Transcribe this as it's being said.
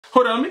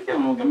Hold on, let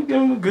me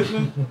give him a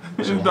good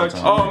introduction.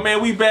 Oh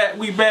man, we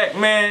back,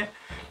 man.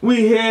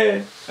 We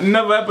here,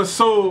 another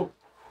episode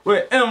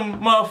with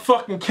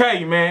motherfucking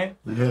K, man.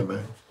 We here,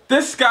 man.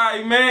 This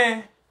guy,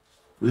 man,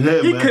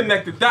 he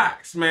connected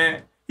dots,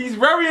 man. He's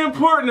very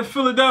important to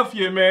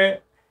Philadelphia, man.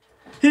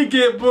 He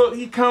get booked,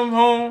 he come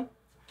home,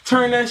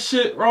 turn that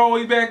shit all the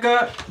way back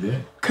up. Yeah.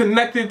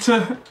 Connected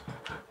to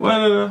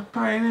one of the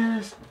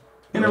pioneers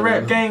in the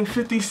rap game,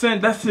 50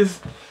 Cent. That's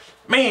his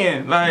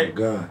man, like.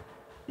 Oh God.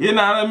 You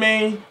know what I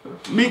mean?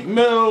 Meek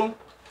Mill,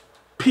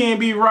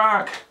 P&B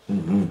Rock,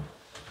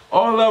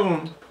 all of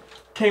them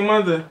came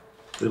under.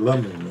 They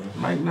love me, man.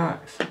 Mike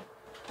Knox,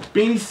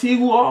 Beanie,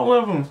 Sigel, all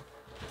of them.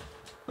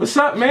 What's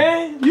up,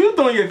 man? You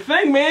doing your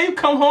thing, man. You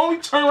come home,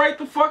 you turn right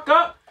the fuck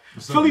up.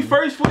 Philly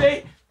first for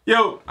 8.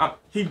 Yo,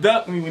 he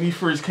ducked me when he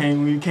first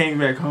came, when he came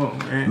back home,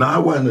 man. Nah, I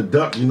wasn't a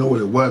duck. You know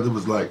what it was? It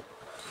was like,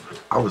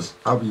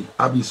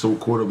 I be so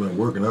caught up in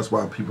work, and that's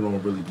why people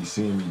don't really be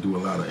seeing me do a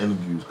lot of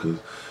interviews, because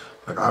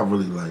like I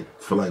really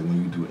feel like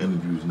when you do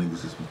interviews,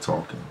 niggas just be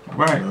talking.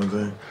 Right. You know what I'm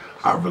saying?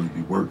 I really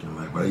be working.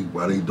 Like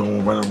while they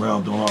running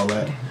around doing all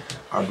that,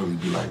 I really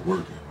be like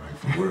working.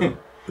 Like for real.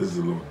 This is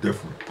a little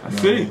different. I see.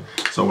 What I mean?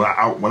 So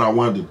when I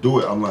wanted to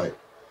do it, I'm like,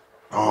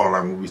 oh,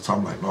 like when we was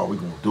talking, like, no, we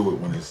gonna do it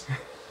when it's,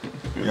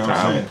 you know what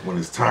I'm saying? When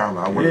it's time,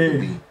 I want it to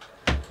be. You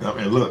know,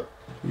 and look.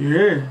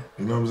 Yeah.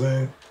 You know what I'm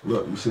saying?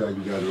 Look, you see how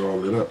you got it all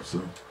lit up,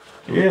 so.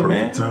 Yeah,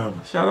 man. Time.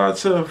 Shout out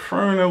to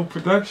INFERNO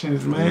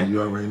Productions, man. Yeah,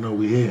 you already know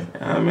we here.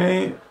 I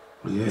mean,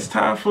 it's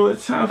time for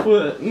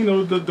you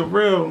know the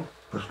real.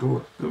 Let's do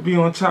it. To be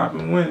on top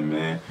and win,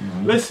 man.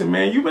 Listen,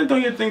 man, you've been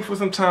doing your thing for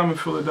some time in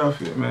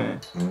Philadelphia,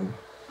 man.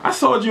 I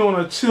saw you on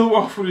a Chill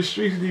Off for the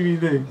Streets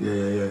DVD.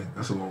 Yeah.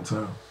 That's a long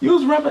time. You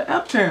was rapping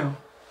Uptown.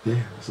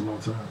 Yeah, that's a long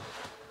time.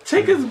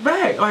 Take us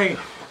back, like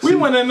we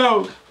want to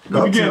know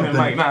the beginning,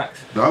 Mike Knox.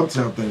 The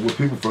Uptown thing, what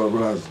people fail to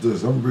realize is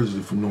this: I'm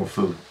originally from North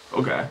Philly.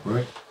 Okay.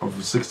 Right? I'm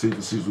from 16th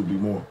and Sigel B.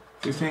 Moore.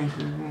 16th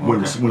and Moore.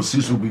 When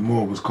Sigel B.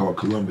 Moore was called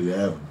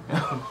Columbia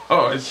Avenue.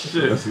 Oh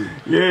shit.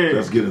 Yeah.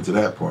 Let's get into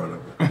that part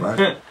of it,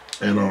 right?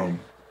 And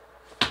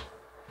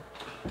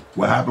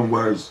what happened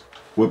was,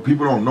 what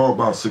people don't know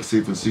about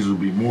 16th and Sigel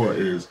B. Moore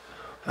is,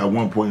 at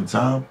one point in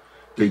time,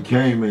 they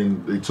came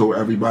and they told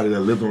everybody that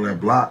lived on that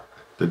block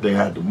that they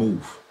had to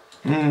move.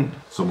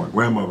 So my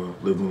grandmother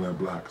lived on that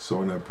block.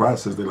 So in that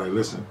process, they're like,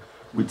 listen,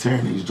 we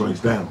tearing these joints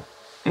down.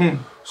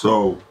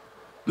 So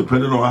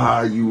depending on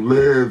how you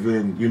live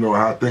and, you know,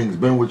 how things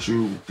been with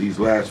you these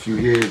last few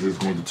years is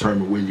going to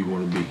determine where you're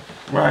going to be.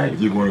 Right.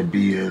 If you're going to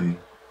be in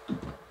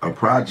a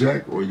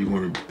project or you're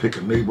going to pick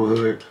a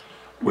neighborhood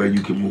where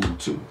you can move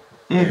to.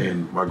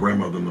 And my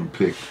grandmother and them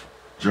picked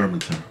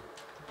Germantown.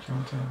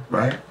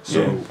 Right?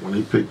 So when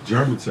they picked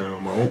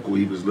Germantown, my uncle,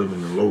 he was living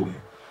in Logan.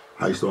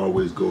 I used to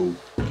always go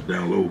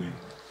down Logan.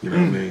 You know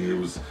what I mean? It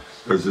was,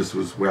 because this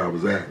was where I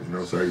was at. You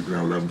know, so I used to go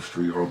down 11th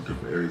Street, all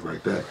different areas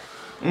like that.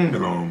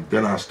 And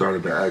then I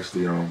started to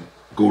actually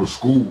go to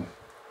school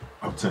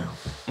uptown.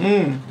 You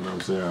know what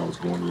I'm saying? I was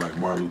going to like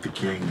Martin Luther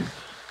King.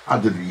 I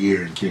did a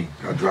year in King.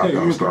 I dropped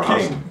out and started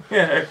hustling.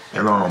 Yeah.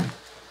 And I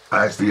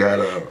actually had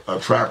a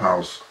trap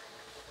house.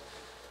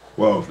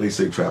 Well, they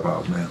say trap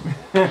house now.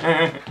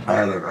 I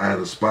had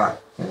a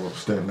spot on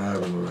Staten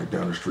Island, like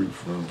down the street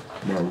from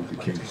Martin Luther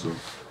King. So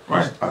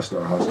I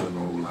started hustling a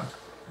whole lot.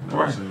 You know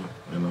what I'm saying?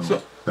 And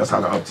so, that's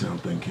how the Uptown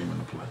thing came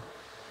into play.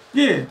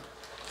 Yeah.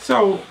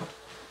 So,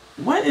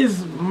 what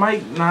is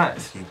Mike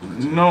Knox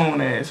known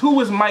as? Who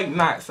was Mike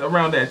Knox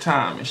around that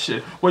time and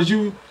shit? Was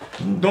you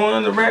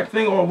doing the rap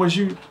thing, or what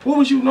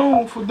was you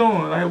known for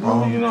doing? Like, what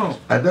were you known?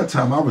 At that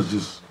time, I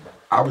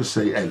would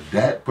say at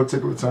that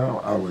particular time,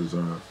 I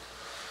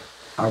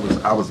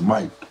was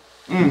Mike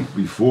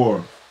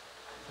before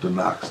the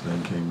Knox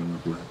thing came into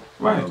play.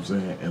 Right. You know what I'm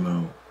saying?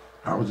 And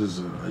I was just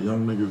a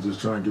young nigga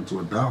just trying to get to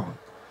a dollar.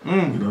 You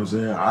know what I'm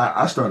saying?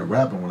 I started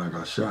rapping when I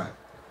got shot.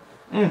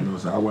 You know what I'm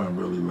saying? I wasn't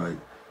really like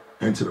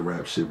into the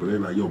rap shit, but they're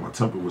like, yo, my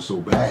temper was so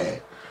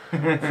bad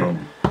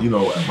from, you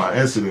know, my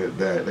incident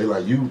that they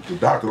like, the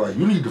doctor like,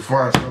 you need to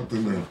find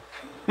something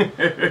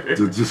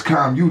to just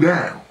calm you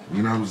down.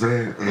 You know what I'm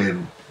saying?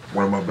 And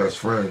one of my best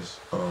friends,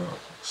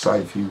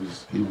 Sigel,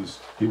 he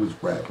was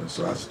rapping,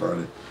 so I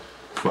started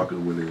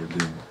fucking with it, and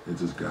then it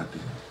just got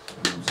there.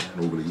 You know what I'm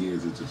saying? Over the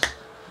years, it just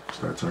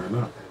started turning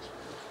up.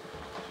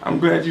 I'm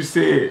glad you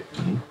said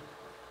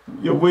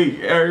your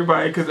weight,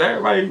 everybody, because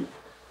everybody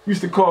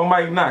used to call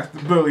Mike Knox the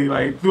bully,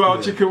 like,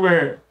 throughout your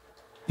career.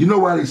 You know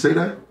why they say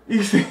that?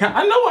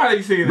 I know why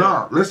they say that.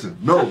 Nah, listen.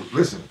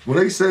 When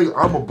they say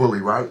I'm a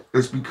bully, right,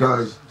 it's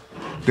because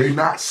they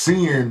not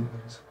seeing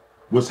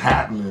what's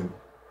happening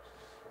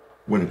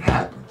when it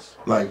happens.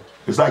 Like,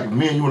 it's like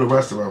me and you in a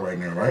restaurant right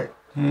now, right?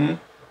 And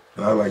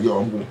I'm like, yo,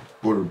 I'm going to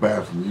go to the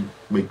bathroom. You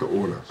make the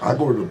order. I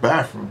go to the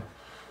bathroom.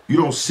 You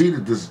don't see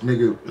that this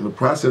nigga, in the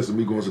process of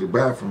me going to the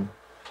bathroom,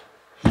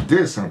 he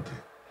did something.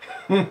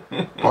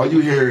 All you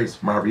hear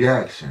is my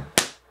reaction.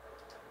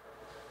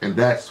 And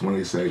that's when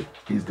they say,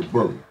 he's the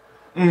bully.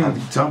 I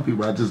be telling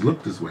people I just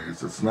look this way.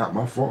 It's not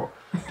my fault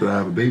that I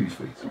have a baby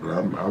face. But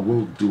I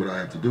will do what I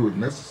have to do if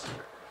necessary.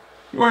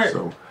 Right.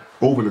 So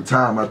over the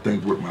time, I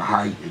think with my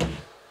height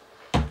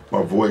and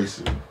my voice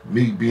and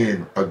me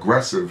being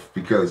aggressive,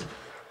 because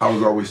I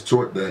was always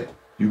taught that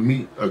you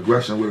meet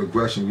aggression with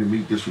aggression, you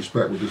meet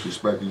disrespect with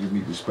disrespect, and you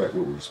meet respect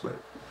with respect.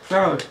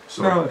 Solid.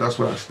 So solid. that's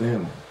what I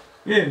stand on.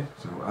 Yeah.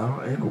 So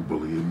ain't no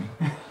bully in me.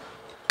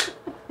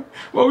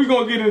 Well, we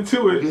gonna get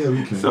into it. Yeah,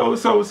 we can.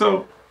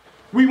 So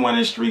we won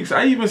in streaks.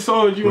 I even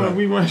saw you and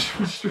we won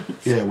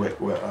streaks. Yeah,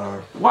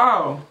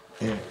 wow.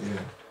 Yeah.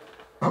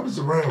 I was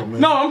around,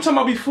 man. No, I'm talking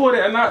about before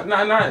that.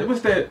 Not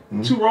what's that?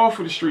 Too Raw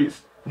for the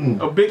Streets.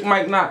 A Big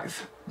Mike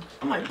Knox.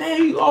 I'm like,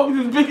 dang, you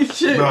always as big as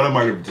shit. No, that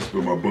might have just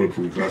been my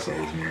bulletproof vest I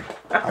was wearing.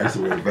 I used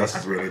to wear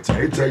vests around that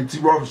time. They tell you,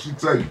 Too Raw for the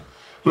Streets, tell you.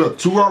 Look,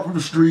 Too Raw for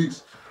the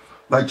Streets.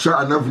 Like,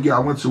 I never forget, I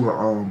went to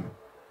a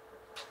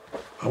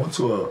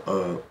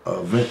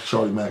event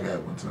Charlie Mack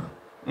had one time.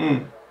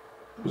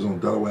 It was on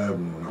Delaware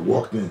Avenue, and I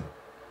walked in,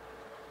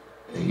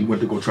 and he went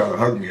to go try to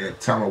hug me. At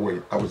the time I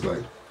was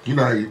like, you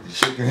know how you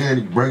shake your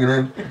hand, you bring it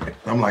in?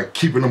 I'm like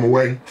keeping him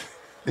away.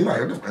 He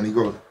like, and he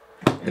goes,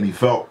 and he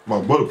felt my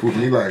bulletproof,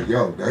 and he like,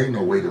 yo, there ain't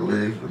no way to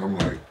live. And I'm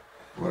like,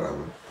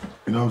 whatever.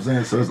 You know what I'm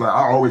saying? So it's like,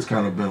 I always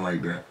kind of been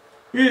like that.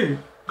 Yeah.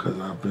 Because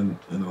I've been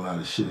in a lot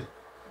of shit.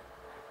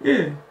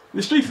 Yeah.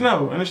 The streets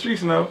know, and the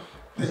streets know.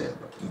 Yeah,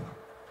 but, you know.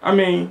 I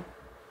mean,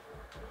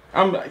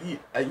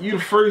 you the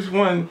first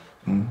one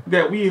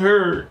that we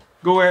heard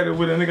go at it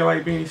with a nigga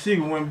like Beanie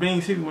Sigel when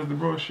Beanie Sigel was the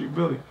Broad Street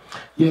Billy.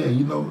 Yeah,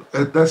 you know,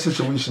 that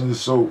situation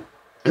is so,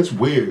 it's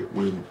weird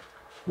when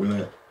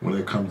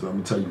it comes up. I'm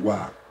gonna tell you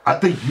why. I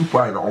think you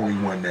probably the only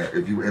one that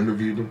if you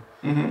interviewed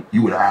him,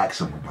 you would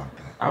ask him about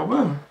that. I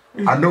will.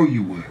 I know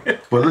you would.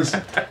 But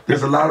listen,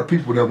 there's a lot of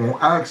people that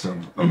won't ask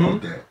him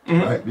about that,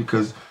 right?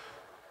 Because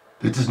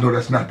they just know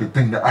that's not the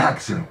thing to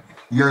ask him.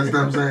 You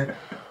understand what I'm saying?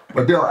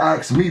 But they'll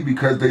ask me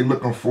because they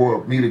looking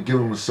for me to give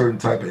them a certain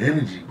type of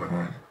energy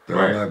behind it that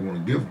I'm not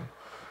going to give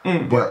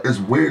them. But it's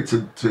weird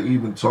to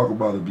even talk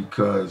about it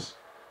because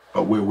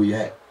of where we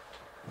at,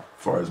 as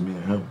far as me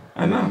and him.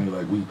 I know. I mean,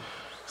 like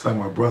it's like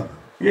my brother.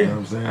 Yeah, you know what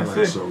I'm saying?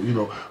 Like, so, you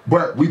know,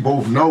 but we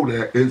both know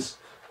that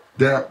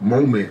that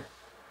moment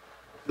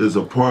is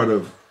a part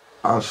of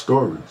our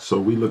story. So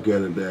we look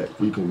at it that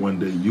we can one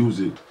day use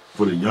it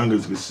for the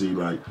youngest to see,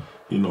 like,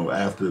 you know,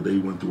 after they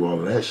went through all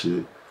of that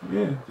shit,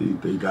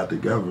 they got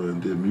together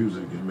and did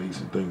music and made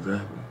some things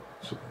happen.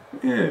 So,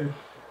 yeah.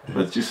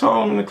 But you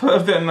saw him in the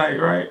club that night,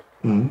 right?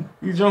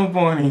 You jumped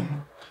on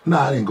him.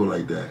 Nah, I didn't go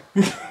like that.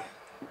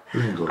 It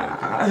didn't go like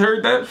that. I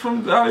heard that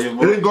from out of your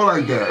voice. It didn't go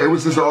like that. It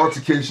was just an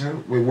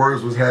altercation where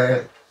words was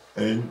had,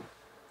 and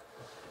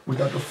we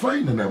got to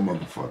fighting in that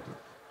motherfucker.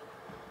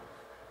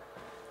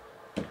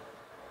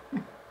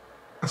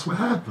 That's what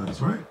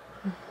happens, right?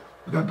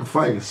 We got to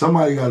fight.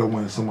 Somebody got to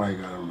win, somebody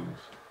got to lose.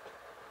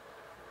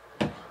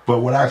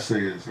 But what I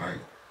say is, like,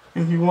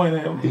 if you won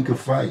him, he could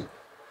fight.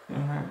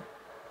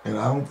 And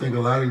I don't think a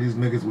lot of these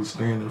niggas would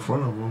stand in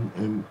front of him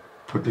and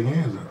put their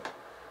hands up.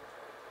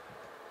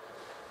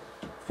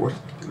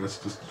 Fortunately, that's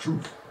just the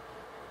truth.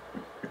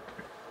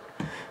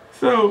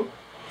 So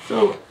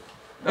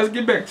let's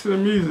get back to the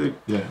music.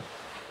 Yeah.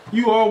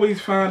 You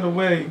always find a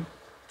way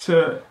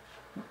to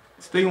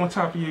stay on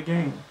top of your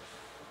game.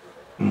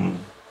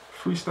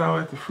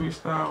 Freestyle after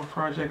freestyle,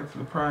 project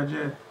after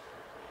project.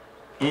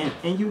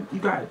 And you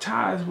got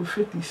ties with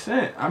 50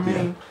 Cent. I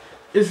mean,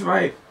 it's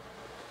like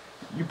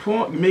you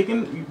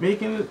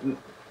making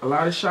a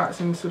lot of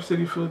shots in the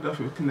city of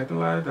Philadelphia, connecting a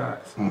lot of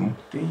dots. Then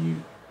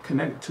you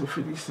connect it to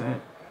 50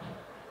 Cent,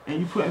 and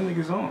you putting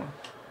niggas on.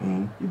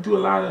 You do a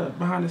lot of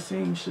behind the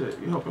scenes shit.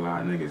 You help a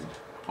lot of niggas.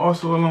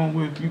 Also, along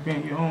with you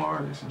being your own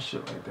artist and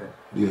shit like that.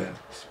 Yeah.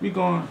 Speak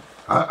on.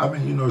 I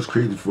mean, you know, it's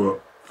crazy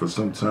for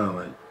some time,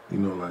 like, you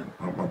know, like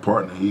my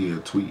partner here,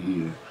 Tweet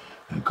here,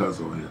 and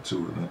Cuzzo here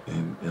too,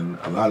 and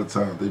a lot of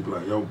times they be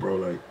like, yo, bro,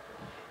 like,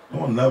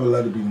 don't never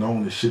let it be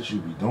known the shit you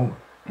be doing.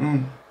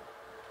 You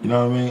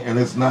know what I mean? And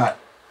it's not,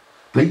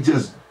 they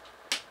just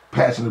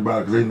passionate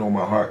about it because they know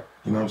my heart.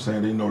 You know what I'm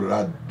saying? They know that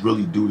I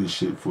really do this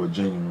shit for a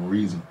genuine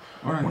reason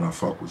when I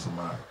fuck with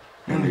somebody.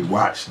 And they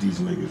watch these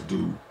niggas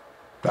do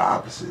the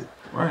opposite.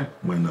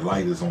 When the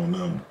light is on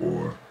them,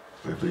 or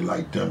if they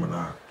like dim and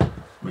I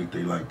make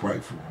they light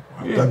bright for them.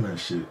 I've done that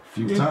shit a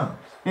few times.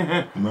 You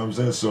know what I'm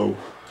saying? So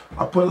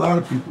I put a lot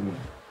of people in.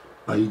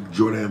 Like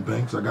Jordan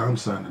Banks, I got him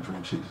signed to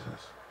Dream Chasers.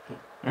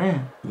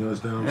 You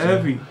understand what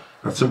I'm saying?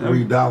 I took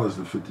Reed Dollars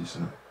to 50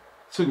 Cent.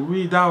 Took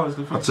Reed Dollars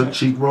to 50 Cent. I took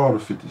Cheek Raw to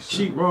 50 Cent.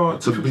 Cheek Raw. I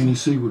took Beanie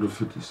Sigel to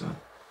 50 Cent.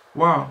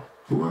 Wow.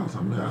 Who else?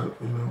 I mean,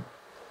 you know.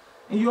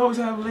 And you always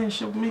have a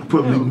relationship with Meek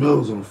Mills. I put Meek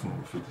Mills on the phone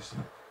with 50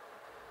 Cent.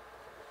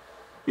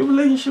 Your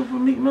relationship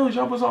with Meek Mills,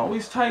 y'all was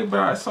always tight,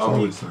 but I saw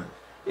always tight.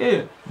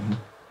 Yeah.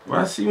 Well,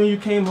 I see when you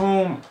came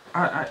home,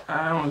 I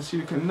don't see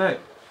the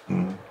connect.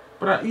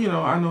 But you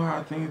know, I know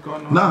how things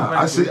going on.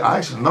 Nah,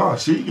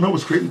 you know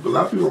what's crazy? A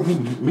lot of people,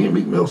 me and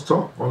Meek Mills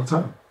talk all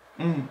the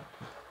time.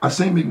 I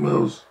seen Meek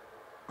Mills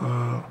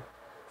for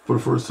the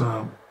first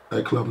time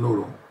at Club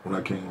Noto when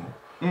I came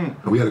home.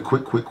 And we had a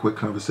quick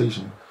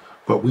conversation.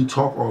 But we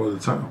talk all of the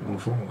time on the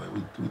phone. Like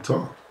we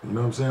talk. You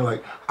know what I'm saying?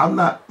 Like I'm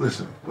not.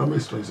 Listen, let me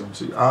explain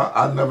something to you.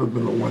 I've never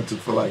been the one to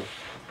feel like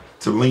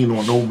to lean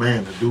on no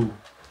man to do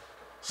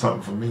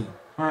something for me.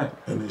 Right.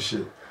 And this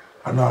shit.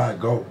 I know how it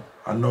go.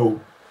 I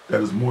know that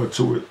there's more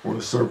to it on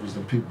the surface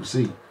than people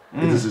see.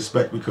 They just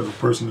expect because a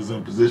person is in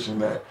a position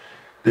that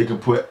they can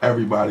put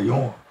everybody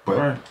on.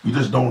 But you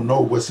just don't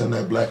know what's in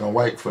that black and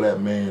white for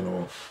that man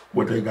or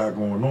what they got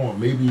going on.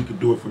 Maybe you could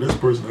do it for this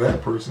person or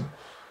that person,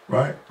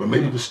 right? But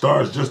maybe the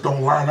stars just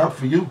don't line up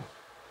for you.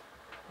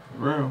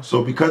 Real.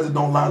 So because it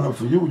don't line up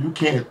for you, you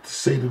can't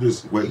say to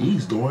this what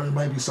he's doing. It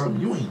might be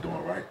something you ain't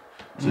doing right.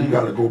 So you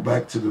got to go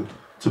back to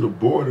the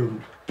board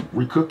and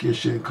recook your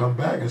shit and come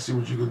back and see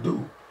what you can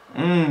do.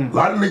 A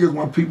lot of niggas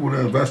want people to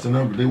invest in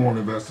them, but they won't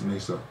invest in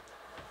themselves.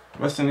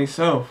 Invest in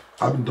themselves.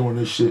 I've been doing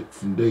this shit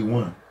from day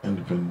one,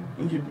 independent.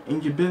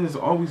 And your business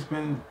always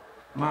been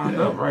lined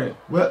up right.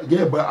 Well,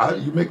 yeah,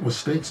 but you make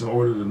mistakes in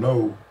order to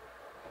know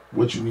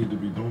what you need to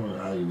be doing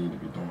and how you need to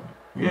be doing it.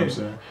 You know what I'm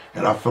saying?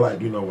 And I feel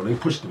like, you know, when they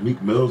push the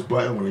Meek Mills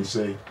button, when they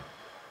say,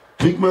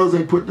 Meek Mills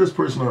ain't put this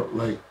person up,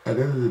 like, at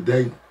the end of the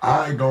day,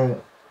 I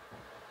don't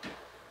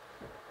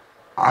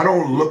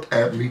look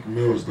at Meek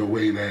Mills the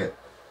way that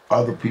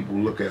other people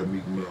look at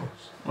Meek Mills.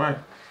 Right.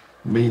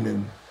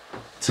 Meaning,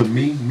 to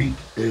me, Meek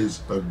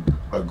is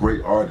a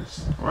great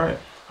artist. Right.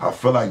 I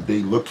feel like they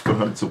looked for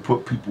him to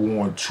put people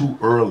on too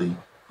early.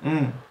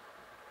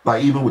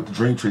 Like even with the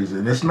Dream Trees,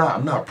 and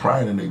I'm not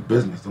prying in their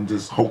business. I'm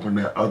just hoping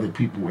that other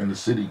people in the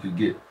city could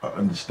get an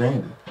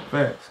understanding.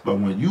 Facts. But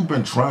when you've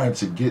been trying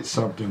to get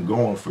something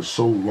going for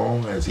so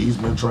long, as he's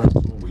been trying to,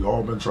 we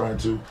all been trying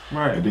to,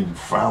 and then you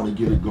finally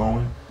get it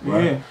going,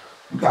 right?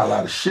 You got a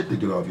lot of shit to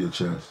get off your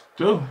chest.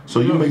 So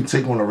you may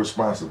take on a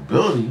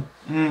responsibility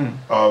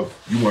of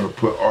you want to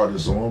put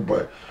artists on,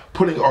 but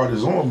putting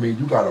artists on means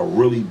you gotta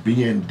really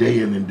be in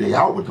and day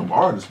out with them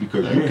artists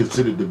because you're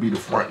considered to be the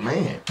front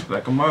man.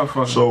 Like a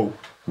motherfucker. So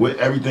with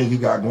everything he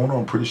got going on,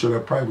 I'm pretty sure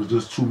that probably was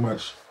just too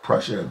much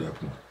pressure at that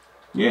point.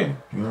 Yeah.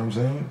 You know what I'm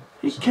saying?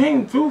 He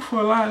came through for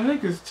a lot of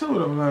niggas too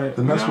though. Like,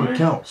 and that's what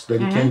counts,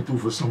 that he came through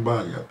for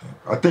somebody, I think.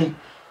 I think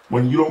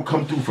when you don't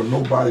come through for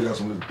nobody,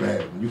 that's when it's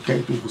bad. When you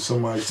came through for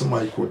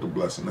somebody caught the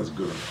blessing, that's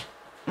good enough.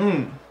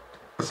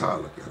 That's how I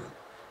look at it.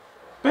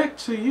 Back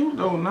to you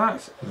though,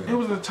 Knox. It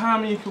was a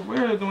time in your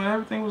career when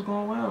everything was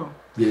going well.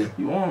 Yeah.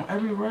 You on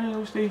every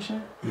radio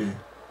station. Yeah.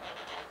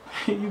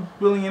 You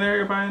bullying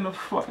everybody in the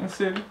fucking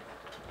city.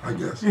 I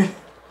guess.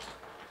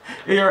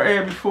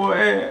 Air before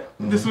air.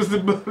 This was the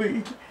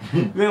bully.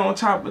 Then on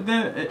top, but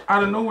then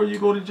out of nowhere you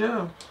go to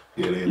jail.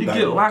 Yeah, you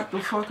get locked the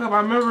fuck up.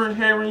 I remember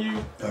hearing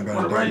you on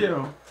the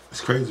radio.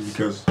 It's crazy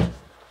because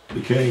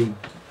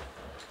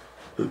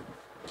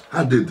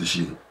I did the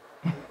shit.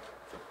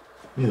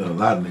 You know, a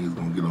lot of niggas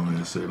gonna get on here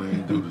and say they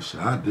ain't do the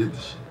shit. I did the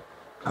shit.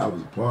 I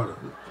was a part of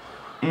it.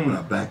 But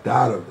I backed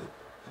out of it.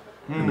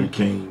 And it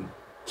came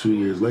 2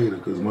 years later,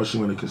 because once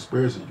you're in a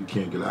conspiracy, you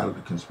can't get out of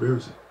the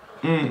conspiracy.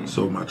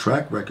 So my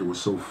track record was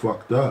so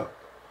fucked up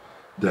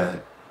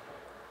that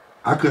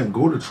I couldn't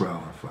go to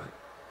trial and fight.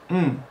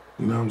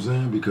 You know what I'm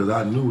saying? Because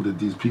I knew that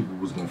these people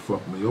was gonna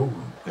fuck me over.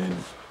 And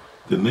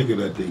the nigga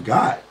that they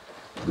got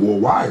wore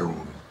wire on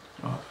me.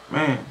 Oh,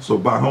 man. So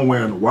by him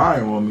wearing the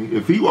wire on me,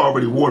 if he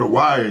already wore the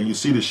wire and you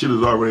see the shit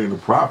is already in the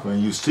profit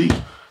and you see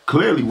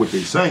clearly what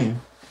they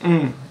saying,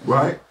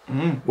 right?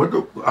 What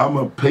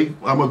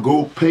I'ma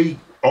go pay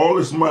all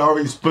this money. I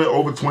already spent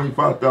over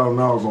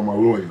 $25,000 on my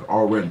lawyer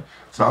already.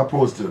 So I'm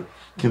supposed to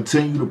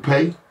continue to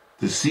pay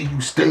to see you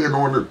sit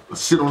on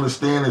the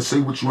stand and say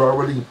what you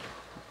already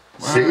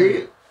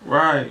said.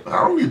 Right. I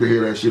don't need to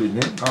hear that shit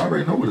again. I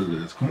already know what it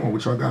is. Come on,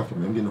 what y'all got for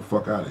me? I'm getting the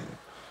fuck out of here.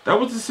 That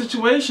was the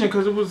situation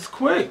because it was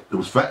quick. It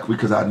was fact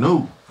because I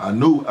knew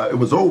it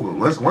was over.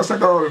 Once I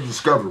got all the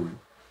discovery,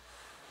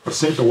 I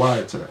sent the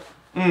wiretap.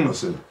 I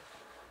said,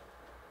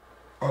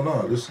 "Oh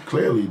no, this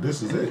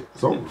is it.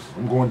 It's over.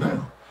 I'm going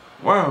down."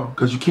 Wow.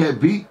 Because you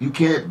can't beat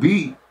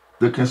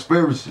the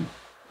conspiracy.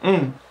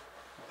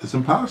 It's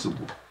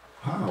impossible.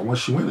 How?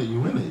 Once you in it,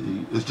 you in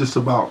it. It's just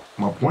about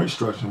my point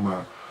structure.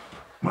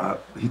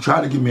 He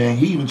tried to give me.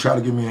 He even tried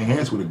to give me a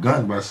hands with a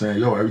gun by saying,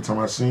 "Yo, every time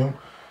I see him,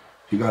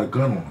 he got a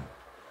gun on him."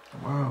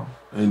 Wow.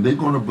 And they're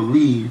gonna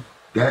believe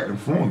that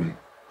informant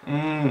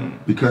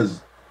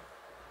because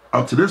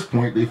up to this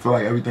point they feel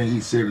like everything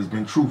he said has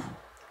been truthful.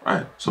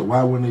 Right. So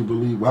why would they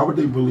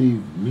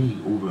believe me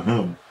over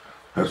him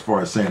as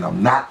far as saying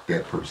I'm not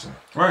that person?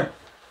 Right.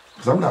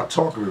 Because I'm not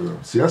talking to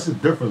them. See, that's the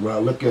difference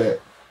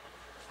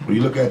when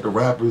you look at the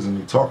rappers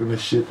and they talking this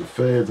shit, the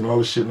feds and all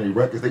this shit in their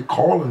records, they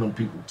calling them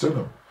people to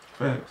them.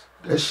 Facts.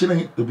 That shit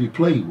ain't to be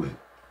played with.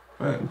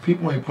 Facts.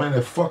 People ain't playing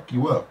that fuck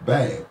you up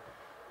bad.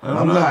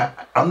 I'm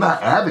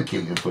not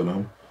advocating for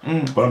them,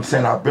 but I'm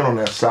saying I've been on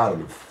that side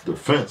of the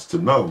fence to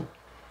know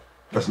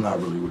that's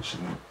not really what you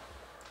want.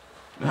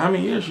 How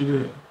many years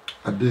you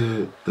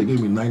did? They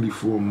gave me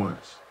 94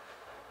 months.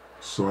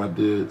 So I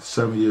did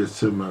 7 years,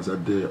 10 months. I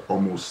did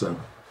almost 7.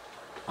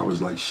 I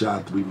was like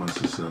shy 3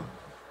 months or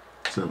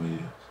 7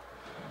 years.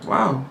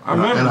 Wow.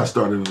 And I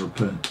started in the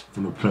pen,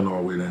 from the pen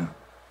all the way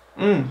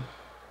down.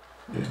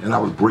 Yeah, and I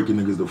was breaking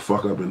niggas the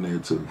fuck up in there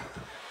too.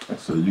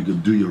 So you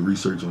can do your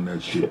research on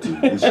that shit too.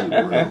 This shit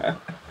real.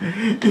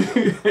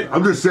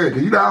 I'm just saying,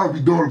 cause you know I don't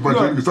be doing a bunch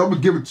of niggas, so I'm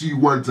gonna give it to you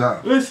one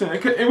time. Listen,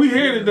 and we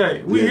here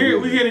today. We here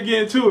to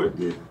get into it.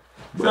 Yeah.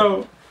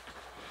 So,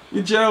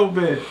 your jail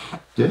bed.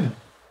 Yeah.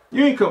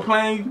 You ain't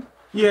complain.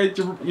 You had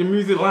your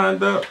music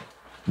lined up.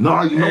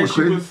 No, you know what's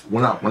crazy?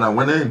 When I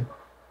went in,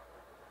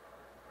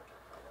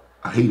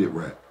 I hated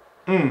rap.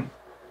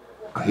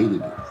 I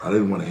hated it. I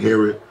didn't want to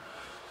hear it.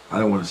 I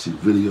didn't want to see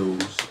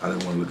videos. I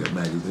didn't want to look at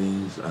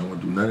magazines. I didn't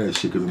want to do none of that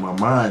shit because in my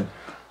mind,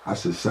 I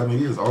said 7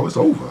 years, oh, it's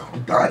over.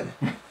 I'm dying.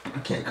 I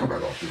can't come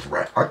back off this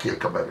rap. I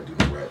can't come back and do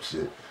the rap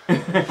shit.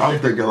 I'm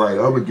thinking like, I'm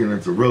going to get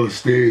into real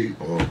estate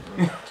or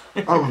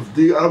I'm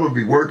going to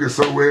be working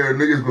somewhere and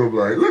niggas going to be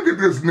like, look at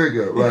this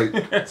nigga.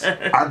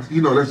 Like,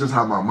 you know, that's just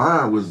how my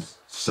mind was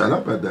set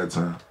up at that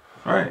time.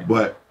 Right.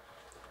 But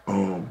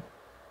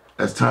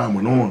as time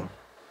went on,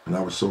 and I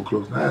was so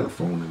close, I had a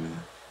phone in there.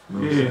 You know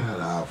what I'm saying? I had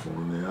an iPhone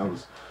in there.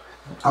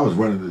 I was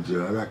running the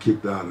jail. I got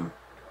kicked out of the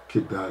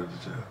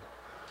jail.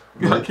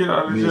 Got kicked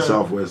out of the jail. Me and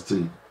Southwest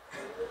T.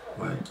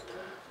 Like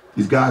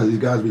these guys be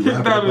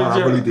rapping about. I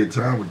really did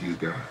time with these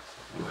guys.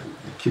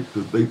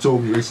 Like they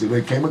told me,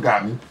 they came and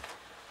got me.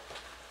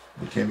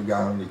 They came and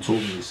got me. They told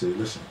me, they said,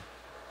 listen.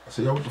 I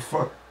said, yo, what the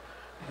fuck?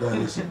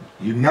 Listen,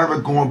 you're never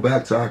going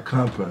back to our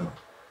compound.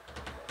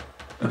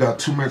 You got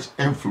too much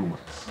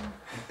influence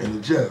in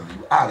the jail.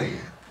 You out of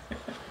here.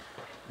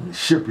 They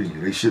shipping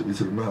you. They shipped me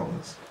to the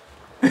mountains.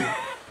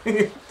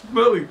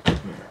 Billy.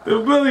 The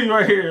Billy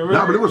right here. Right?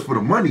 Nah, but it was for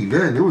the money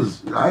then.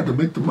 I had to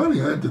make the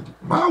money. I had the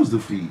mouths to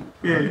feed.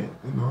 Yeah. You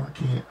know, I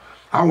can't.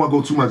 I don't want to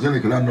go too much in it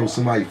because I know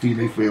somebody feeding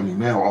their family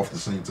now off the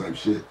same type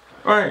shit.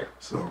 Right.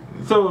 So. You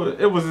know. So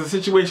it was a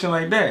situation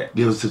like that.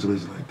 Yeah, it was a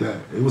situation like that.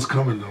 It was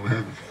coming though,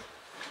 heavy.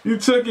 You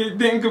took it,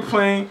 didn't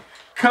complain,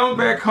 come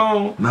back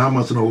home. 9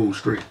 months in a hole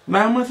straight.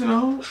 9 months in a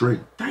hole? Straight.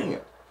 Damn.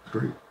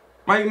 Straight.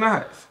 Mike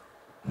Knox.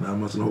 9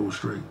 months in a hole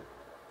straight.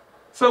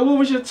 So what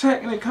was your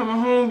technique coming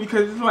home?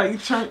 Because it's like you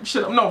turned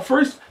shit up. No,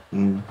 first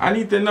I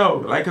need to know.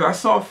 Like, cause I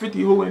saw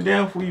 50 holding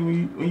down for you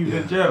when you was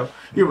in jail.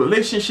 Your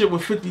relationship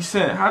with 50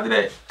 Cent. How did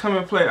that come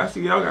in play? I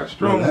see y'all got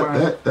strong.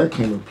 That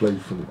came in play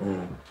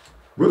from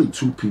really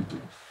two people.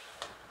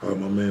 My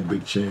man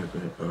Big Champ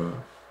and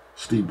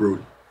Steve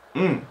Brody.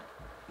 You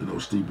know,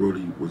 Steve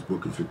Brody was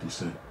booking 50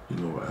 Cent. You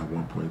know, at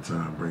one point in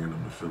time, bringing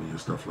him to Philly and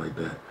stuff like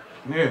that.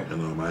 Yeah.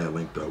 And I had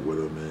linked up with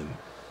him and.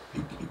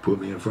 He put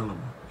me in front of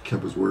him. He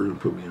kept his word and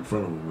put me in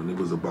front of him. And it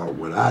was about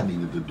what I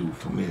needed to do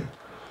from there.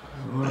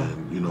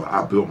 And, you know,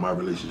 I built my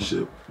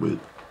relationship with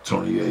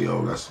Tony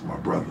Ayo. That's my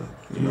brother.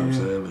 You know what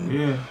I'm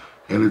saying?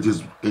 And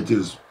it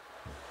just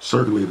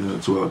circulated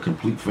into a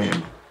complete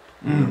family.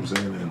 You know what I'm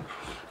saying? And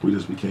we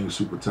just became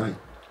super tight.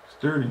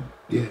 Sturdy.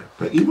 Yeah.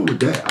 But even with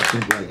that, I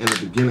think like in the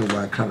beginning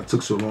why it kind of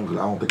took so long because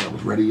I don't think I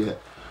was ready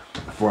yet.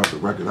 As far as the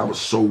record, I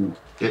was so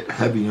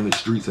heavy in the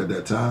streets at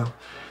that time.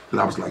 That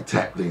I was like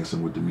tap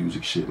dancing with the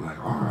music shit, like,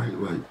 all right,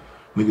 like,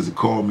 niggas would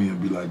call me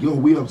and be like, yo,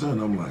 we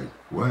uptown. I'm like,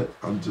 what?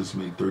 I just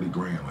made 30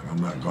 grand, like,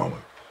 I'm not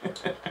going.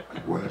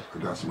 Like, what? I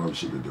got some other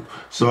shit to do.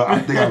 So I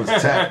think I was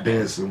tap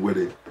dancing with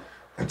it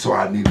until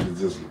I needed to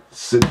just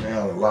sit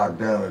down and lock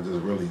down and just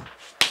really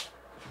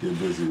get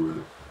busy with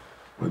it.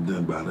 But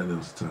then by then it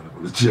was time to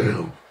go to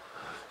jail.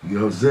 You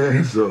know what I'm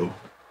saying? So,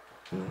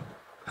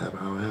 happened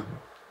how it happened.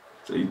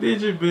 So you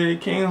did your bid,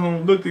 came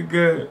home, looked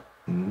good.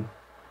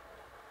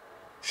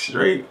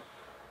 Straight,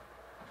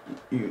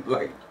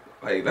 like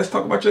let's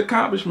talk about your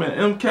accomplishment,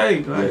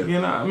 MK. Like, you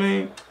know what I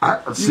mean?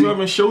 You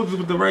rubbing shoulders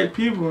with the right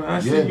people, and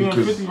I see you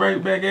on 50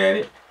 right back at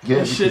it.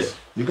 Yeah, shit.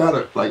 You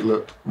gotta, like,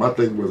 look, my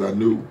thing was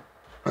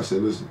I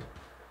said, listen,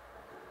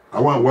 I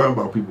wasn't worrying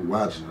about people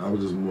watching. I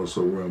was just more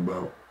so worrying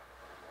about,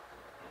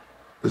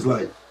 it's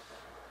like,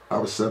 I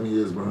was 7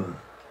 years behind,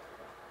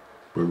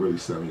 but really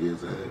 7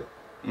 years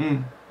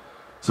ahead.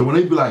 So when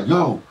they be like,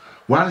 yo,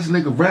 why this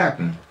nigga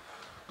rapping?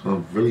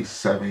 I'm really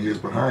 7 years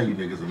behind you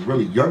niggas. I'm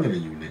really younger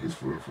than you niggas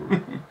for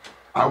real.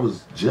 I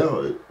was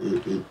jail.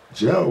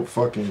 Jail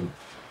fucking,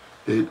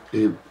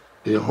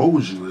 it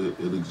holds you.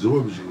 It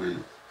absorbs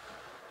you.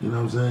 You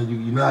know what I'm saying?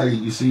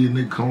 You see a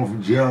nigga coming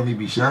from jail and he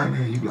be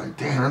shining. You be like,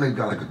 damn, that nigga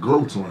got like a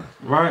glow to him.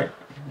 Right.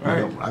 You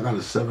know, I got a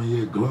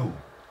 7-year glow.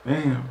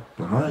 Damn.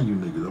 Behind you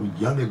niggas. I'm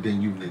younger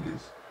than you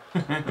niggas.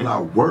 And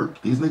I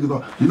work. These niggas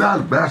don't. You know how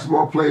the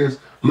basketball players,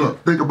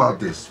 look, think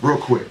about this real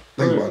quick.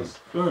 Think about this.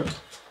 Good.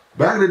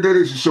 Back in the day,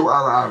 they should show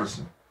Allen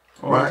Iverson,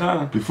 all the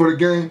time. Before the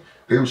game,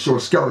 they would show a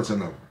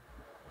skeleton of him.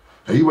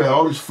 And he had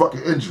all these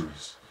fucking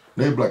injuries.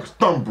 And they'd be like, his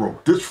thumb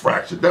broke, this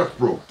fractured, that's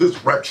broke, this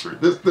fractured,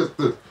 this.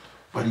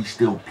 But he's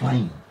still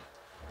playing.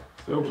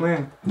 Still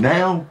playing.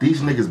 Now,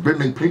 these niggas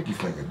bend their pinky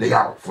finger. They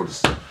out for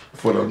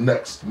the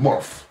next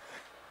month.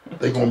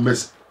 They gonna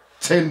miss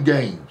 10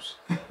 games,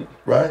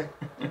 right?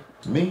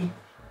 Me,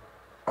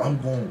 I'm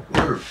gonna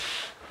work.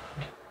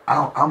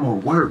 I'm gonna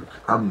work.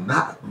 I'm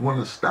not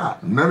gonna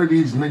stop. None of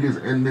these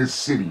niggas in this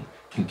city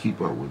can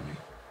keep up with me.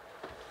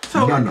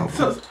 None of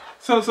them.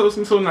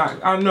 So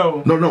not. I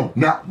know. No,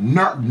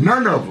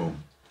 none of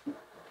them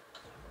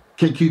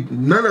Can't keep,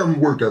 none of them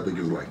work ethic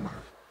is like mine.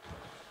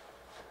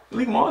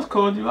 Leak Moss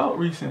called you out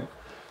recent.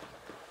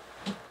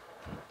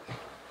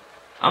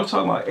 I'm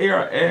talking about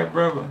AR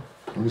brother.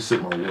 Let me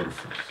sip my water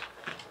first.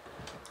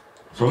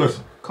 So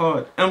listen.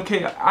 Called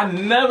MK. I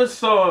never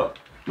saw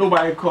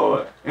nobody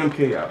call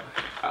MK out.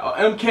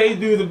 MK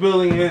do the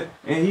bullying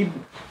and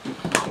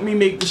me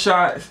make the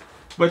shots.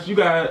 But you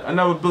got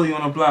another bully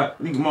on the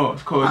block. Leak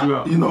Moss called you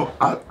out. You know,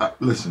 I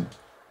listen.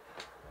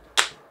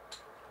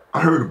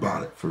 I heard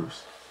about it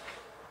first.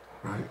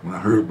 Right? When I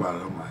heard about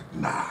it, I'm like,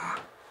 nah,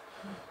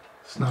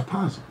 it's not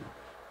possible.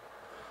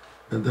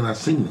 And then I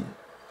seen it.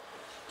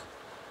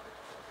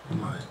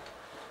 I'm like,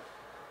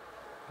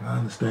 I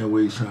understand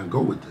where he's trying to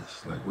go with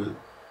this. Like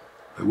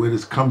where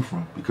this come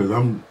from? Because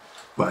I'm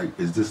like,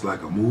 is this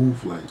like a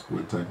move? Like,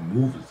 what type of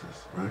move is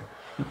this, right?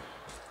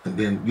 And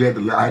then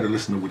I had to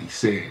listen to what he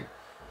said.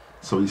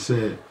 So he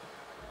said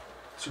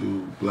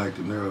to Black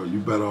De Niro, you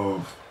better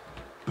off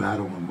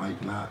battling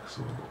Mike Knox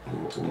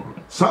or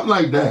something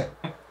like that,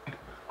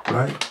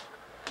 right?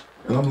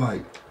 And I'm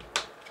like,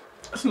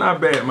 that's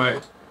not bad,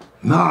 Mike.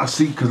 Nah,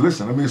 see, because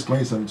listen, let me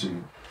explain something to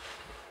you.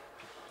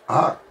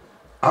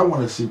 I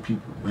want to see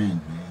people win,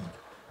 man.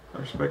 I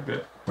respect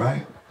that.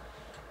 Right?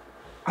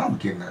 I don't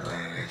get none of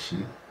that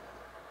shit.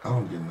 I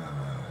don't get none of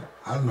that.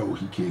 I know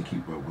he can't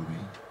keep up with me.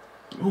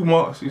 Who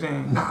Moss, you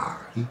saying? Nah,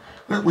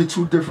 we're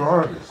two different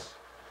artists.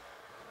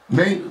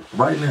 Name,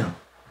 right now,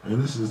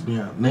 and this is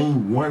beyond,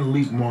 name one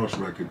Leak Moss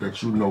record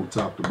that you know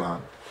top to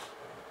bottom.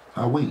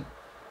 I wait.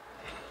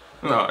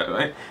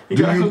 No, he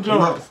got some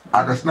jokes.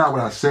 That's not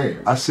what I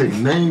said. I said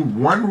name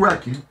one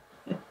record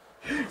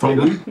from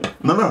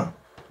Leak. No.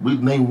 We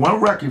name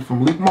one record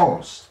from Leak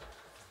Moss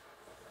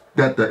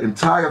that the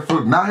entire,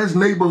 not his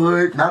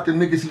neighborhood, not the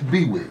niggas he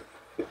be with,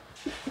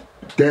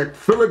 that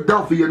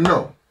Philadelphia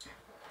know.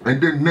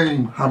 And then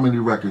name how many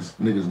records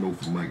niggas know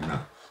from Mike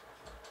Knox.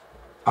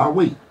 I'll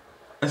wait.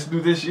 Let's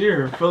do this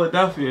year.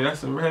 Philadelphia,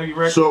 that's a heavy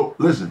record. So,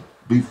 listen,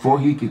 before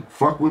he can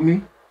fuck with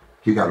me,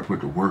 he got to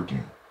put the work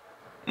in.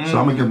 So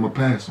I'm going to give him a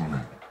pass on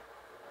that.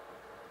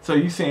 So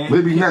you saying...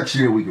 Maybe next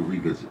year we can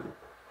revisit it.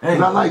 Hey.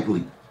 But I like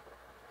Lee.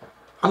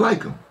 I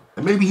like him.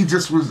 And maybe he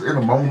just was in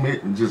a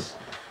moment and just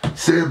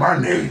said my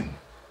name.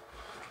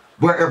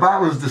 But if I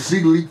was to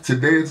see Leak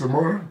today and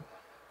tomorrow,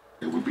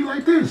 it would be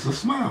like this, a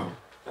smile.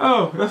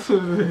 Oh, that's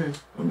what it is.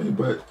 I mean,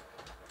 but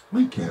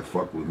Leak can't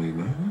fuck with me,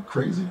 man. You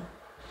crazy?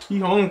 He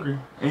hungry.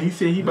 And he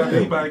said he about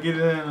to get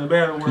it in the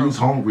battle world. He's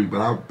hungry, but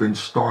I've been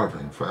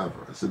starving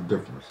forever. It's a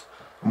difference.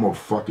 I'm a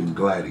fucking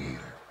gladiator.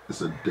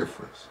 It's a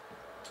difference.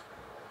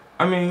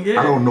 I mean,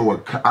 yeah. I don't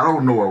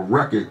know a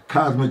record,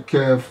 Cosmic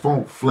Kev,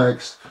 Funk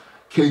Flex,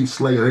 K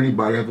Slayer,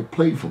 anybody ever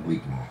played from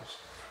Leak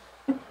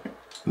Moss.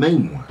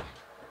 Name one.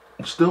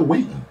 I'm still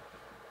waiting.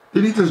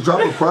 Did he just drop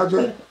a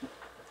project?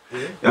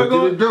 What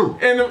did it do?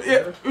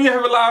 And we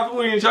have a live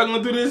audience. Y'all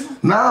gonna do this?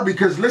 Nah,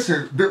 because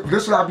listen,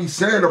 this is what I be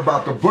saying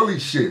about the bully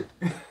shit.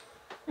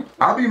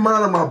 I be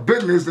minding my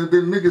business and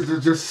then niggas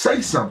will just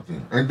say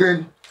something. And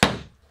then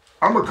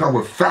I'm gonna come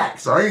with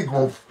facts. I ain't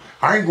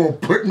gonna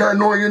put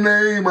nothing on your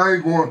name.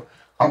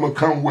 I'm gonna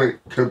come with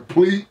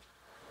complete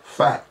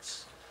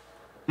facts.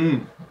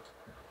 I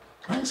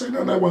ain't say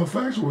nothing that wasn't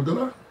factual, did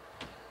I?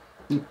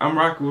 I'm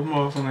rocking with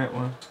Moss on that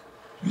one.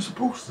 You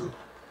supposed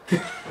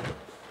to.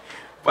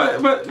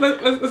 But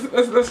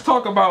let's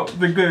talk about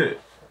the good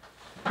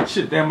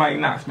shit that Mike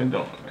Knox been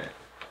doing,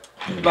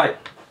 man. Like,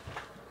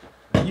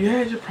 you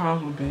had your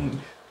problems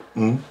with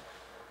Beanie,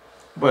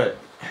 but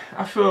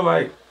I feel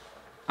like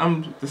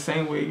I'm the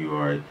same way you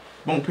are.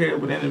 Won't pair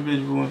with an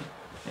individual,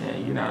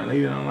 and you're not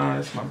leaving online.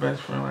 That's my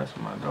best friend. That's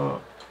my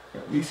dog.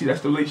 We see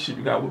that's the relationship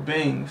you got with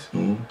Beans,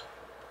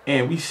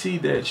 and we see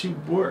that you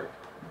brought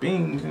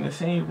Beans in the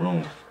same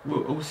room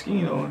with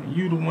Oskino, and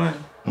you the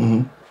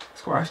one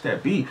squash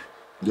that beef.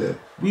 Yeah.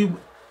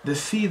 To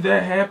see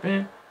that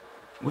happen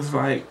was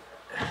like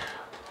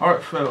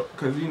heartfelt,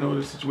 because you know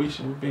the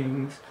situation with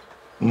Beans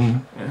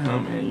and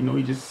him, and you know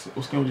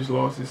Oskino just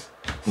lost his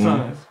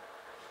sons.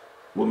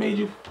 What made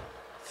you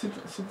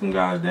sit them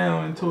guys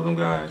down and told them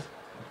guys?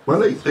 Well,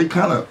 they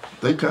kind of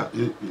look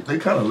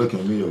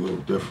at me a little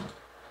different.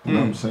 You know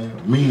what I'm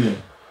saying?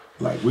 Meaning,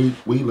 like we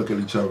look at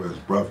each other as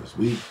brothers.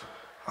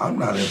 I'm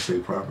not in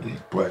state property,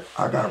 but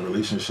I got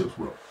relationships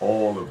with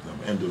all of them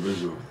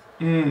individually.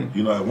 You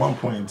know, at one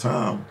point in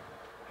time,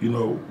 you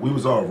know, we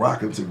was all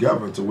rocking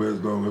together to where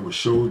there was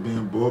shows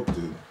being booked,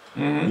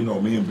 and you know,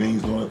 me and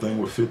Beans doing a thing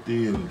with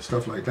 50 and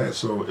stuff like that.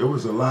 So it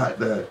was a lot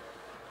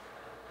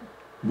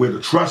where the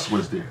trust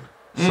was there.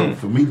 So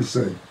for me to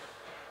say,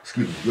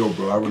 excuse me, yo,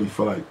 bro, I really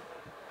feel like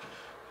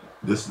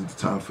this is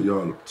the time for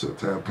y'all to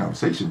have a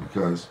conversation,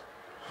 because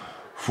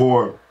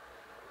for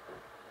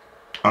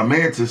a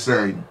man to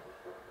say,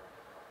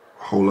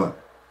 hold up,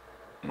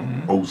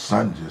 old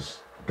son just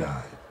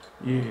died.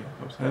 Yeah,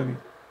 that was heavy.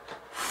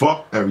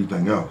 Fuck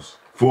everything else.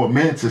 For a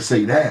man to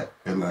say that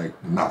and like,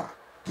 nah,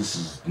 this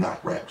is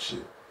not rap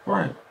shit.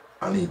 Right.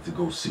 I need to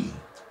go see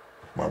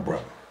my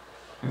brother.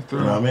 You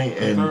know what I mean?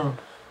 And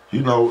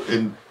you know,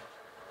 and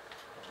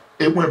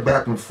it went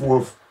back and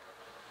forth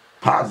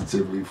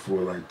positively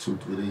for like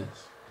 2-3 days.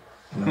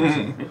 You know what I'm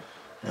saying?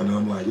 And then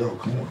I'm like, yo,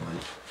 come on,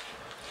 like,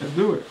 let's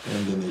do it.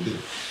 And then they did.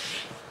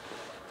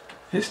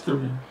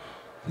 History.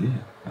 Yeah.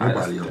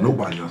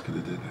 Nobody else could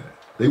have did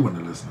that. They wouldn't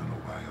have listened to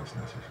nobody else in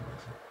that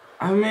situation.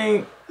 I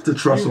mean, it's the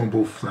trust on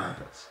both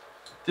sides.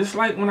 Just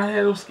like when I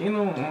had those skin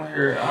on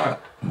here,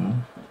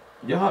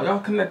 y'all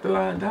connect a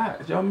lot of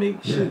dots. Y'all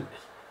make shit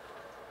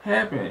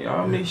happen.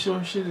 Y'all make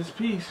sure shit is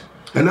peace.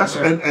 And that's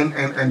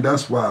and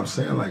that's why I'm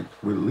saying, like,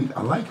 with Leak,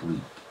 I like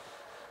Leak.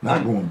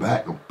 Not going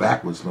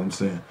backwards, but I'm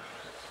saying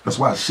that's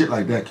why shit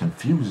like that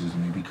confuses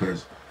me,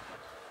 because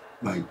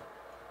like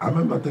I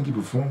remember I think he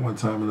performed one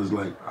time and it's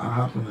like I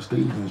hopped on the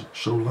stage and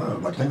show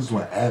love. Like, I think this is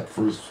when Ab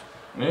first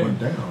went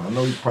down. I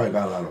know he probably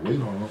got a lot of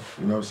weight on him,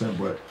 you know what I'm saying?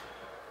 But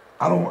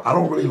I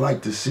don't really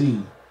like to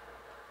see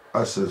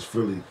us as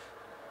Philly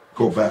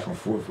go back and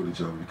forth with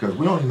each other, because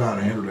we don't even know how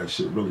to handle that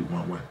shit really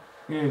one way.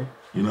 Yeah.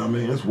 You know what I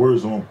mean? It's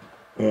words on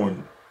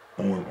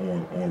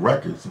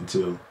records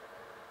until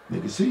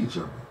niggas see each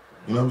other.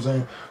 You know what I'm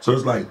saying? So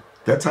it's like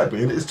that type of,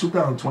 it's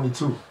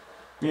 2022.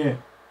 Yeah.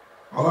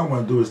 All I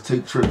want to do is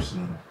take trips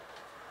and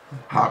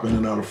hop in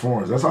and out of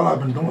foreigns. That's all I've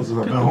been doing since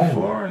I've been home.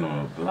 Foreign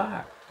on a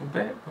block, a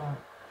back block.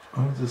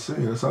 I was just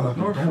saying, that's all I've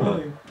been North doing.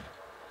 Philly.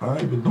 I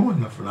ain't been doing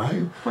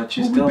nothing. But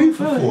you still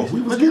before.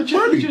 We was getting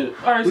money.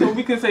 Alright, so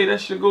we can say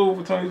that should go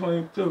over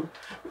 2022.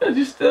 Because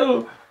you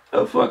still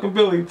a fucking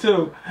Billy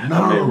too. No,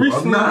 I mean,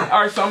 recently, I'm not.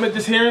 Alright, so I'm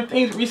just hearing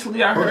things.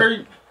 Recently I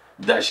heard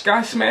Dutch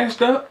got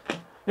smashed up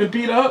and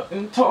beat up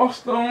and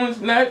tossed on his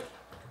neck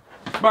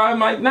by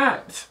Mike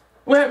Knox.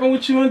 What happened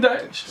with you and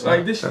Dutch?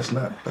 Like this? That's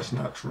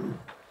not true.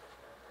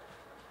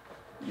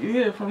 You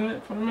hear from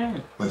the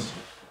man. Listen,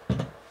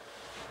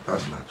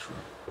 that's not true.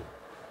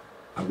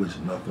 I wish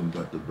nothing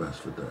but the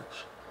best for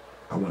Dutch.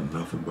 I want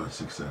nothing but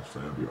success for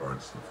every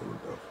artist in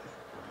Philadelphia.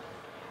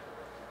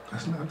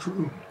 That's not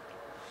true.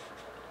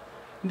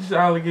 This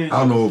allegation. I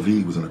don't know if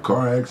he was in a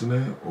car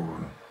accident or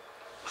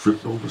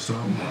tripped over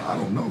something. I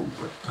don't know,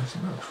 but that's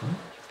not true.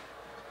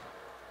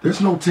 There's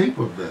no tape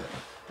of that.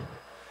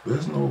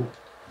 There's no.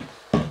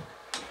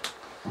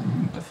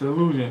 That's an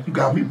illusion. You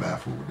got me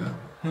baffled with that.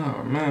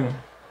 Oh man.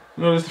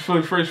 You know, this is the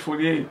Philly First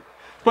 48.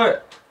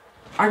 But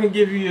I can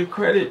give you your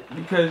credit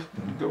because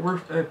the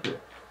work ethic.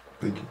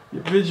 Thank you.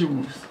 Your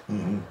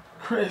visuals.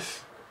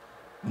 Chris.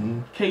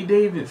 K.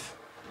 Davis.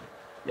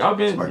 Y'all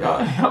been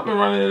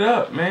running it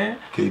up, man.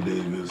 K.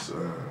 Davis,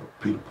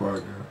 Peter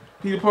Parker.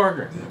 Yeah,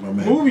 my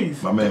man.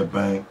 Movies. My man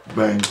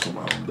Bang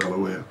from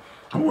Delaware.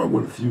 I work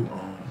with a few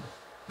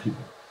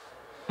people.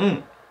 You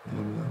know,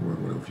 I work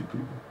with a few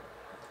people.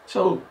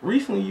 So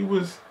recently you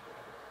was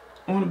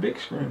on the big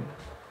screen.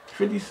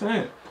 50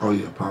 Cent. Oh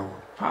yeah,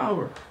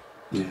 Power.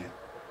 Yeah.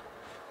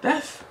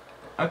 That's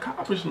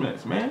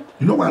accomplishments, man.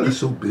 You know why that's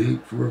so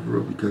big for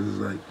real? Because it's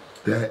like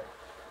that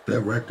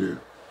record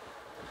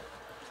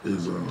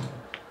is a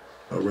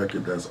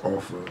record that's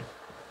off of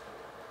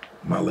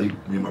my label,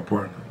 me and my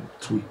partner,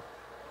 Tweet,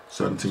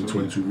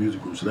 1722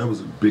 Music Group. So that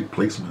was a big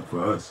placement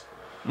for us.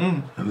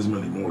 And there's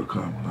many more to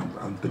come.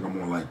 I think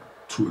I'm on like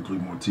 2 or 3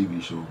 more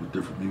TV shows with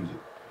different music.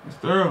 It's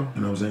thorough.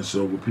 You know what I'm saying?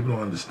 So what people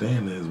don't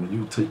understand is when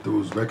you take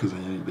those records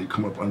and they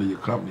come up under your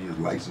company as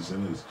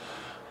licensing, as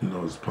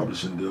as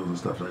publishing deals and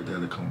stuff like that,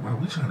 they come, wow,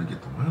 we trying to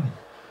get the money.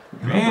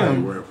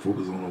 Nobody weren't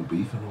focused on no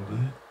beef and all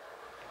that.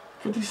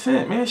 50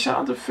 Cent, man, shout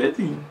out to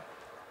 50.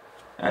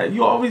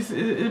 You always,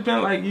 it's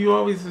been like you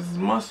always is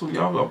muscle.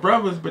 Y'all are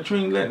brothers, but you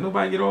ain't let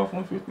nobody get off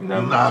on 50. Nah,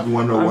 I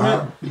want to know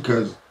why.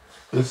 Because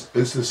it's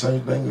the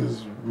same thing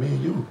as me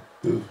and you.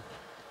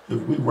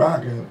 If we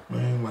rocking,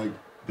 man, like,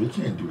 they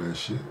can't do that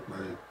shit.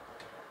 Like,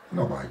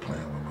 nobody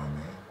playing with my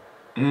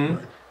man.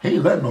 Like, he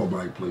ain't let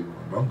nobody play with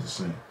him, but I'm just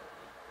saying.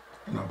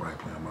 Ain't nobody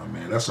playing with my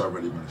man. That's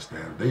already been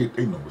established.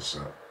 They know what's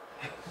up.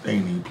 They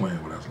ain't even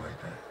playing with us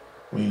like that.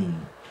 We ain't.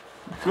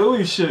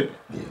 Philly shit.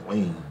 Yeah, we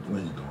ain't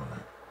doing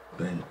that.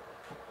 They ain't.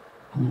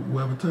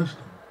 Whoever touched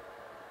him.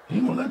 He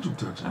ain't gonna let you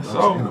touch him.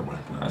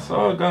 I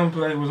saw a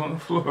gunplay was on the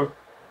floor.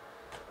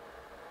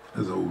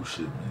 That's old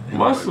shit, man.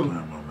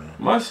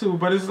 Muscle,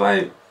 but it's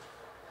like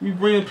you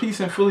bring peace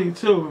in Philly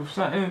too. If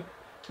something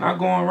not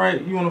going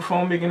right, you on the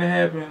phone making it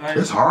happen. Like,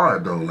 it's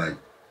hard though. Like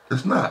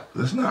it's not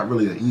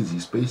really an easy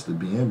space to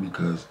be in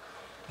because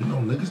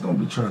niggas don't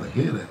be trying to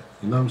hear that.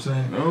 You know what I'm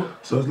saying? Nope.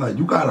 So it's like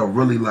you gotta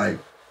really like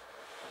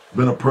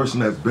been a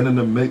person that's been in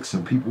the mix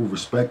and people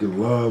respect and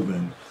love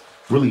and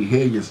really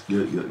hear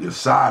your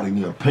side and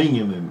your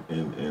opinion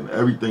and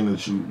everything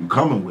that you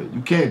coming with. You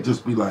can't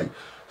just be like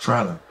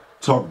trying to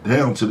talk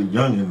down to the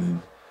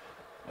youngin'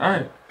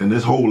 and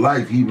this whole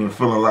life he been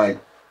feeling like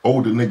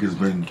older niggas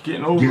been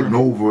getting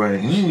over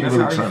and he ain't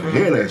really trying to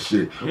hear that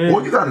shit. Yeah.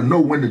 Or you gotta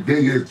know when the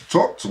day is to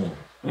talk to him.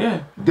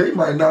 Yeah. The day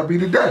might not be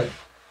the day.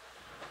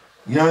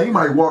 He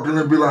might walk in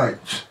and be like,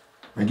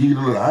 and give you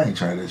the look, I ain't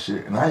trying that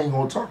shit and I ain't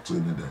gonna talk to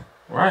him today.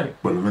 Right.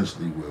 But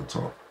eventually we'll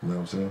talk. You know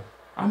what I'm saying?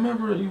 I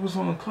remember you was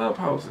on the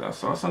Clubhouse. I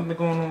saw something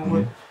going on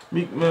with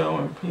Meek Mill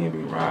and P&B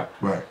Rock.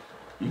 Right.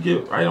 You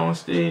get right on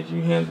stage,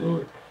 you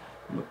handle it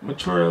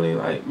maturely.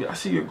 Like I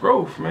see your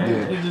growth, man.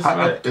 Yeah. It's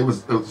just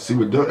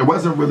it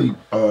wasn't really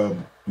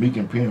Meek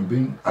and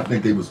P&B, I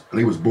think they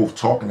was both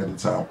talking at the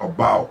time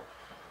about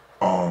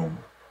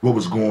what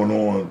was going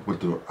on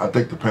with I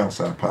think the Pound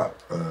Side Pop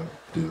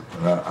deal.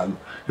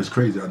 It's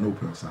crazy. I know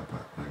Pound Side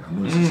Pop. Like, I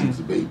know since he was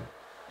a baby.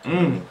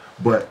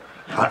 But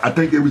I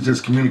think they was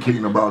just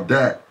communicating about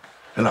that,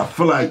 and I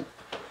feel like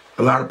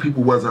a lot of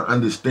people wasn't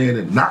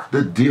understanding, not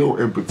the deal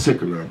in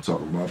particular I'm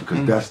talking about,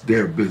 because that's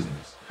their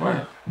business.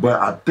 Right.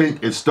 But I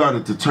think it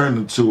started to turn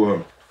into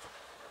a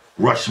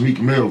Rush Meek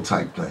Mill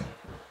type thing.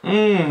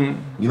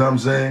 You know what I'm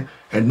saying?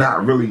 And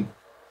not really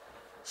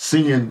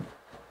seeing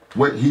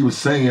what he was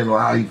saying or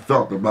how he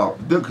felt about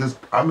it. Because,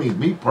 I mean,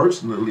 me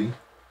personally,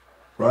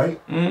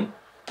 right?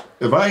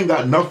 If I ain't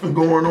got nothing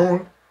going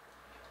on,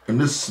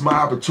 and this is my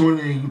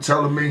opportunity, and you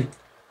telling me,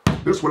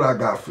 this is what I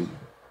got for you.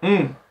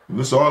 And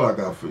this is all I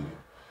got for you.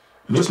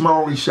 And this is my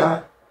only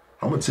shot,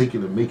 I'm going to take it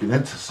and make it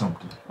into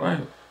something.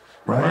 Right.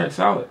 Right?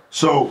 Solid.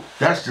 So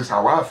that's just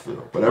how I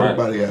feel. But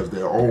everybody has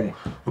their own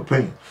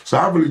opinion. So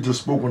I really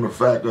just spoke on the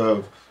fact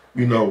of,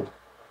 you know,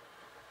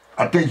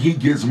 I think he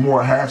gets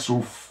more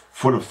hassle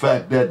for the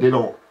fact that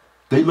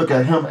they look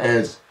at him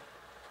as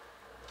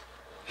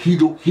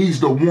he's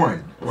the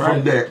one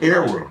from that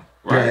era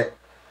that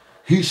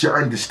he should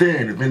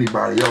understand if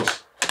anybody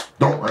else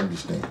don't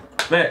understand.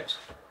 Facts.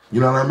 You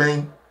know what I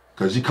mean?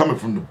 Because he coming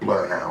from the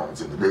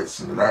bloodhounds and the this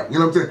and the that. You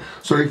know what I'm saying?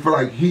 So they feel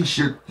like he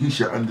should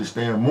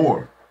understand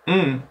more.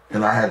 And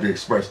I had to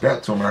express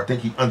that to him, and I think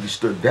he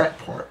understood that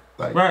part.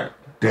 Like,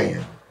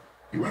 damn,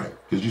 you're right.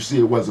 Because you see,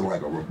 it wasn't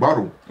like a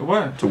rebuttal to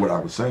what I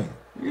was saying.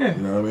 Yeah.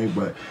 You know what I mean?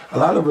 But a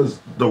lot of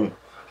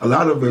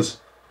us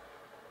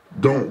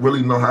don't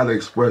really know how to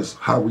express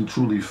how we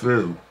truly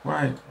feel.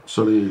 Right.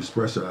 So they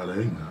express it out of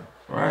anger.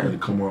 Right. And they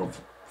come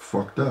off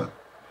fucked up.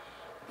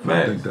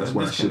 I think that's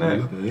why shit be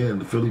looking, and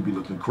the Philly be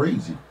looking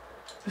crazy.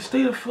 The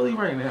state of Philly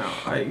right now,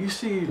 like, you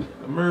see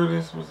the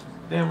murders was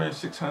damn near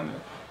 600.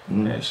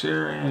 At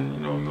Sharon, you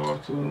know,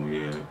 York too, and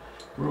we had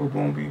Real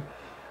Boomby,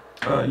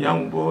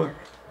 Young Boy,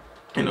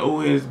 and the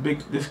old heads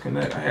big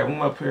disconnect. I had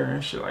one up here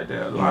and shit like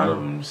that. A lot of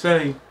them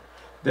say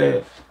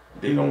that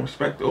they don't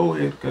respect the old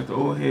heads because the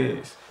old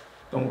heads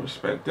don't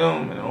respect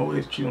them, and the old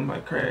heads treat them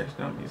like crash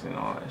dummies and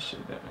all that shit.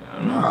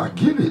 Nah, I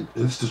get it.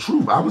 It's the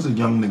truth. I was a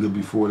young nigga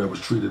before that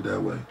was treated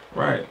that way.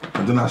 Right.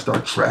 And then I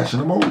start trashing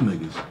them old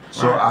niggas.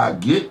 So I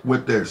get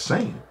what they're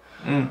saying.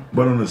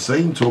 But on the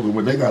same token,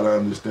 what they gotta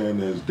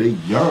understand is they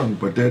young,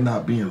 but they're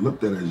not being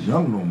looked at as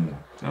young no more.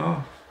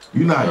 Oh.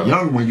 You're not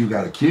young when you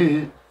got a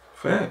kid.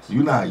 Facts.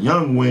 You're not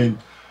young when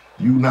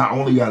you not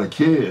only got a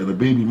kid and a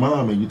baby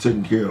mom and you're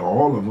taking care of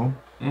all of them.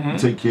 You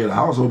take care of the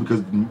household,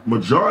 because the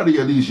majority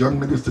of these young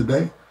niggas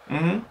today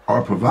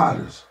are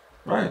providers.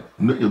 Right.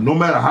 No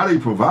matter how they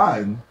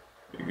provide,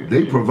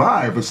 they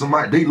provide for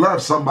somebody. They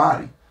love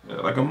somebody. Yeah,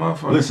 like a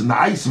motherfucker. Listen, the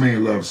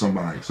Iceman loves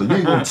somebody. So you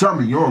ain't gonna tell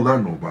me you don't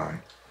love nobody.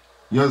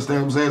 You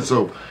understand what I'm saying?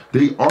 So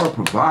they are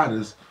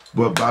providers,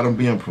 but by them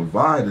being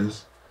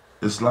providers,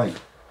 it's like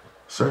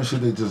certain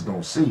shit they just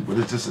don't see. But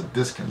it's just a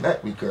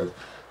disconnect, because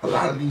a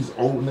lot of these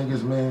old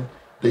niggas, man,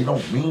 they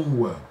don't mean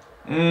well.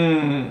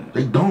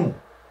 They don't.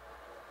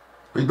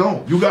 They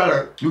don't. You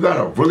gotta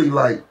really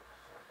like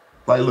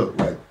look,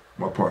 like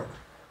my partner,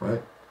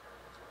 right?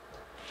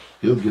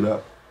 He'll get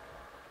up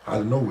out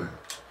of nowhere.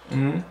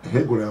 And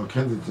he'll go down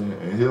Kensington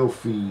and he'll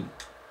feed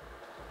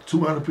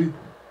 200 people.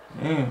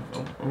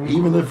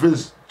 Even if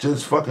it's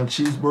just fucking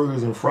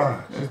cheeseburgers and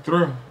fries. That's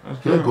true.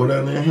 He'll go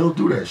down there and he'll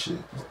do that shit.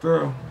 That's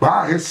true.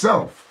 By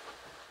himself.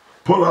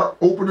 Pull up,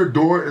 open the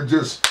door, and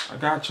just... I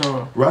got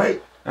y'all.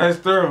 Right? That's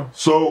true.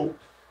 So,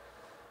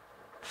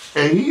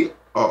 and he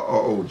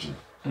OG.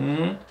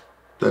 That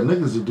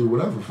niggas will do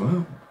whatever for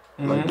him.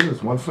 Like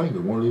this, one finger.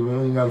 Won't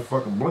even gotta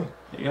fucking blink.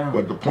 Yeah.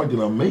 But the point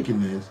that I'm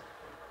making is,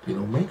 they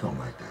don't make them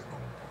like that no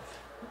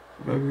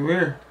more.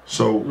 Everywhere.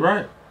 So,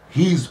 right.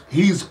 He's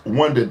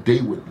one that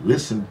they would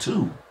listen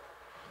to.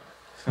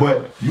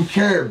 But you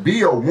can't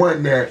be a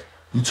one that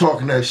you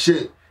talking that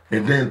shit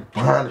and then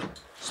behind it,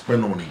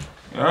 spin on him.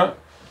 Yeah.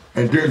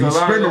 And then you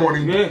spin on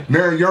him.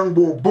 Now young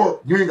boy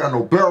book, you ain't got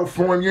no bell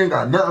for him, you ain't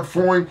got nothing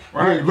for him,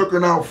 you ain't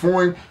looking out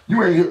for him,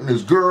 you ain't hitting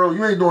this girl,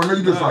 you ain't doing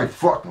nothing, you just like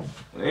fuck him.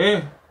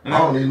 Yeah. I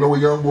don't even know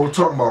what young boy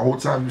talking about the whole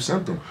time you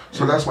sent them.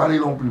 So that's why they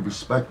don't be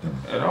respecting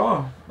them. At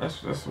all.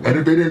 That's and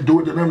if they didn't do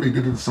it to them, they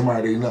did it to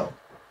somebody they know.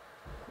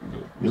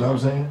 You know what I'm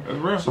saying? That's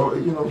real. So,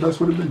 you know, that's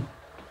what it be.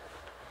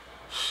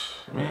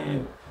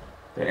 Man,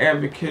 the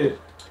advocate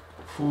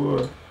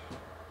for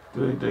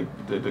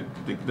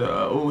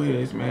the old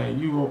heads, man,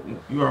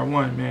 you are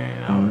one,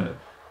 man.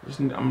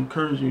 I'm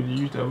encouraging you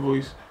to use that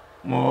voice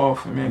more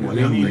often, man, because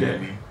they need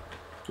that.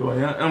 You a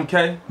young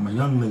MK? I'm a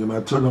young nigga, man.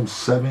 I told them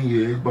 7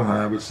 years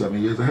behind, but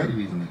 7 years ahead of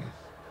these niggas.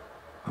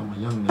 I'm a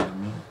young nigga,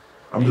 man.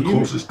 I'm the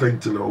closest thing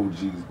to the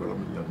OGs, but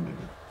I'm a young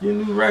nigga. Your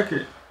new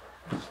record.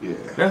 Yeah.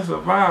 That's a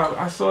vibe.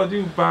 I saw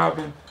you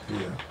bobbing.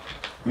 Yeah.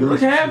 You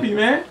look happy,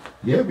 man.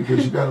 Yeah,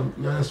 because you gotta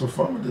have some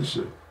fun with this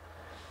shit.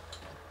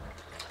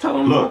 Tell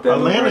them about that.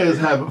 Atlanta is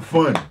having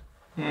fun.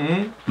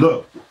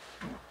 Look.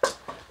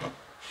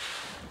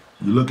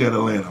 You look at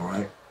Atlanta,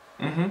 right?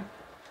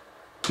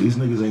 These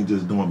niggas ain't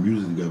just doing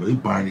music together. They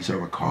buying each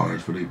other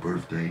cars for their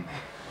birthday.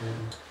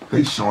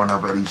 They showing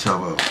up at each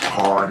other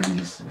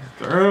parties.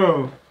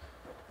 Girl.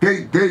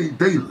 They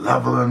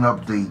leveling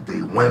up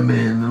they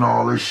women and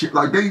all this shit.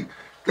 Like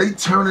they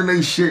turning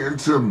their shit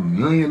into $1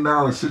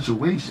 million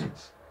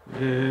situations.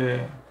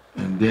 Yeah.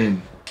 And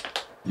then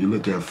you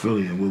look at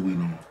Philly and what we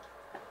doing?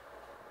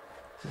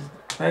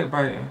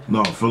 Backbiting.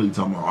 No, Philly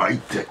talking about, oh, he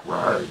dick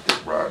riding,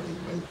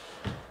 man.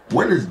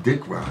 What is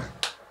dick riding?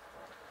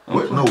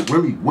 What? No,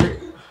 really, where?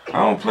 I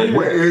don't play that.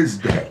 Where is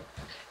that?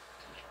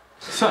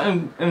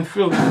 Something in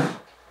Philly.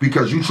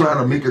 Because you trying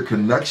to make a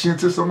connection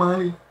to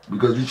somebody?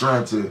 Because you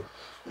trying to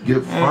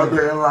get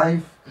further in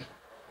life?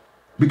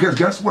 Because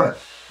guess what?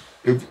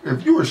 If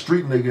you're a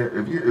street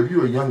nigga, if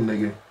you're a young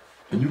nigga,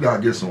 and you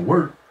gotta get some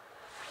work,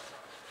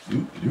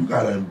 you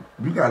gotta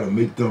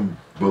make them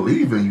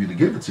believe in you to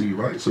give it to you,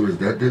 right? So is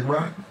that dick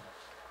riding?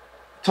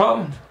 Tell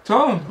them.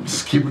 I'm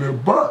just keeping it a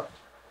buck.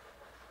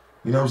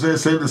 You know what I'm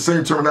saying? The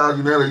same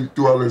terminology now they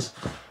do all this.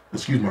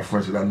 Excuse my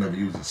French that I never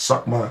use it.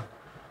 Suck my.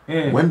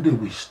 Yeah. When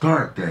did we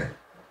start that?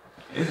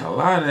 It's a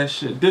lot of that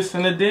shit. This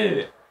and the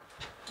dead.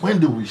 When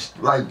did we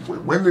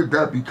when did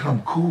that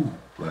become cool?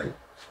 Like,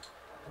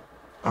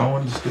 I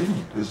don't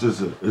understand. It's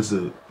just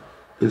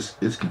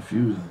it's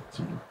confusing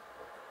to me.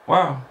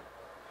 Wow.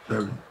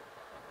 Dirty.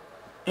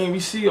 And we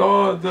see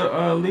all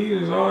the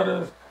leaders, all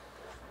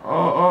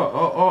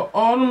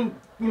them,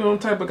 you know,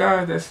 type of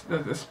guys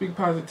that speak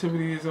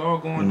positivity is all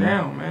going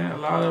down, man. A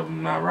lot of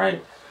them not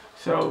right.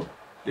 So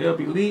they'll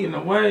be leading the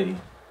way,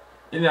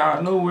 and out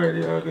of nowhere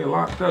they'll get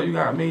locked up. You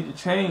got a major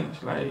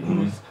change. Like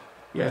you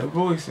got a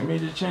voice, a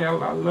major change.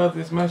 I love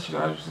this message.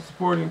 I used to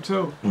support him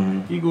too.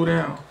 He go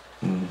down.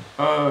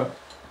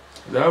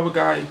 The other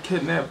guy he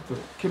kidnapped.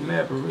 He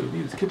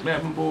was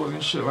kidnapping boys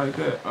and shit like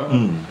that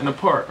in the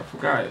park. I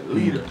forgot.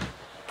 Leader.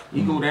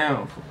 He go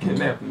down for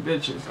kidnapping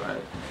bitches.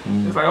 Like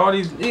it's like all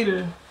these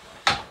leaders,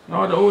 and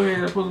all the old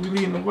heads are supposed to be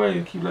leading the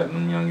way. Keep letting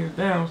them youngins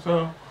down.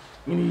 So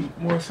we need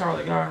more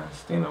solid guys,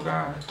 stand-up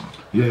guys.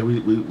 Yeah, we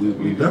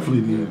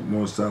definitely need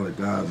more solid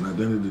guys. And at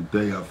the end of the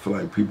day, I feel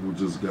like people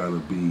just gotta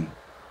be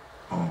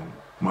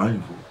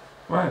mindful.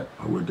 Right.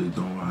 Of what they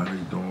doing, how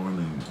they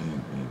doing,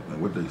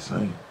 and what they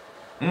saying.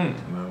 You know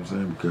what I'm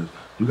saying? Because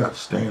you got to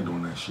stand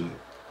on that shit.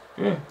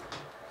 Yeah.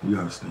 You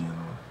got to stand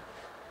on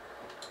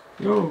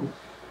it. Yo,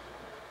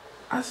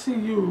 I see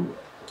you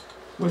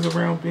was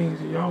around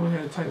Beans and y'all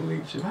had a tight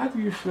relationship. How do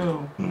you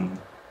feel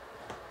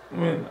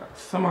when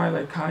somebody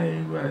like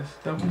Kanye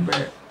West double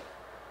back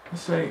and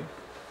say,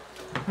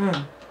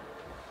 I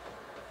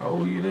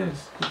owe you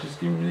this. Just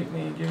give me a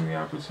nickname, give me the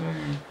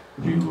opportunity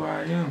to be who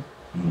I am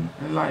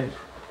in life.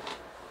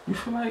 You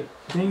feel like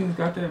Beans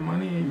got that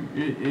money,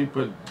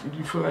 but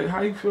you feel like, how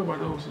you feel about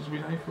those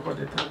situations? How you feel about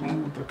that type of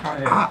move to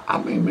Kanye?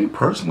 I mean, me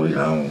personally,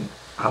 I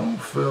don't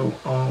feel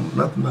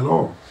nothing at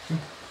all.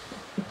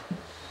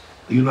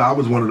 You know, I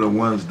was one of the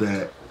ones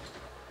that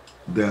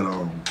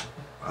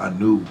I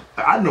knew.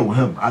 I know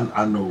him.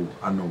 I know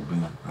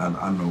Ben.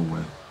 I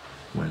know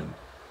when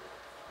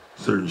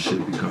certain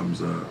shit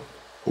becomes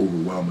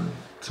overwhelming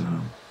to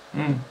him. You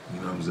know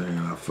what I'm saying?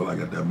 I feel like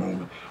at that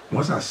moment,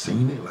 once I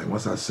seen it, like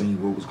once I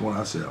seen what was going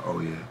on, I said,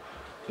 oh yeah,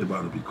 they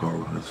about to be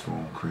calling his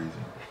phone crazy.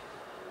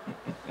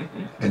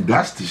 And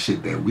that's the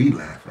shit that we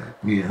laugh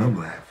at. Me and him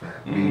laugh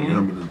at. Me and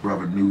him and his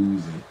brother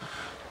News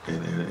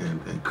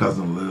and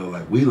cousin Lil,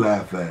 like we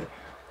laugh at.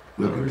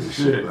 Look at this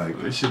shit. Like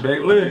this shit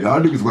back lit.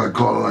 Y'all niggas want to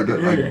call it like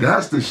that. Like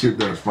that's the shit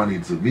that's funny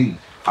to me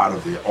out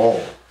of it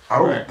all. I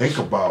don't think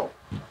about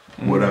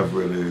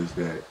whatever it is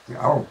that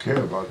I don't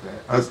care about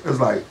that. It's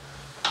like,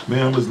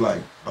 man, it was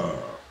like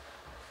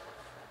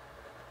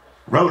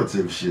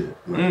relative shit.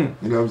 Like,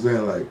 you know what I'm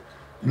saying? Like,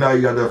 now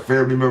you got that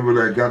family member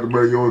that got the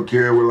money you don't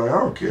care. We're like, I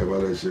don't care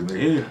about that shit,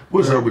 nigga. Yeah.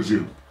 What's up with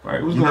you?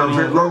 Right. You know what I'm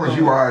saying? As long as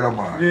you alright, I'm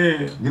alright.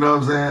 Yeah. You know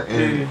what I'm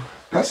saying? And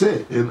that's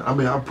it. And I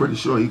mean, I'm pretty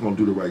sure he's gonna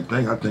do the right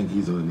thing. I think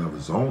he's in another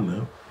zone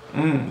now.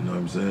 You know what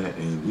I'm saying?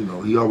 And you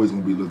know, he always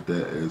gonna be looked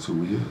at as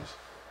who he is.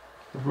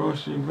 The Broad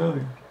Street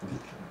Billy.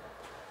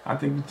 I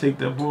think you take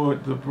the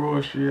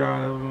Broad Street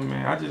out of him,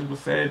 man. I just was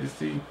sad to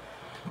see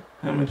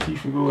him and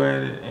Tifa go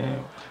at it,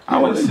 and I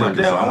want to sit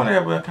down. I want to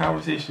have a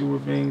conversation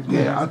with Beans.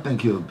 Yeah, I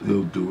think he'll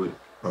do it.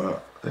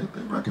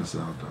 They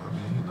reconcile, though. I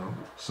mean, you know,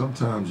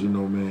 sometimes, you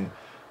know, man,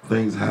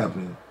 things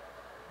happen,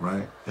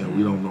 right? And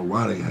we don't know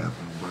why they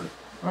happen, but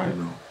you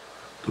know,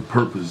 the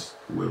purpose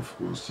we'll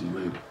see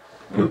later.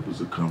 The purpose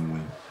will come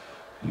when,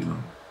 you know,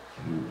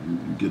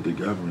 you get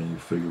together and you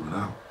figure it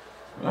out.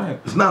 Right.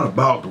 It's not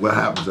about what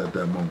happens at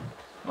that moment.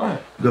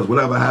 Right. Because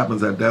whatever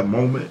happens at that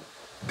moment,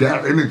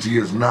 that energy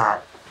is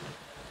not.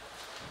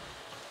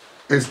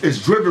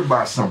 It's driven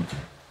by something.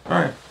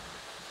 Right.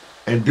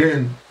 And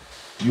then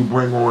you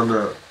bring on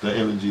the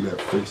energy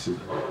that fixes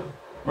it.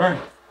 Right.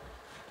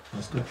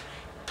 That's good.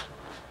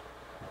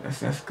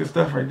 That's good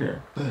stuff right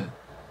there. Yeah.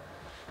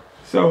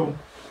 So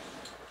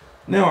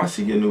now I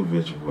see your new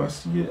visual. I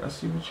see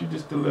what you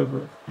just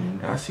delivered.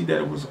 And I see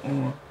that it was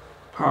on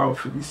Power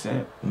 50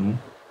 Cent.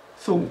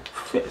 So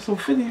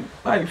 50,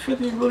 like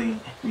 50 really,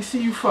 we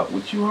see you fuck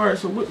what you heard.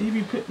 So what, he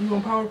be putting you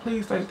on power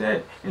plays like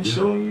that and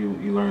showing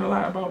you learn a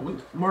lot about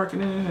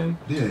marketing and.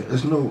 Yeah,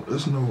 there's no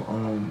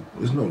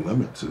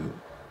limit to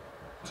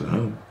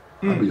him.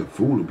 I'd be a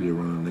fool to be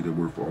around a nigga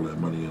worth all that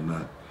money and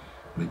not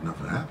make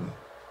nothing happen.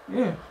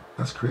 Yeah.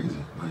 That's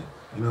crazy. Like,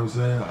 you know what I'm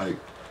saying? Like,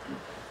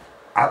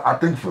 I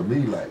think for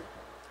me, like,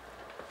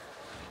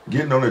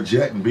 getting on a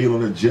jet and being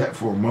on a jet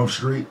for a month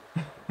straight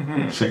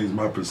changed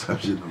my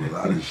perception of a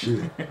lot of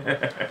shit.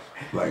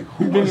 Like,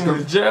 who wants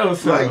to jail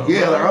cell? Like,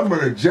 yeah, like, I'm on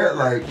a jet.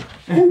 Like,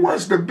 who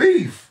wants the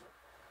beef?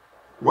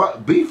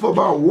 What beef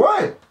about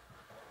what?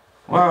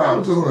 Wow. Like, I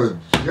was just on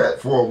a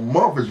jet for a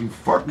month. Is you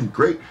fucking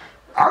great?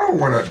 I don't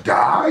want to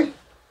die.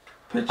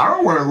 I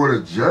don't want to go to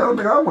jail,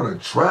 nigga. I want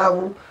to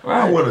travel.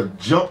 Right. I want to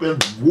jump in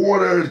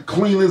water,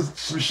 clean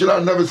some shit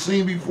I've never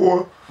seen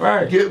before.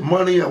 Right. Get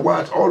money and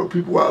watch all the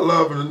people I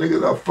love and the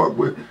niggas I fuck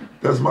with.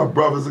 That's my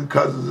brothers and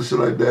cousins and shit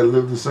like that.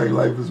 Live the same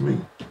life as me.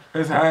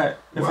 It's hot.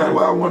 Why do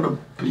I want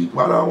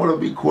to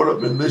be caught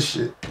up in this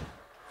shit?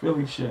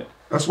 Philly shit.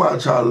 That's why I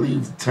try to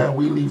leave town.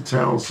 We leave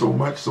town so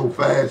much, so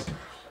fast.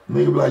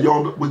 Nigga be like,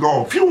 yo, we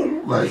going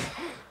fume. Like,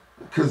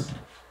 cause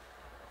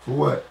for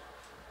what?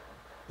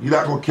 You're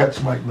not gonna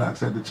catch Mike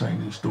Knox at the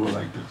Chinese store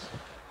like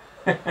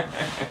this.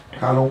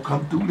 I don't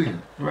come through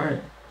there.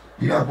 Right.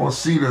 You're not gonna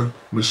see the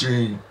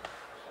machine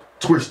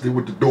twisted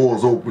with the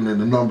doors open and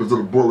the numbers of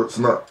the bullets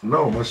not.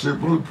 No, my shit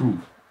bulletproof.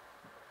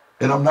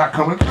 And I'm not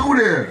coming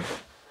through there.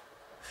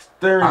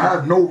 Sturdy. I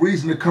have no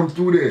reason to come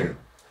through there.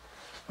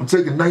 I'm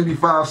taking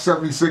 95,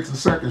 76 and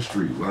 2nd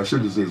Street. Well, I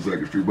should have said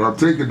 2nd Street, but I'm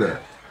taking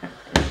that.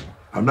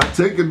 I'm not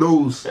taking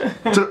those.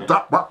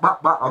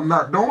 I'm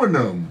not doing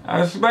them.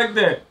 I respect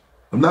that.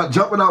 I'm not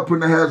jumping out putting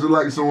the hazard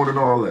lights on and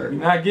all that.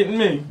 You're not getting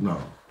me. No,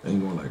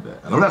 ain't going like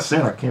that. And I'm not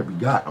saying I can't be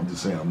got. I'm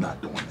just saying I'm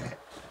not doing that.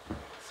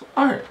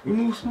 Smart. You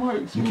move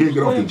smart. You can't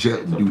get off the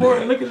jet and do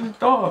that. Look at the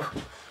Dolph.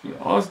 You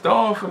asked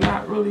Dolph for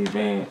not really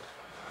being.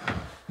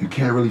 You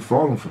can't really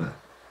fault him for that.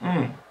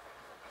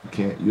 You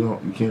can't.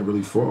 You can't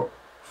really fault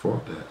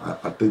that.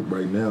 I think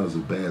right now is a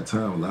bad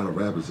time. A lot of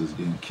rappers is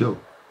getting killed.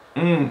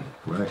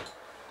 Right.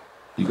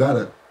 You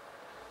gotta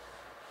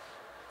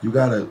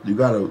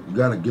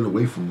get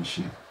away from this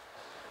shit.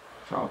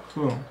 Talk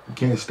to him. You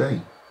can't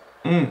stay.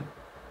 You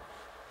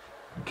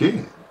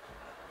can't.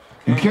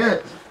 You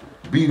can't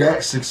be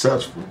that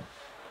successful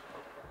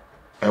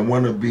and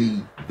want to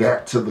be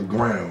that to the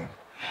ground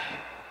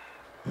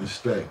and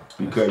stay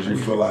because you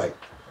feel like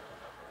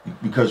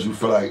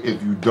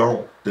if you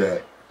don't,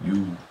 that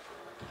you're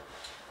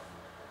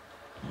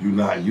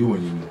not you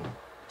anymore.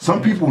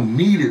 Some people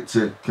need it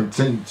to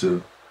continue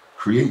to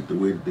create the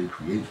way that they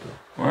create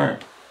though.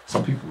 Right.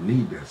 Some people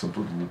need that. Some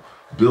people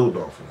build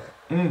off of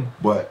that.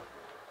 But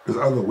there's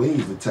other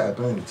ways to tap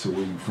into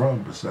where you're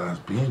from besides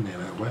being there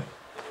that way.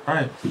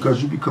 Right.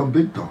 Because you become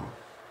big dog.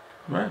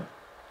 Right.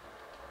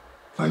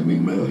 Like me,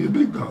 Mel, you're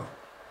big dog.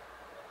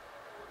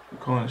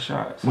 You're calling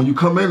shots. When you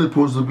come in, it's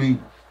supposed to be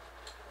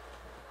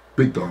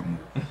big dog move.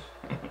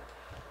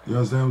 You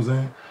understand what I'm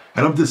saying?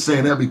 And I'm just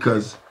saying that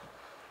because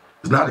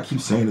it's not to keep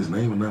saying his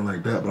name or nothing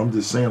like that, but I'm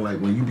just saying like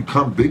when you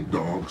become big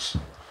dogs,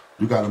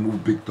 you gotta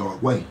move big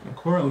dog way.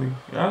 Accordingly,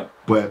 yeah.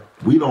 But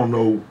we don't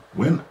know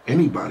when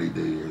anybody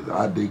day is.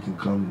 Our day can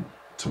come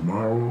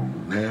tomorrow,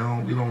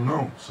 now, we don't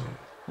know. So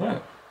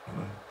right.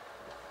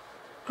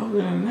 Other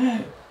than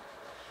that,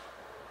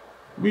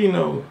 we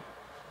know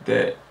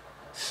that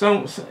it's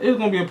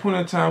gonna be a point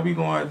in time we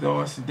gonna have to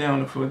all sit down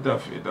in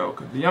Philadelphia though,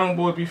 cause the young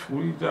boys be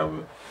for each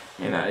other,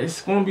 and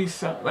it's gonna be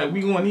like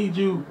we gonna need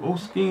you,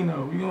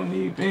 Oskino. We gonna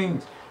need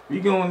things. We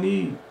gonna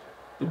need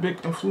the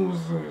big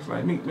influencers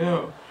like Meek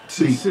Mill.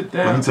 See, sit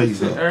down. let me tell you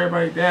sit something.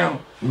 everybody down.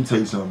 Let me tell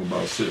you something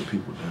about sitting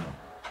people down.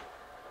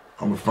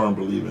 I'm a firm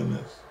believer in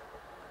this.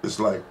 It's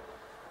like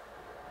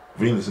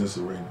Venus and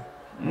Serena.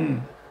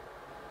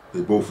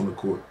 They both on the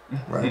court,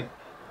 right?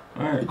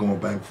 Right. They're going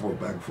back and forth,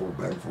 back and forth,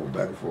 back and forth,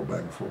 back and forth, back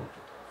and forth.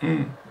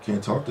 You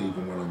can't talk to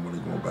either one of them when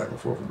they're going back and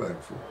forth and back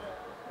and forth.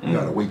 You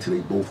gotta wait till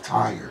they both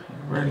tired.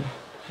 Ready.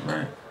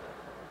 Right.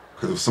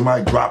 Because if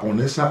somebody drop on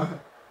this side,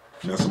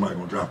 then somebody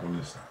gonna drop on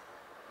this side.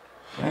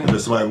 And then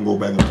somebody gonna go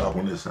back and drop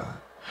on this side.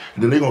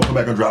 And then they're gonna come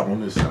back and drop on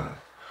this side.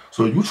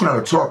 So you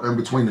trying to talk in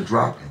between the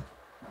dropping.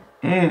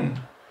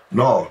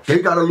 No, they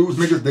gotta lose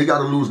niggas, they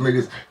gotta lose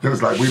niggas. Then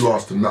it's like we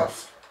lost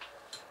enough.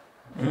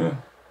 Yeah.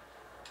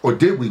 Or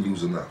did we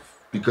lose enough?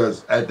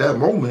 Because at that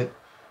moment,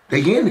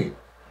 they in it.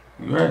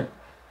 Right.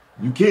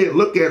 You can't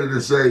look at it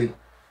and say,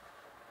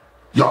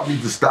 y'all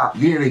need to stop.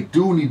 Yeah, they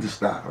do need to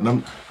stop.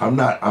 And I'm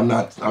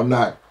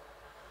not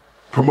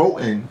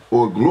promoting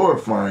or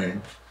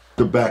glorifying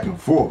the back and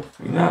forth.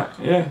 You're not,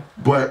 yeah.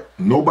 But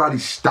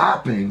nobody's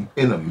stopping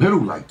in the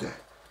middle like that.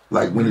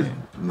 Like when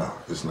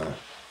it's not.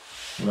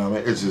 You know what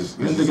I mean? It's just.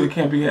 It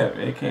can't be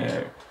happening. It can't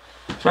happen.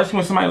 Especially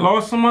when somebody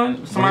lost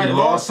someone. Somebody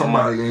lost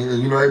somebody.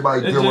 And you know,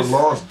 everybody deal with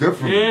loss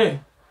differently. Yeah.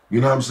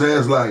 You know what I'm saying?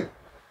 It's like,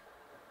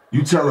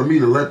 you telling me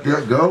to let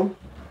that go?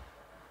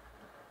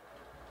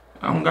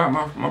 I don't got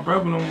my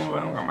brother no more.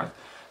 I don't got my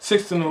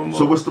sister no more.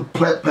 So what's the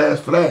pass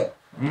for that?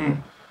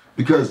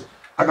 Because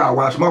I gotta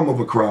watch my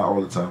mother cry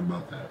all the time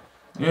about that.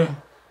 Yeah.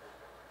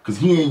 Cause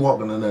he ain't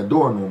walking in that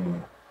door no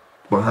more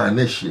behind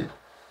this shit.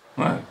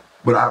 Right.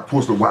 But I'm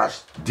supposed to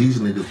watch these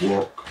niggas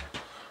walk.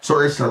 So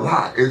it's a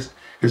lot.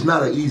 It's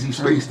not an easy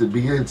space to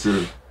be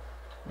into.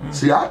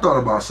 See, I thought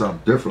about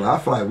something different. I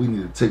feel like we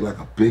need to take like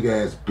a big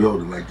ass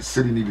building. Like the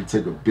city need to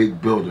take a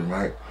big building,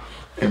 right?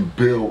 And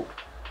build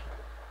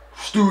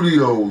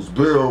studios,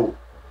 build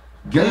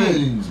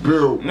games,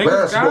 build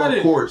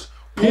basketball courts,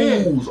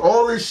 pools,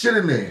 all this shit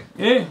in there.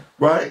 Yeah.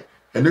 Right?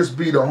 And this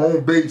be the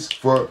home base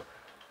for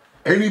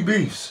any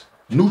beefs.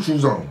 Neutral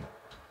zone.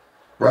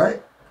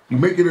 Right? You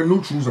make it a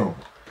neutral zone.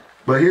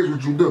 But here's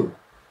what you do.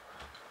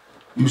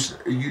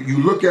 You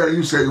look at it,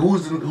 you say,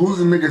 who's the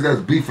niggas that's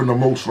beefing the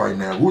most right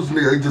now? Who's the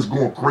niggas they just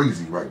going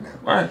crazy right now?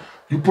 Right.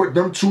 You put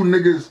them 2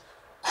 niggas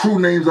crew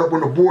names up on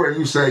the board and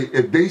you say,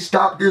 if they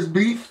stop this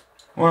beef,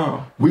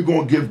 wow, we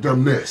gonna give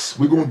them this.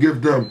 We gonna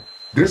give them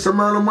this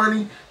amount of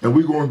money and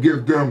we gonna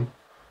give them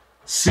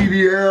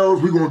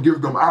CDLs, we gonna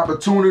give them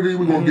opportunity,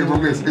 we gonna give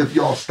them this if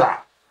y'all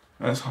stop.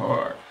 That's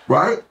hard.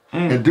 Right?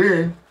 And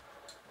then,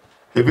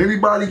 if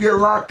anybody get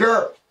locked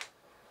up,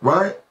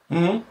 right?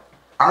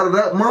 Out of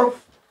that month,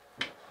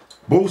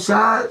 both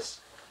sides,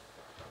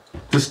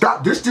 to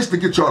stop this, just to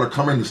get y'all to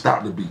come in to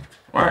stop the beef.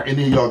 Right. And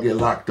then y'all get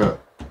locked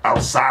up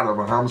outside of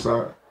a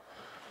homicide.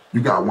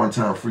 You got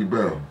one-time free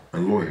bail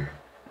and lawyer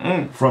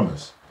from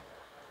us.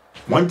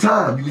 One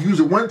time, you can use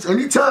it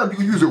anytime you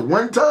can use it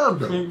one time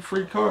though.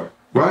 Free card.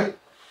 Right?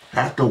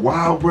 After a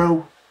while,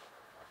 bro,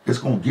 it's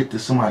gonna get to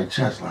somebody's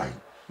chest like,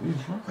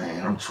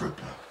 man, I'm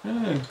tripping.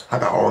 Yeah. I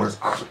got all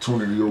this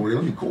opportunity over there.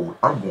 Let me go.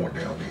 I'm going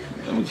down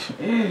there, man.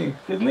 Yeah,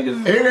 cause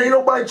niggas ain't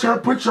nobody trying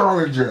to put y'all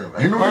in jail.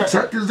 Ain't no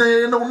detectives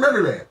there, ain't no none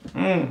of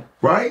that.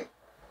 Right?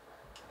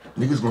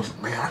 Niggas gonna say,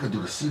 man, I can do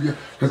the CD.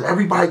 Because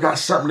everybody got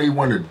something they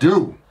want to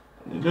do.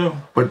 Yeah.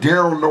 But they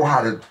don't know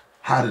how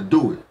to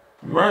do it.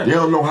 Right. They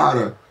don't know how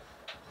to,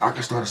 I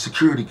can start a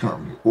security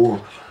company.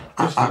 Or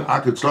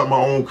I could start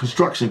my own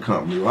construction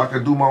company. Or I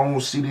could do my own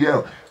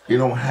CDL. They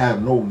don't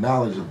have no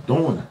knowledge of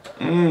doing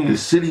it. The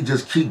city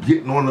just keep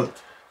getting on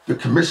the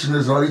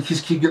commissioners, or they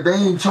just keep getting, they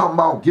ain't talking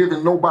about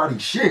giving nobody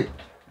shit.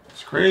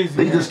 It's crazy.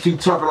 They just keep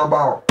talking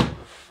about,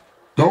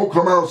 don't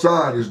come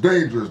outside, it's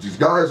dangerous. These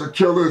guys are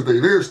killers, they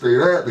this, they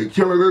that, they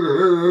killing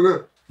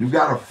it. You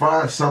gotta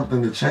find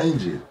something to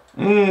change it.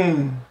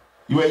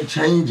 You ain't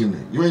changing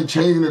it. You ain't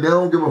changing it. They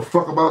don't give a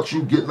fuck about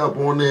you getting up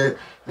on there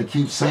and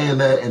keep saying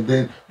that, and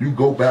then you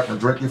go back and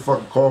drink your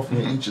fucking coffee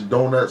and eat your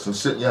donuts and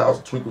sit in your house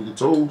and twinkle your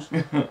toes.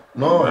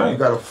 No, you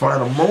gotta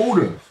find a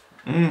motive.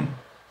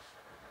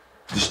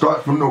 To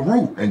start from the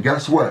root. And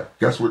guess what?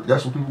 That's what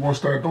people want to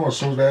start doing as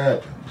soon as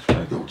that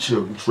happens. Yo,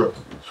 chill, you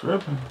tripping.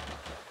 Tripping.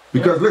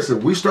 Because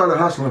listen, we started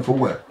hustling for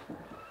what?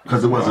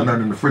 Because there wasn't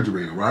nothing in the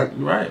refrigerator, right?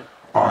 Right.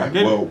 All right,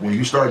 well, when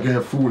you start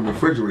getting food in the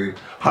refrigerator,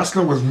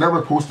 hustling was never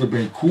supposed to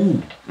be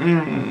cool.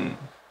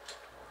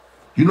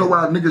 You know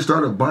why niggas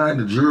started buying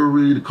the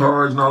jewelry, the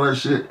cars, and all that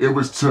shit? It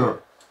was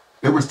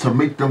to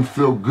make them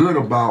feel good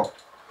about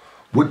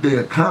what they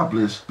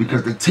accomplished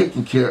because they're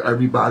taking care of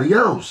everybody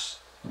else.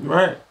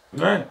 Right,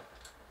 right.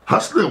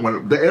 Hustling,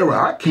 when the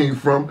era I came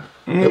from,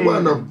 it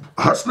wasn't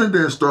hustling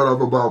didn't start off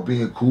about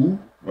being cool.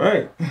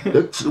 Right.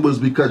 It was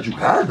because you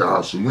had to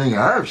hustle, you ain't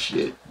have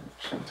shit.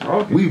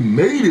 We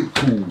made it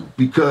cool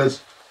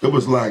because it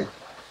was like,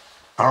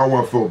 I don't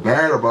want to feel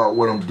bad about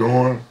what I'm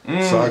doing,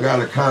 so I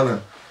gotta kind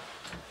of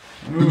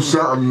do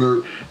something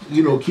to,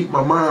 you know, keep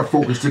my mind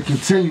focused to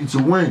continue to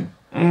win.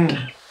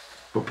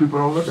 But people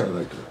don't look at it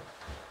like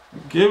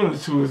that. Giving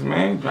it to us,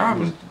 man.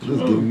 Dropping.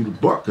 Just giving you the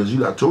buck, because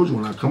I told you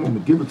when I come home to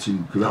give it to you,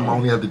 because I'm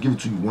only have to give it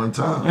to you one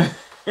time.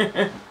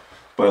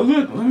 But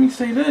look, let me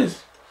say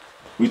this.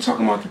 We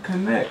talking about the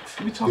connects.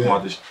 We talking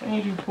about the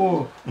strange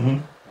rapport.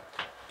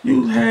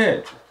 You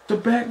had the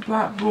Back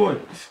Block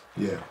Boys.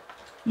 Yeah.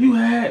 You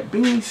had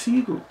Beanie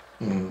Sigel.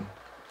 I'm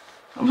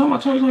talking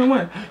about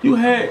 2021. You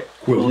had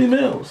Willie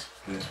Mills.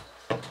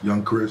 Yeah.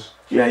 Young Chris.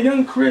 Yeah,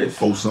 Young Chris.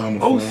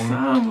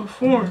 Osama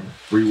Foreign.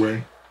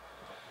 Freeway.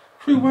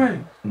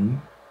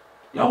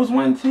 Y'all was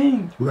one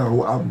team. We got a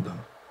whole album done.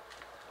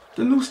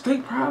 The new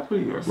state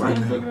property or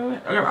something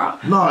like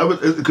that. No,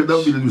 it could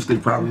never be the new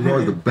state property. It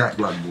was the Back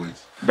Block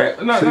Boys.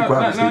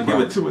 Now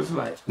give it to us.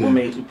 Like, what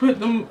made you put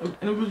them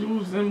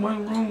individuals in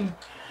one room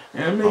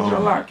and made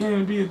y'all lock in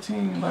and be a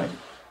team? Like,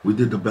 we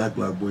did the Back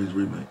Block Boys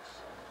remix,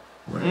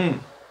 right?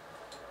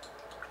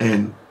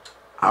 And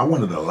I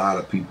wanted a lot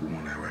of people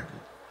on that record.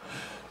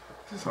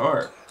 It's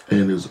hard.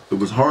 And it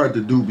was hard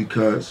to do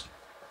because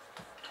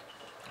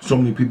so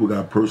many people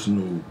got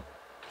personal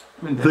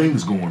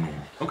things going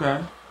on.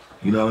 Okay.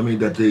 You know what I mean?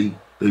 That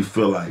they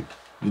feel like,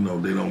 you know,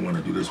 they don't want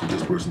to do this with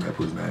this person, that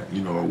person, that,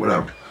 you know, or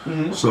whatever.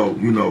 So,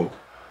 you know,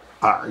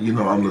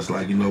 I'm just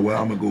like, you know what,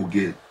 I'm gonna go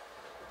get,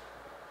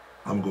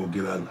 I know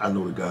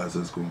the guys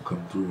that's gonna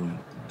come through and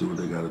do what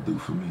they gotta do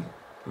for me.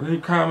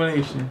 Great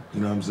combination.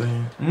 You know what I'm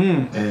saying?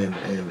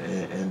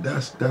 And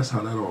that's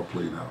how that all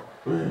played out.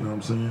 You know what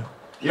I'm saying?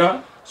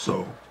 Yeah.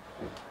 So,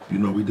 you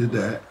know, we did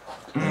that.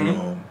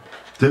 And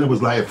Then it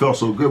was like, it felt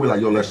so good. We're like,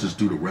 yo, let's just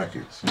do the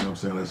records. You know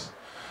what I'm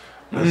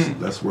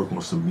saying? Let's work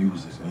on some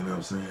music. You know what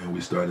I'm saying?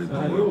 We started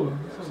doing.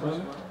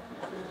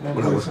 All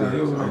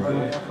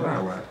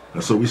right.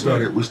 And so we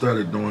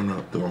started doing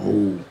the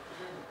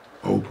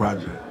whole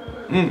project.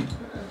 You know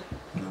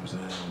what I'm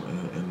saying?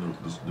 And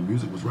the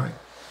music was right.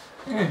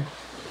 Yeah.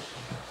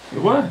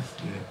 It was.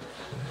 Yeah.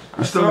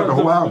 We still got the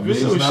whole album. It's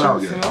just not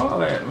out yet. And all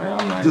that, man.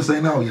 I'm like, just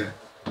ain't out yet.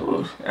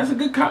 Ooh, that's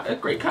a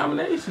great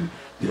combination.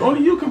 Yeah.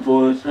 Only you can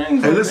pull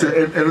strings. And listen,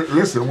 and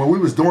listen, when we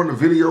was doing the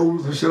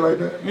videos and shit like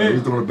that, we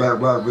was doing the back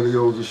block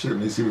videos and shit,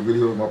 and they see the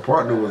videos, my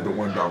partner was the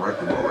one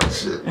directing all that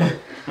shit.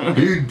 Like,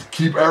 he'd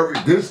keep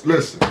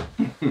listen,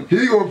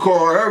 he gonna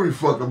call every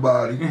fucking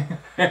body.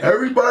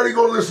 Everybody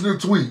gonna listen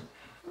to tweet.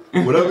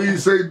 Whatever he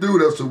say do,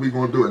 that's what we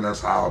gonna do, and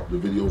that's how the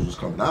videos was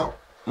coming out.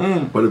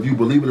 But if you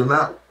believe it or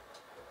not,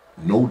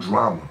 no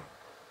drama.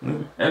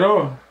 At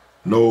all.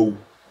 No.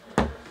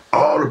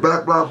 All the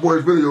Back Block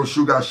Boys video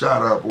shoot got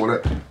shot up or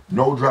that.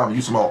 No drama.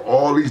 You smell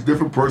all these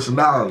different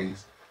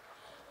personalities.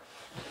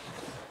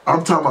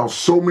 I'm talking about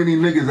so many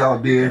niggas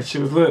out there. That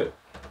shit was lit.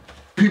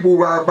 People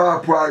ride by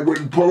probably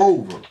wouldn't pull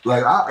over.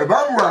 Like, if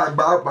I'm riding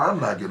by, I'm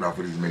not getting off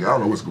of these niggas. I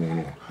don't know what's going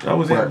on. That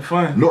was having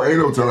fun. No, ain't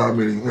no telling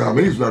how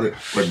many's not there,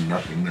 but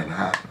nothing never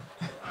happened.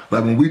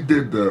 Like when we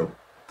did the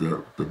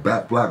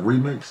Back Block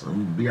remix,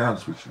 I'm gonna be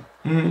honest with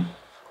you.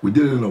 We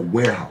did it in a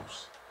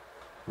warehouse,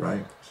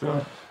 right?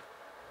 Sure.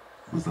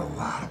 Was a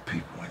lot of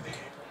people in there.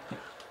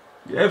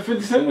 Yeah,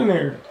 50 Cent in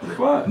there.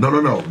 What? No.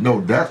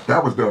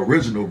 That was the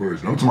original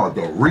version. I'm talking about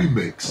the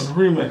remix. The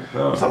remix.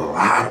 Oh. There's a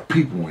lot of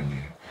people in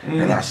there.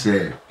 And I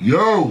said,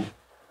 yo,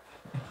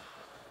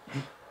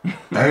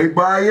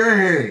 everybody in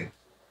here,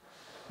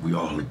 we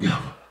all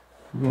together.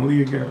 We gonna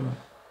lead together.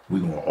 We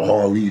gonna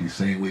all lead the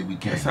same way we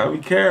can. That's how we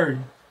carry.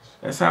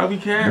 That's how we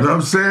carry. You know what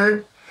I'm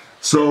saying?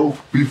 So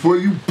before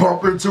you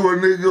bump into a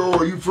nigga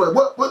or you feel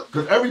like, what?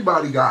 Because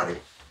everybody got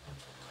it.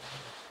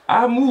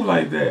 I move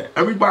like that.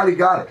 Everybody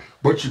got it.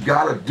 But you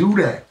gotta do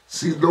that.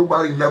 See,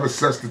 nobody never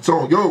sets the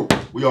tone. Yo,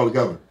 we all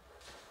together.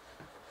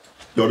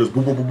 Yo, this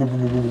boom, boom, boom, boom, boom,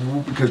 boom, boom,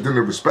 boom, because then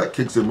the respect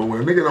kicks in. But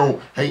when a nigga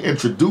ain't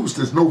introduced,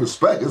 there's no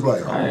respect. It's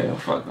like, I don't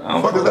fuck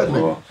is that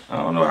nigga? I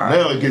don't know how.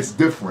 Now it gets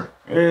different.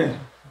 Yeah.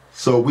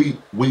 So we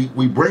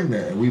bring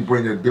that. We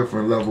bring a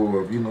different level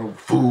of, you know,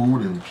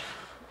 food and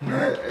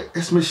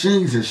it's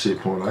machines and shit,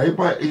 Paul.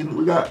 Everybody,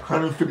 we got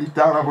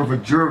 150,000 worth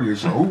of jury and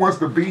shit. Who wants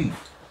to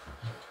beef?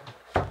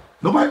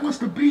 Nobody wants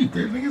to beef.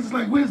 They niggas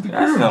like, where's the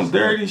girls? That's some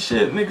dirty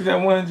shit, niggas that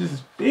want to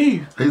just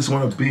beef. They just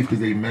want to beef because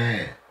they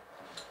mad.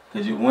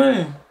 Because you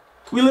winning.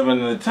 We living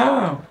in a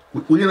time.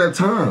 We in that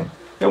time.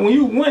 And when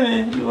you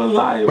winning, you a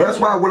liar. But that's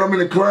why when I'm in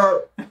the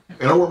club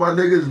and I'm with my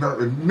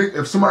niggas,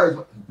 if somebody's,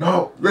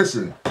 no,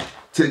 listen,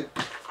 we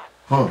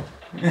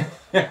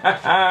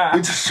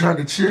just trying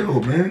to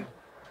chill, man.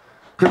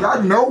 Because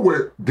I know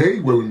what they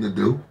willing to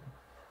do.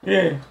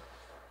 Yeah.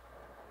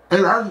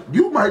 And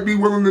you might be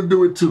willing to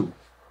do it too.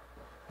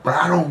 But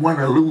I don't want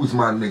to lose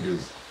my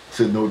niggas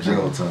to no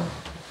jail time.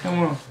 Come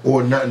on.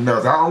 Or nothing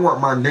else. I don't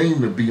want my name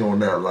to be on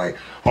that like,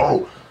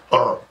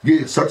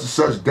 yeah, such and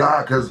such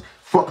died because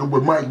fucking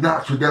with Mike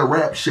Knox with that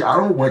rap shit. I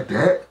don't want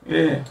that.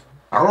 Yeah.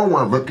 I don't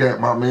want to look at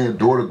my man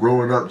daughter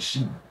growing up.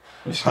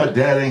 Her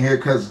dad ain't here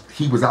because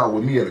he was out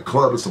with me at a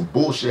club and some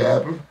bullshit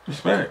happened.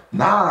 Respect.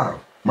 Nah.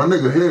 My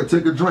nigga, here,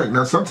 take a drink.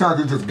 Now,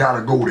 sometimes it just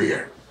gotta go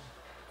there.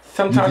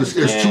 Sometimes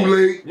it's too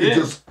late. Yeah. It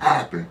just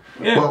happened.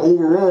 Yeah. But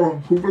overall,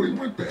 who really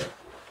want that?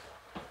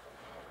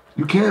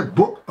 You can't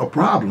book a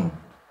problem.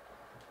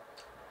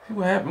 See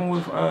what happened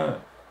with the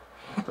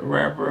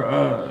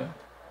rapper,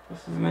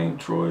 what's his name?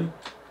 Troy.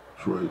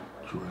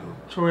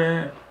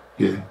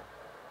 Yeah.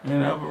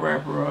 And the other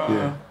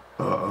rapper,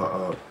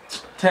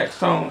 Tech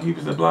Stone, he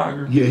was a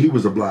blogger. Yeah, he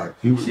was a blogger.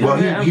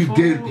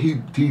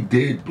 He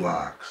did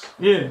blogs.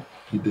 Yeah.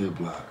 He did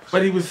blogs.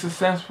 But he was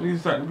successful. He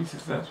was starting to be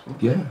successful.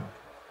 Yeah.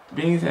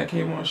 Beanie that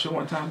came on the show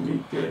one time to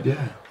be good.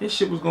 Yeah. His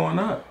shit was going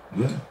up.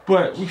 Yeah.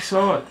 But we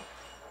saw it.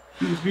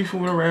 He was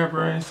beefing with a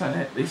rapper and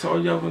something. They saw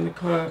each other in the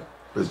club.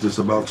 It's just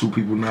about two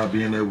people not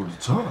being able to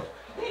talk.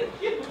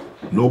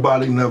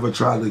 Nobody never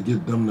tried to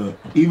get them to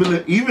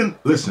even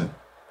listen.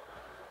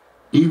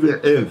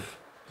 Even if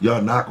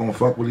y'all not gonna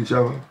fuck with each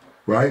other,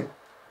 right?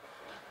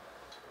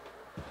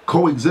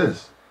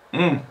 Coexist.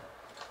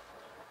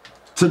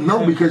 To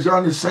know because y'all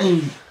in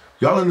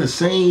the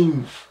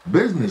same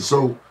business.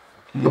 So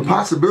the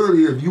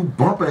possibility of you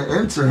bumping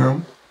into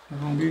him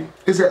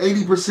is an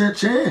 80%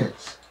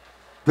 chance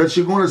that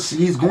you're gonna see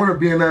he's gonna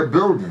be in that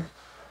building.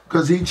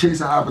 Cause he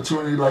chasing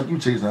opportunity like you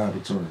chasing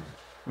opportunity.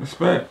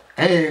 Respect.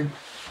 And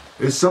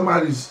it's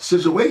somebody's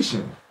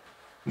situation.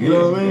 You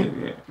know what I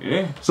mean?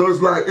 Yeah. So it's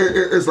like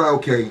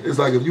okay. It's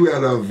like if you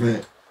had an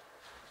event,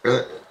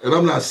 and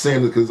I'm not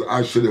saying it because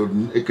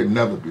it could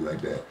never be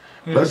like that.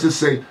 Yeah. Let's just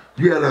say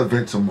you had an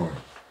event tomorrow.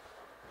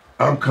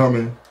 I'm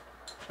coming,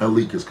 and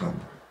Leak is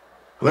coming.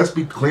 Let's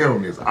be clear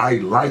on this. I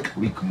like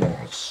Leak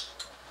Moss.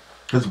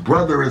 His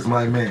brother is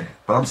my man.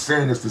 But I'm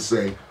saying this to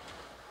say,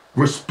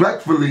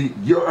 respectfully,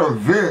 your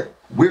event,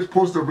 we're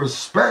supposed to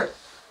respect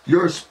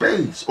your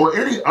space or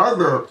any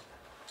other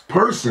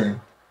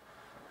person,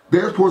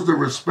 they're supposed to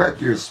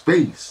respect your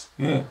space,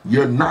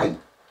 your night,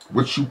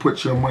 what you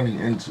put your money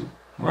into.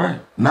 Right.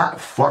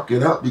 Not fuck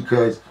it up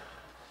because,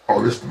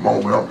 oh, this the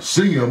moment I'm gonna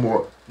see him,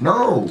 or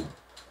no.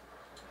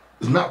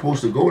 It's not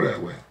supposed to go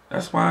that way.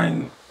 That's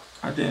why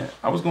I didn't.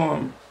 I was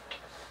going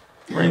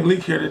to bring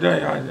Leak here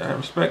today. I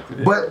respected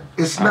it. But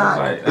it's not.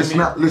 Like, it's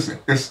not. Listen.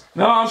 It's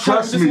no. I'm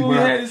trust me. We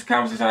had this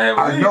conversation.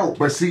 I know.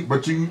 But see.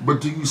 But do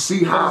you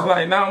see how? It's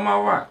like not on my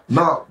watch.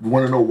 No. You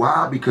want to know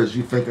why? Because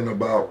you're thinking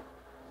about.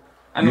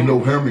 You know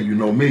him and you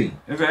know me.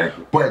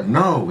 Exactly. But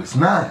no, it's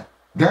not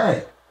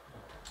that.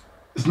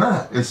 It's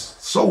not. It's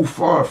so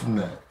far from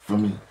that for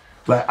me.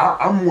 Like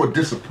I'm more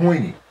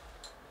disappointed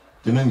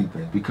than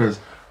anything because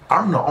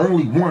I'm the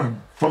only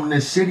one from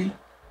this city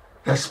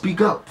that speak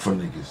up for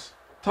niggas.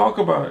 Talk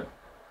about it.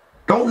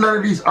 Don't none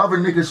of these other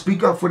niggas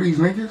speak up for these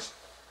niggas.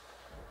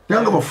 They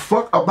don't give a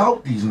fuck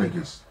about these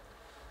niggas.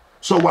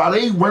 So while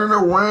they running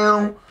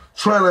around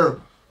trying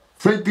to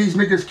think these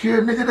niggas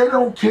care, nigga, they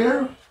don't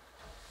care.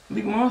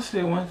 Leak Moss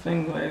said one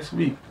thing last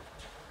week.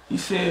 He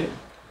said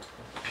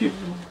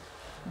people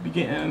be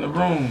getting in the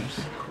rooms,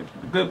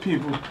 the good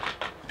people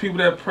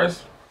that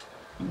press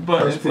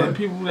buttons, and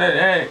people that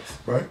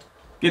ask,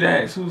 get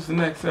asked who's the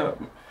next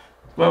up.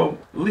 Well,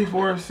 Leaf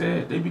Ward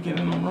said they be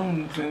getting in the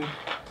rooms and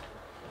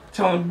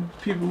telling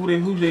people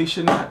who they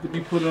should not to be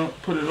put it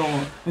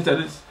on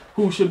instead of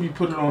who should be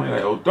put it on.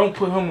 Like, oh, don't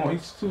put him on.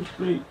 He's too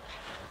street.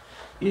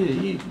 Yeah,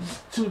 he's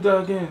too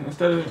dug in.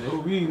 Instead of oh,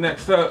 we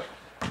next up.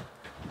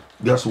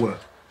 Guess what?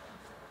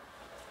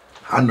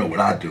 I know what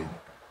I do.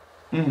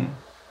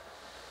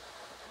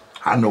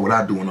 I know what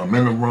I do when I'm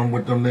in the room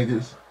with them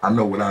niggas. I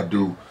know what I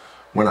do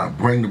when I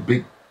bring the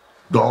big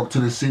dog to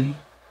the city.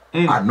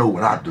 I know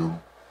what I do.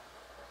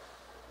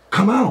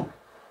 Come out.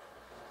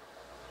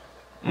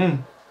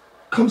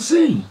 Come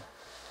see.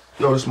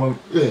 Yo, this my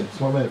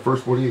man,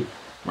 First 48.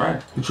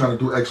 Right. He trying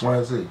to do X, Y,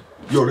 and Z.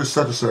 Yo, this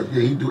such and such.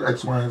 Yeah, he do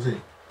X, Y, and Z.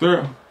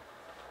 Yeah.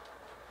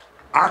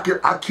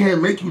 I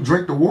can't make you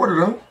drink the water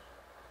though.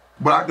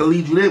 But I can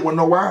lead you there. Wanna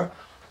know why?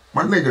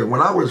 My nigga,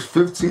 when I was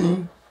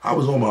 15, I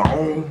was on my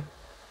own.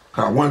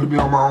 I wanted to be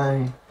on my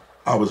own.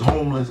 I was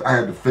homeless. I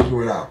had to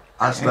figure it out.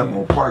 I slept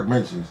on park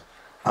benches.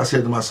 I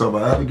said to myself,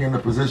 if I ever get in a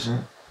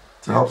position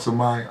to help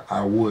somebody,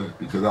 I would.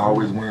 Because I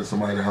always wanted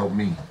somebody to help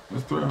me.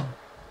 That's true.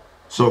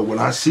 So when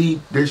I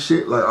see this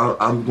shit, like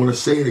I'm going to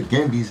say it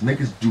again, these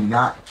niggas do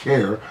not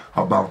care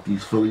about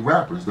these Philly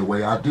rappers the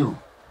way I do.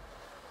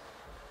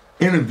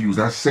 Interviews,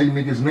 I say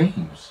niggas'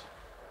 names.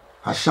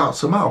 I shout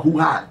some out. Who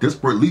hot?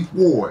 Disparate Leaf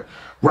Ward,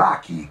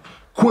 Rocky,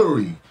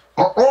 Quilly,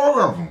 all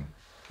of them.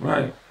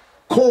 Right.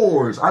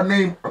 Cores, I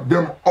name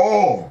them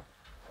all.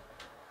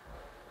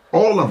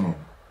 All of them.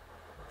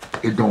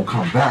 It don't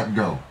come back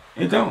though.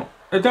 It don't.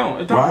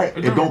 Right?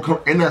 It don't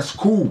come, and that's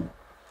cool.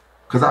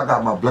 Cause I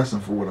got my blessing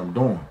for what I'm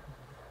doing.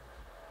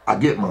 I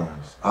get mine.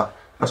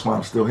 That's why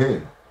I'm still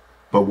here.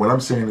 But what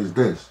I'm saying is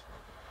this.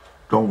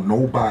 Don't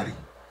nobody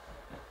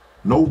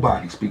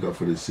speak up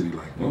for this city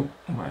like me.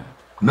 Right.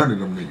 None of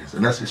them niggas.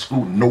 And that's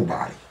excluding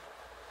nobody.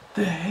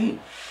 The hate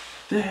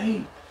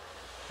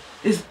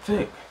is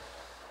thick.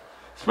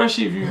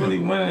 Especially if you really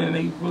winning and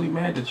they really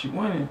mad that you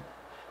winning.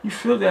 You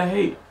feel that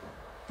hate.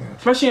 Yeah.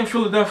 Especially in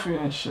Philadelphia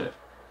and shit.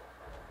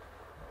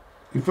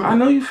 I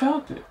know you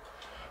felt it.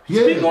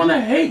 Yeah. Speak on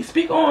the hate.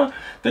 Speak on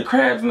the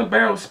crabs in the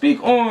barrel.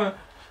 Speak on...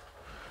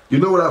 You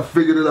know what I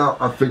figured it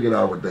out? I figured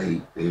out what the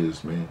hate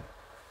is, man.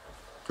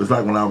 It's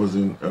like when I was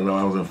in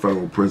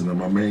federal prison and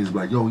my man's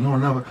like, yo, you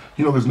don't never,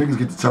 you know, because niggas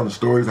get to telling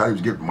stories, how he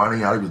was getting money,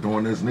 how he was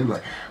doing this, and they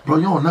like, bro,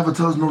 you don't never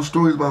tell us no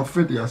stories about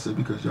 50. I said,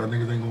 because y'all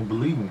niggas ain't gonna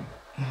believe me.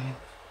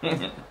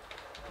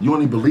 You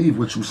only believe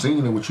what you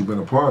seen and what you've been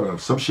a part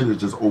of. Some shit is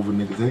just over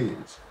niggas'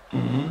 heads.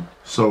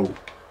 So,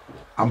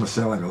 I'm gonna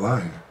sound like a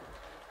liar.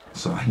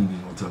 So I ain't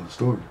even gonna tell the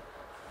story.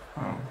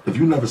 If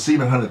you never seen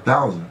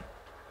 100,000,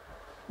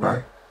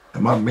 right?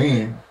 And my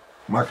man,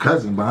 my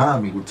cousin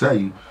behind me will tell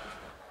you,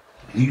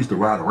 he used to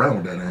ride around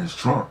with that in his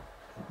trunk.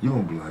 You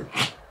gonna be like,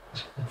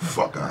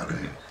 fuck out of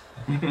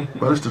here.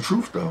 But it's the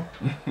truth though.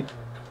 It's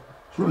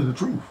really the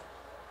truth.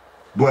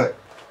 But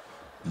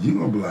you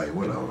gonna be like,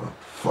 whatever,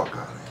 fuck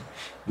out of here.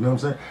 You know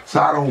what I'm saying?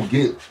 So I don't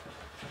get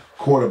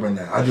caught up in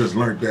that. I just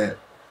learned that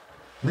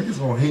niggas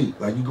gonna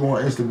hate. Like you go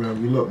on Instagram,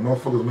 you look,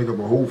 motherfuckers make up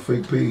a whole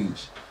fake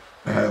page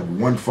and have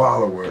one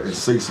follower and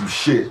say some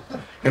shit.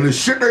 And the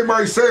shit they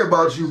might say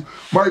about you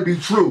might be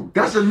true.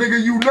 That's a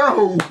nigga you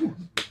know.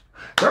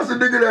 That's a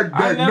nigga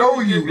that know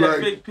you. That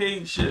like fake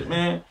page shit,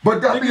 man.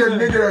 But that be a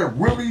nigga that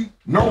really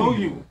know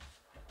you.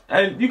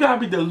 And you gotta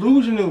be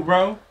delusional,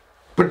 bro.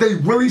 But they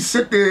really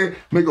sit there,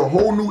 make a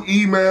whole new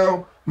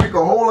email, make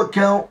a whole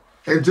account,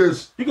 and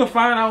just... You can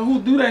find out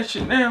who do that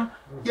shit now.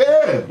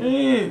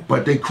 Yeah.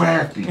 But they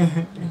crafty.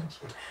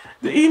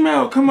 The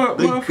email come up,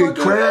 they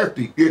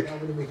crafty. Yeah.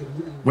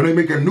 When they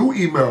make a new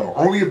email,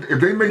 only if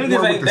they make one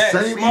with the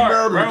same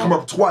email, then it come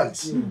up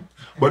twice.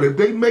 But if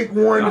they make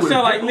one y'all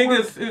sound like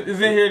niggas is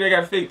in here, they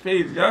got fake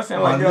pages. Y'all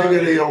sound like y'all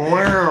nigga, they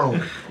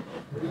around.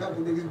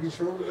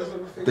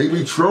 They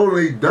be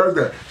trolling, he does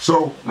that.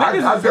 So I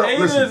dealt,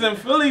 haters in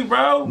Philly,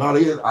 bro. No,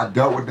 I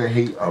dealt with the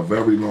hate a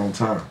very long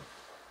time.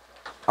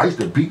 I used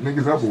to beat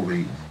niggas up over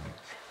hate.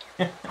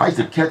 I used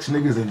to catch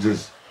niggas and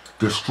just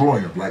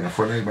destroy them like in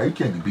front of everybody. You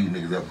can't be beating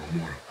niggas up no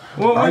more.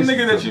 Well, one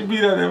nigga that you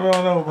beat up that we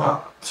don't know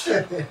about.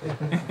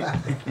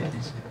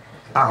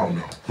 I don't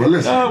know. But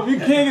listen. No, you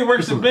can't get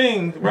worse than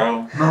Bing,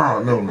 bro.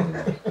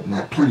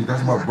 No, please,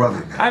 that's my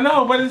brother, man. I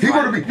know, but it's you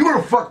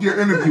gonna fuck your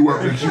interview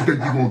up and you think you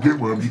gonna get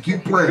with him. You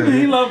keep playing.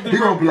 He loves the He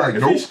gonna be like,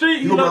 nope. He gonna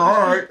be like,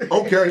 all right,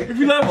 okay. If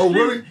he loves the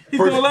street, really? he's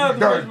gonna love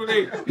the first with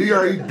eight. He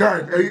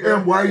done.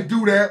 AM, why he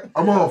do that?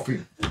 I'm off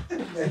him.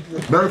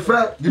 Matter of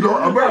fact, you know,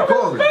 I'm ready to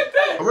call him.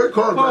 I'm ready to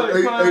call him. Call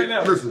him right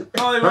now. Listen.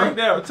 Call him right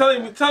now. Tell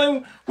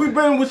him we've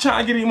been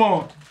trying to get him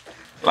on.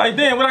 Like,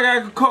 damn, what I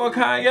gotta call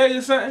Kanye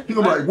or something? He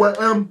gonna be like, what,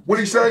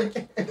 What'd he say?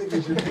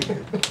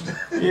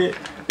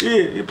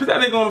 yeah, put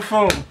that nigga on the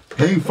phone.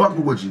 He ain't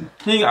fucking with you.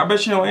 I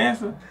bet you don't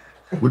answer.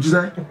 What'd you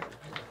say?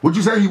 What'd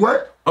you say? He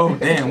what? Oh,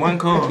 damn, one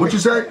call. What you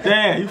say?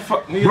 Damn, you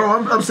fucked me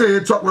Bro, up. I'm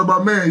saying, talking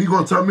about man, he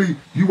gonna tell me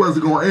you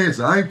wasn't gonna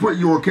answer. I ain't putting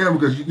you on camera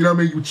because, you know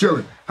what I mean, you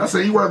chilling. I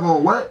say, you wasn't gonna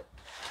what?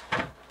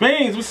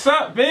 Beans, what's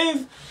up,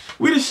 Beans?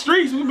 We the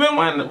streets, we been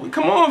wanting to,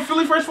 come on,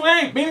 Philly First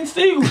 48, Beanie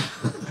Sigel.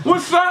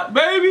 What's up,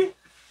 baby?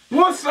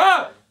 What's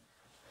up?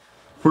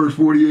 First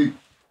 48.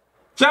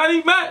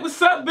 Johnny Mac,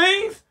 what's up,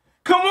 Beans?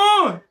 Come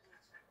on.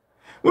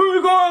 Where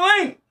we going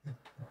link?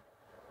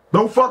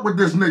 Don't fuck with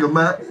this nigga,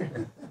 Mac.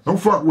 Don't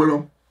fuck with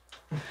him.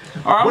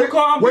 All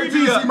right, wait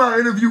till you see my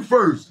interview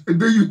first,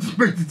 and then you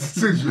make the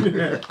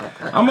decision.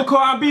 I'm gonna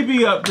call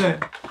BB up then.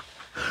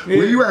 Yeah.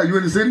 Where you at? You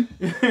in the city?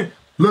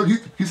 Look,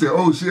 he said,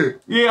 oh shit.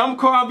 Yeah, I'm gonna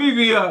call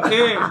BB up.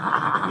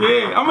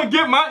 Yeah, I'm gonna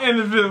get my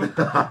interview.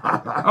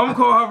 I'm gonna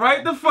call her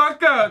right the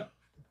fuck up.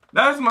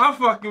 That's my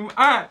fucking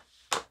aunt.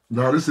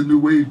 No, this is a new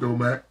wave though,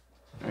 Mac.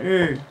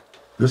 Yeah.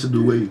 This is a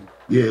new wave.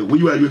 Yeah, where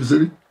you at? You in the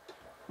city?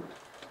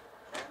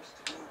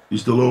 You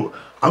still over?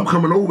 I'm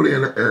coming over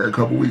there in a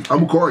couple weeks.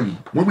 I'm gonna call you.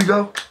 When we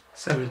go?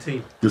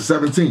 17th. The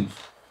 17th.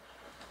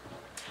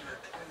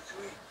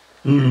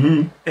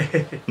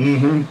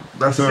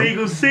 That's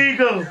her.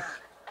 Sigel.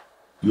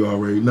 You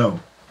already know.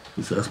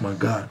 He said, that's my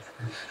guy.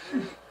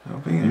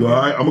 You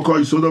alright? I'm gonna call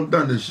you soon as I'm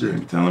done this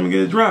shit. Tell him to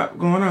get a drop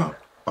going out.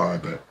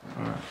 Alright, bet.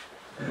 Alright.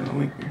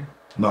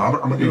 No, I'm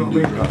gonna give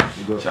you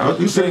a drop.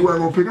 You said you weren't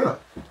gonna pick it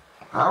up.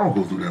 I don't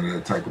go through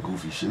that type of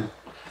goofy shit.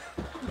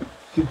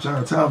 Keep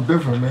trying to tell I'm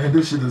different, man.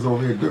 This shit is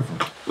over here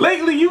different.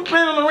 Lately, you've been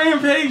on a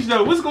rampage,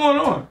 though. What's going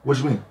on? What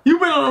you mean?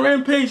 You've been on a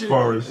rampage.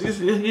 Forrest.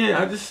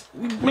 Yeah,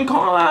 you've been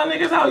calling a lot of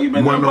niggas out. You've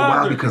been. You wanna know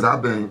why? Because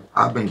I've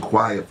been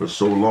quiet for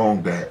so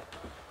long that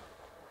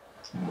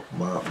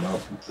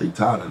they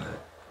tired of that.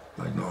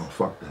 Like, no,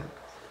 fuck that.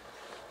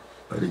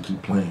 Like, they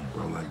keep playing,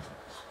 bro. Like,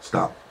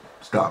 stop.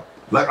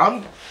 Like,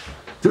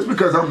 just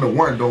because I'm the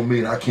one don't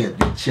mean I can't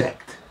be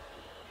checked.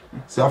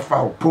 See, I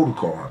follow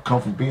protocol. I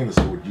come from being a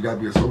soldier. You gotta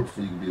be a soldier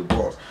for you to be a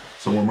boss.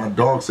 So when my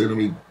dogs say to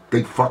me,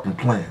 they fucking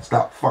playing.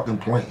 Stop fucking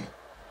playing.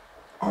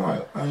 All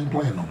right, I ain't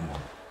playing no more.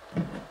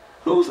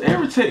 Who's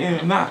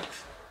irritating Knox?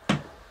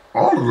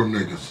 All of them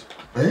niggas.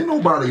 Ain't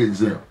nobody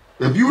exempt.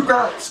 If you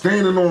not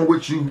standing on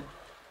what you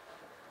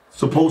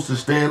supposed to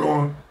stand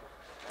on,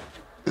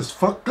 it's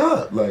fucked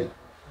up. Like,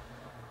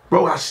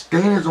 bro, I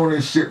stands on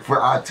this shit for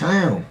our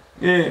town.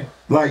 Yeah.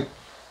 Like,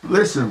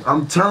 listen,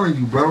 I'm telling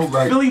you, bro.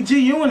 Like, Philly G,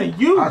 you and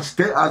you. I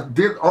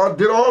did all of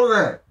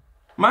that.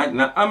 Might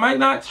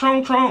not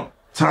Trump. Trump.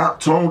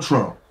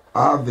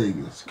 Our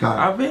Vegas.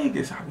 Our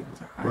Vegas.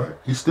 Right.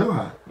 He's still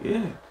hot.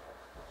 Yeah.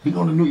 He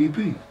on the new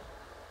EP.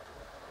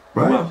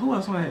 Right. Who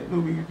else on that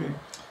new EP?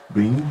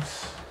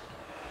 Beans.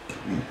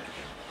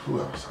 Who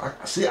else? I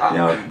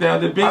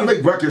I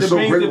make records so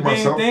great with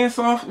myself. Dance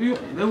off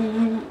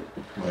on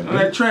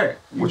that track.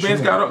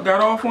 Beans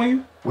got off on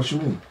you? What you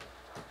mean?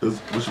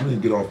 What you mean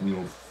get off me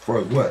on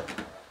for what?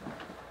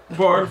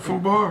 Bar from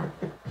bar.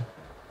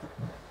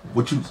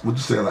 What you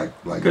say like?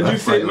 Because you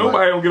said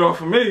nobody don't get off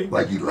of me.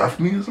 Like he left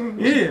me or something?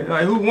 Yeah,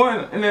 like who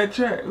won in that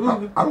track?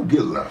 I don't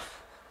get left.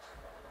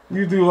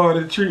 You do all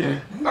the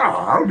treating.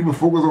 Nah, I don't even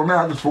focus on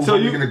that. I just focus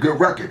on making a good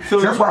record. So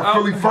that's why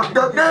Philly fucked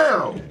up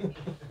now.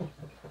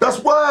 That's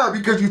why,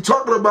 because you're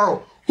talking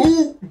about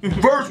who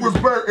verse was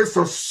better. It's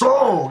a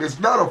song. It's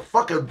not a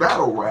fucking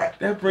battle rap.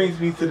 That brings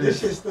me to this.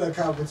 This is still a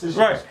competition.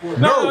 Right.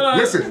 No,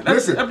 listen.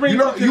 You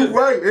know, you're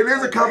right. It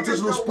is a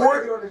competition of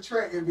sport. On the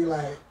track and be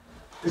like,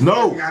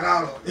 no. Got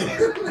out on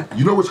it.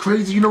 You know what's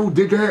crazy? You know who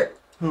did that?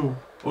 Who?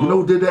 You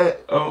know who did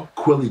that? Oh.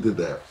 Quilly did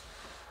that.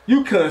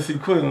 You couldn't see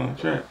Quilly on the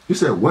track. You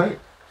said what?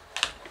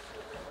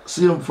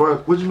 See him for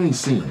what do you mean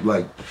see him?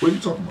 Like, what are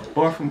you talking about?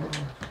 Bar from bar.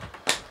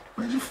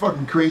 Man, you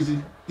fucking crazy.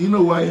 You know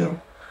who I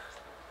am?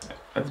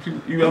 Let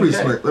me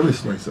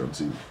explain something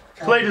to you.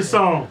 Play the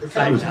song.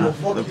 Play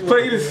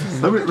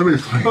this. Let me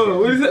explain. Hold on,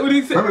 what is that? What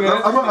did he say?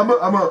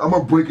 I'm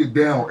gonna break it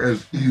down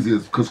as easy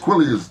as, because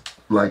Quilly is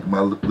like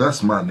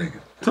that's my nigga.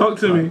 Talk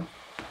to me.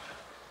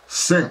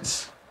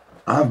 Since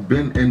I've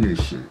been in this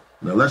shit.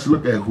 Now let's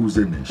look at who's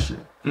in this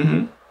shit.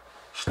 Mm-hmm.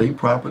 State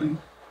property,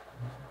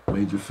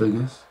 major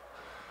figures.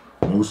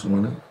 Most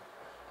Wanted,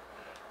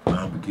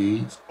 Nine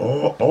Brigades,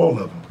 all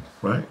of them,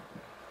 right?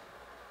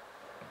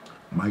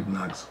 Mike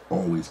Knox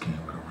always came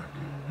with a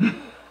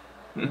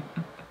record.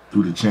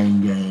 Through the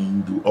chain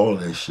gang, through all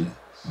that shit.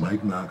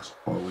 Mike Knox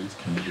always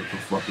came with a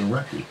fucking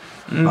record.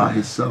 By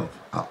himself.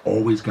 I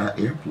always got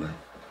airplay.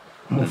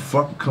 I'm a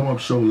fucking come up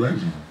show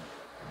legend.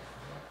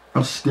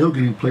 I'm still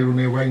getting played on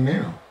there right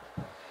now.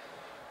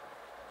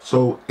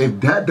 So if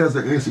that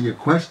doesn't answer your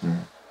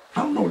question,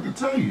 I don't know what to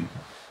tell you.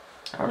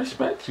 I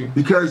respect you.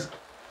 Because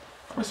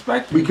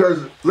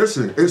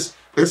listen, it's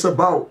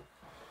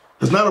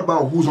not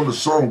about who's on the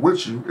song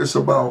with you. It's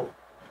about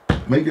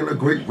making a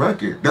great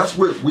record. That's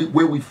where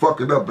we fuck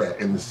it up at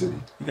in the city.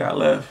 You got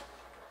left.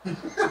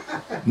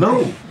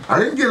 No, I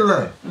didn't get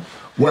left.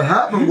 What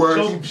happened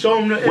was show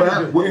them the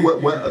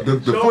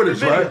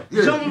footage, right?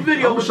 Yeah, show them the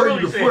video. I'm gonna show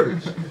you the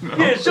footage.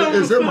 Yeah, show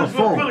them it's in my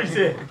phone.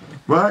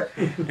 Right?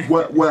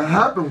 What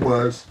happened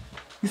was.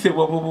 He said,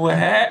 what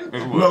happened?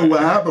 No,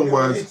 what happened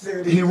was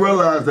he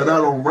realized that I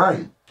don't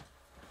write.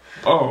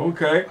 Oh,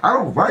 okay. I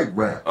don't write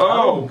rap.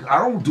 Oh. I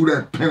don't do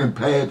that pen and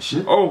pad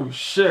shit. Oh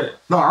shit.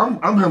 No,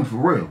 I'm him for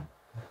real.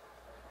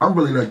 I'm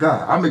really that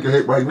guy. I make a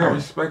hit right now. I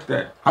respect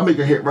that. I make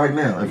a hit right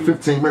now in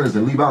 15 minutes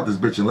and leave out this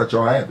bitch and let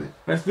y'all have it.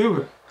 Let's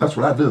do it. That's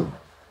what I do.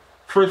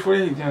 First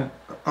 48, John.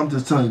 I'm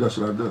just telling you that's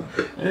what I do.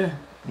 Yeah.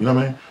 You know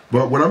what I mean?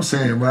 But what I'm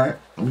saying, right?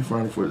 Let me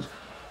find the footage.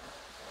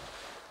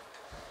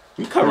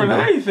 We covering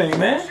everything,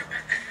 man.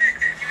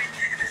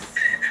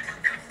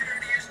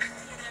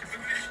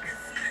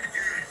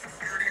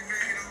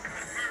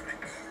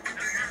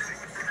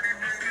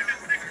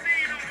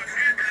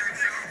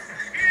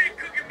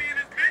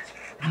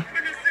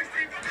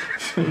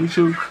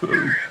 So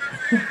cool.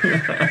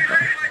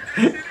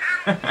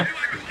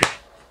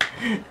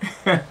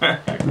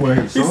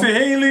 He said he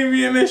ain't leave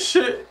me in this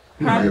shit.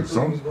 You want to hear the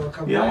song?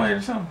 Yeah, I want to hear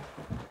the song.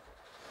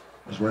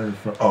 It's right in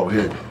front. Oh,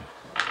 here it goes.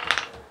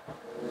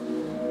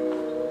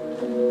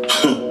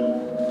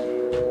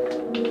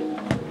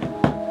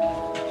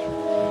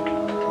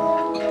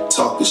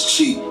 Talk is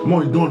cheap. I'm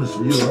only doing this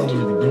for you. I don't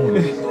really be doing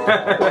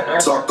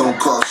this. Talk don't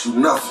cost you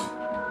nothing.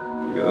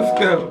 Let's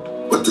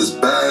go. But this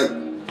bag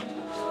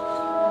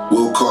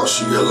will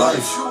cost you your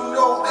life. You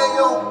know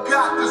Ayo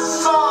got the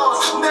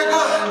sauce,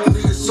 nigga.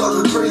 Niggas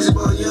talking crazy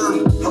about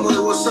young. I'm like,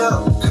 what's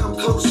up? Come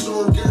close to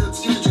him,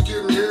 guaranteed you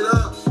getting hit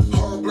up.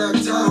 Hard black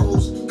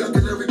Tahoes,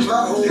 ducking every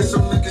pothole. Hit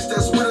some niggas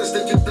that's with us,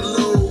 they get the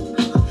load.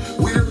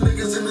 We them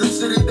niggas in the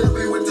city that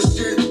be with the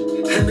shit.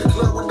 In the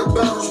club with the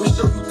bottles, we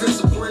show you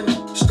discipline.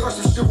 Start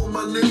some shit with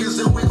my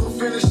niggas and we gon'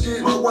 finish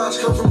it. My watch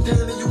come from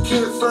Danny, you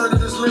can't find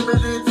it, it's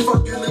limited.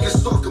 Fuck you niggas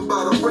talking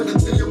about, I'll bring it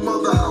to your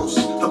mother house.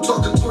 I'm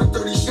talking 20,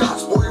 30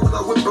 shots, boy, when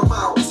I whip them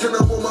out. 10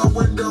 up on my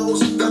windows,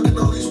 ducking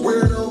all these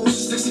weirdos.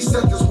 60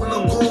 seconds when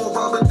I'm gone,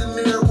 Robert De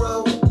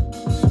Niro.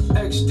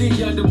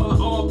 XD under my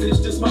armpits,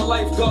 this my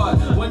lifeguard.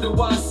 Wonder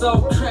why I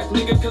sell crack,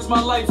 nigga, cause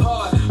my life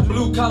hard.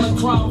 Blue collar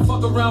crime,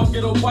 fuck around,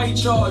 get a white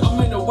charge.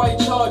 I'm in a white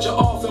charger,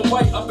 off in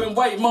white, up in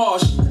White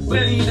Marsh.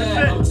 Believe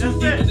that, I'm too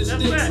deep in the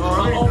sticks.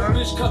 My old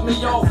bitch cut me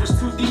off, was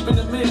too deep in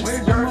the mix.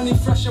 I'm only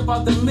fresh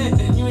about the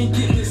mint, and you ain't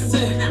getting this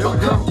sick. My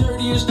cup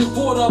dirty as the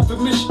water up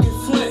in Michigan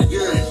Flint.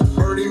 Yeah,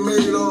 Bernie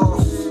made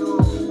off.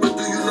 But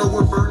do you know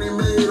what Bernie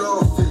made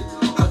off it?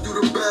 I do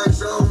the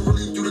bags, I don't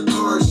really do the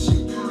car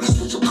shit. I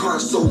switch your car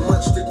so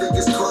much, they think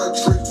it's card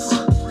tricks.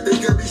 They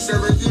gave me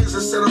 7 years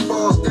and set the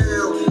balls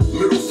down.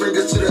 Middle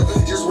finger to the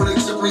angels when they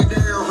took me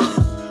down.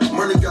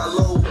 Money got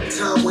low,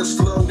 time went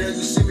slow. Now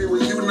you see me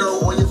when you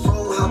know on your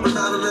phone, hopping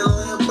out of that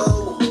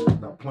Lambo.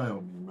 Stop playing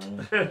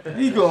with me, man.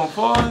 He gonna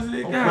pause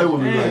it. Don't play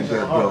with me like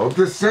that, bro. I'm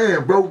just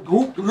saying, bro.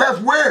 Who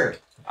left where?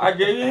 I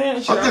gave you a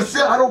handshake. I'm just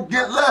saying I don't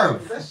get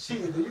left. That's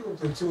cheating. You gonna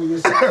put 2 of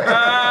yourself.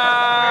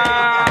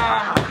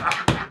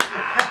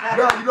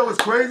 No, you know what's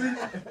crazy?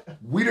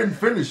 We didn't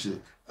finish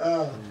it.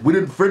 We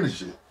didn't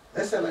finish it.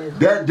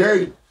 That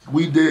day,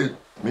 we did,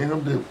 me and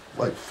them did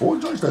like 4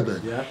 joints that day.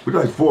 Yeah. We did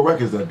like 4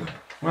 records that day.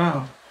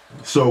 Wow.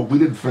 So we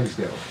didn't finish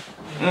that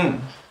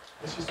one.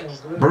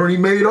 Bernie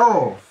made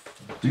off.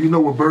 Do you know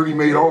what Bernie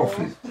made off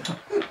is?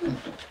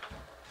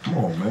 Come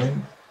on,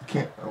 man. I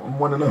can't, I'm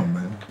one of them,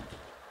 man.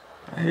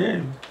 I hear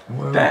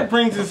you. That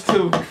brings us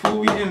to, before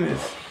we end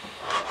this,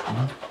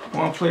 I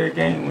want to play a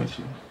game with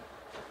you.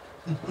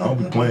 I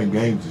don't be playing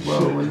games and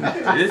shit.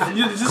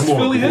 It's just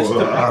Philly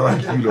history. I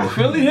like you though.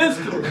 Philly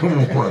history. Come on.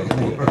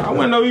 I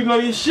want to know you know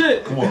your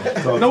shit. Come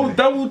on. No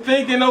double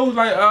thinking, no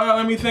like,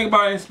 let me think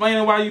about it,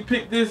 explaining why you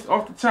picked this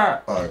off the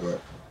top. All right, go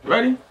ahead.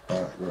 Ready?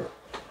 All right, go ahead.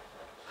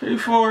 Pretty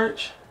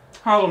Forge,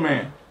 Hollow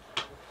Man.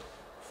 As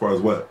far as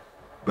what?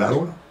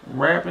 Battling?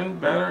 Rapping,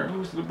 better.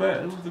 Who's the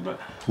best?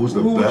 Who's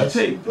the Who best?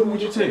 would you take? Who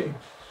would you take?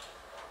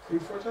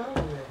 3-4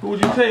 times. Who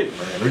would you take?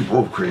 Man, they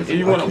both crazy. If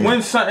you want to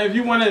win something, if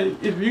you want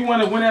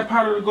to win that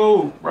pot of the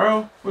gold,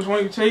 bro, which one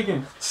are you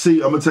taking?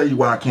 See, I'm gonna tell you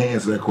why I can't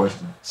answer that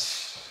question.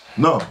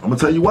 No, I'm gonna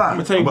tell you why. I'm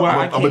gonna tell you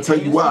why. I'm gonna tell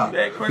you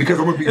why. Because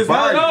I'm gonna be It's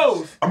biased. one of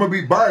those. I'm gonna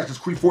be biased because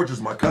Creed Forge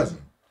is my cousin.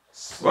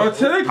 Well,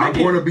 tell I'm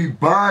gonna be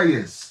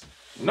biased.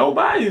 No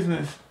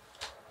biasness.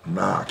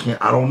 Nah, I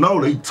can't. I don't know.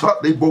 They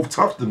both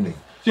tough to me.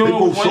 They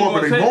both show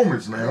up in their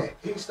moments now.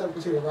 He stepped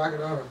into the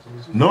rocket arms.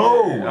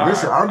 No, Yeah,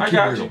 listen, right. I'm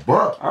keeping it a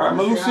buck. All right, I'm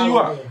gonna loosen you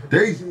up.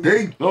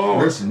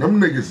 Listen,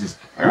 them niggas is.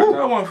 I got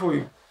another one for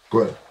you. Go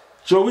ahead.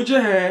 Joey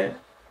Jihad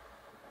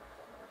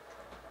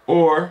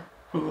or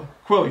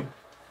Quilly.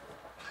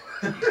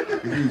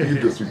 You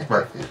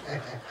disrespectful.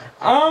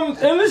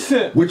 And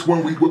listen. What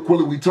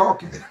Quilly we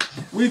talking?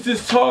 We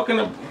just talking.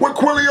 What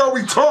Quilly are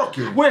we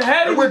talking? What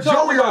Hattie what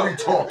Joey about? are we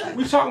talking?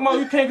 We talking about,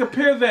 you can't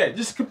compare that.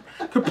 Just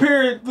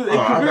compare it.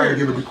 I gotta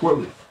give it to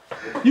Quilly.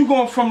 You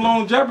going from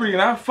longevity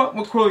and I fuck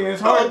with Quilly and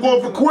it's hard. I'm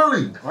going for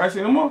Quilly. All right,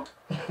 say no more.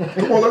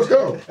 Come on, let's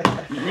go.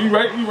 You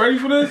ready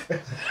for this?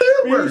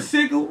 Beanie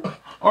Sigel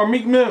or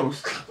Meek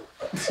Mills?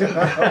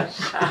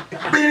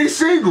 Beanie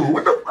Sigel.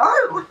 What the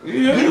fuck?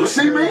 Yeah. You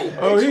see me?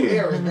 Oh,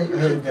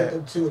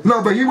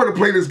 No, but he would have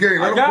played this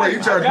game. I don't play.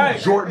 He tried to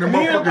do Jordan and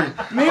motherfucking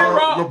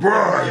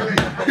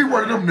LeBron. He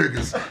one of them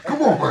niggas.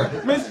 Come on,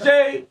 man. Miss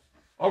J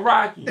or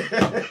Rocky?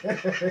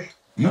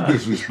 You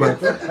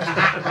disrespectful.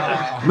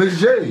 Miss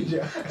J.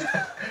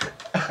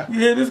 You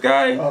hear this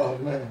guy? Oh,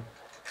 man.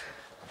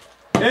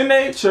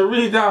 NH or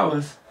Reed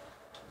Dollars?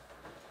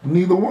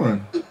 Neither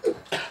one.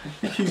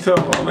 You keep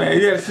talking about, man.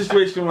 You had a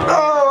situation with my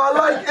man. Oh, I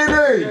like You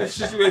had a NH.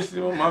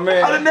 situation with my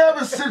man. I didn't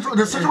have a situation.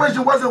 The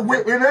situation wasn't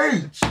with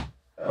NH.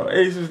 Oh,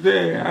 Ace was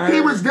there.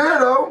 He was there,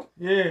 though.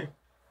 Yeah.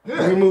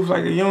 Yeah. We moved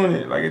like a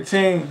unit, like a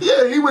team.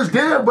 Yeah, he was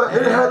there, but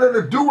it had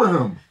nothing to do with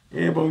him.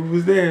 Yeah, but we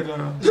was there,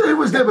 though. Yeah, he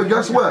was there, but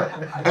guess what?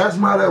 Ask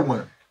me how that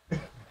went.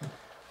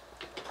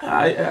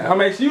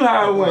 I'm asking you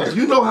how it went.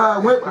 You know how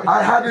it went.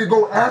 I had to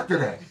go after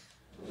that.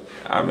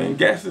 I mean,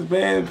 gas is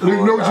banned.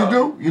 You know what you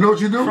do? You know what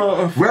you do?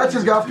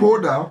 Ratchets got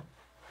pulled out,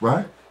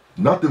 right?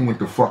 Nothing went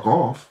the fuck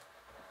off.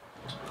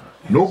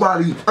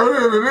 Nobody, none of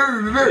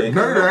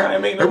that.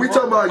 And we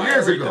talking about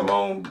years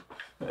ago.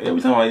 Yeah, we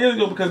talking about years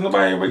ago because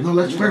nobody. No,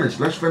 let's finish.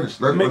 Let's finish.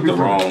 Make the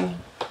wrong.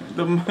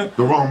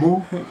 The wrong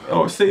move?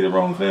 Or say the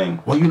wrong thing.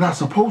 Well, you're not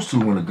supposed to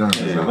when a gun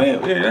is out.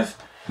 Yeah, that's.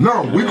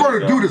 No, we're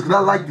going to do this because I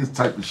like this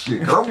type of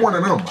shit. Because I'm one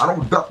of them. I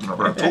don't duck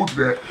nothing. I told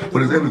you that,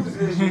 but it's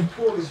evidence.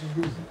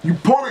 You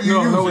pull it,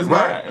 you use no, it, it's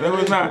right? not. No,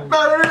 it's not.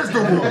 No, that is the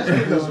rule.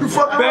 You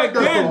fucking back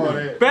right,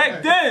 then.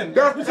 Back then.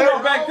 That's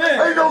back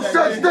then. Ain't no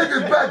such thing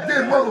as back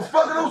then,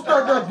 motherfucker. Don't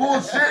start that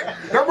bullshit.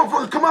 That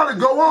motherfucker come out and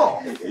go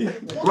off.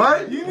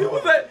 Right? You knew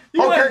what that.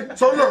 Okay,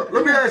 so look,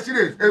 let me ask you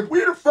this. If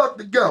we the fuck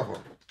together,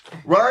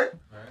 right?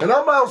 And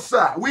I'm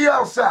outside. We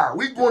outside.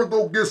 We going to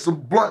go get some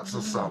blunts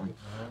or something.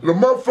 The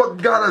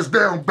motherfucker got us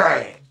down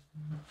bad.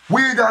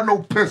 We ain't got no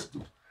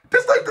pistol.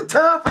 This ain't the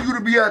time for you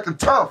to be acting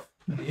tough.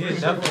 Yeah,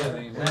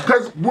 definitely.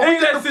 Because when we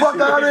get the fuck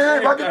out of here,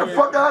 if I get the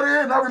fuck out of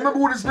here and I remember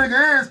who this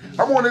nigga is,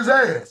 I'm on his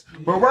ass.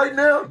 But right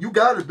now, you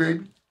got it,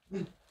 baby.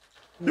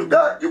 You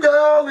got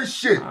all this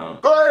shit.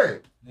 Go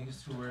ahead.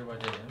 Niggas too worried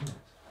about their image.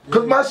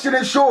 Cause my shit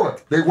ain't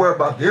short. They worry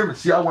about the image.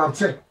 See how I'm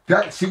saying?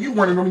 See, you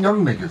one of them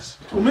young niggas.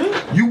 Who, me?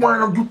 You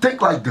one of them, you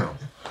think like them.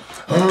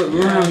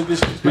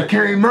 It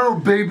came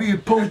out, baby.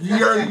 It posted, you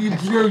know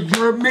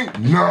what I mean?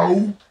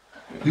 No.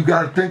 You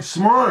gotta think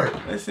smart.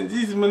 Listen,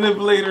 these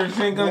manipulators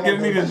ain't gonna get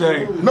me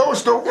today. No,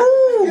 it's the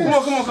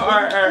rules. Come on. All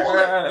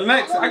right.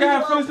 Next, I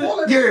gotta finish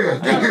this.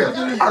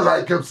 Yeah. I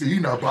like him. See, he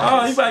not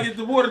bothering. Oh, he about to get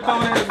the water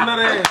thrown in his nut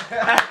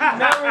ass.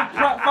 Never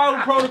follow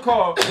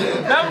protocol.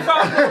 Never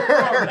follow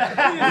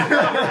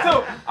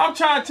protocol. I'm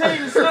trying to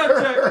change the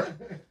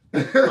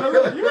subject.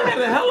 Look, you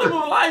had a hell of a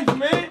life,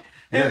 man.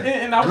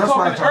 And I was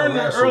talking to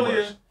Erna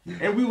earlier,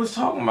 and we was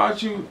talking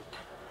about you.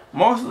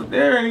 Moss was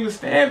there and he was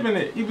stamping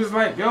it. He was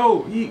like,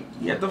 yo, he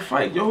had to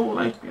fight. Your whole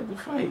life you had to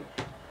fight.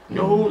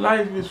 Your whole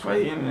life you was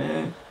fighting,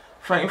 man.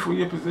 Fighting for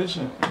your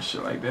position and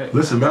shit like that.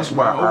 Listen, that's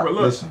why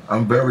honestly,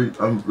 I'm very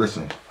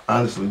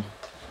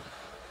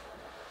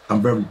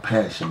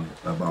passionate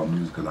about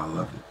music because I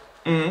love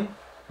it.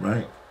 Mm-hmm.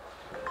 Right?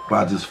 But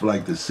I just feel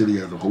like the city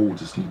as a whole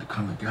just need to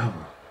come together.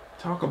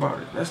 Talk about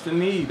it. That's the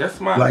need. That's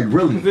my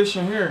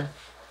position here.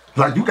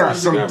 Like you got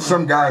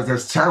some guys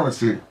that's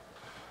talented,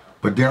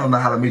 but they don't know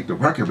how to make the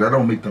record. That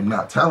don't make them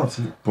not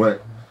talented.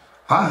 But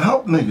I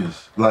help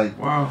niggas. Like,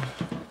 wow,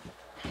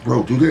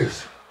 bro, do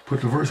this.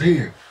 Put the verse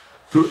here.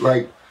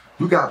 Like,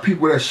 you got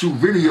people that shoot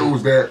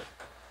videos that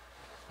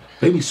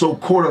they be so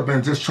caught up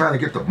in just trying to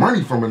get the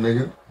money from a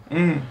nigga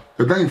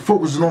that they ain't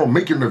focusing on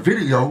making the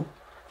video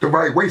the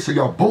right way so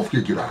y'all both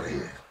can get out of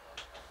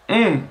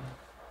here.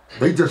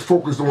 They just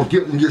focused on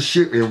getting your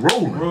shit and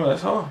rolling. Bro,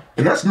 that's hard.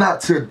 And that's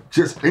not to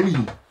just any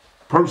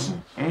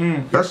person.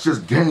 That's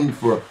just game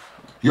for,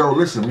 yo,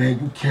 listen, man,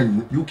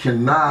 you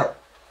cannot,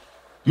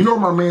 you know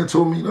what my man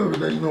told me the other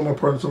day, you know what my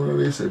partner told me the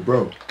other day, he said,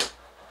 bro,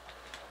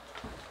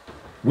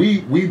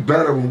 we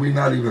better when we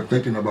not even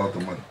thinking about the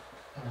money.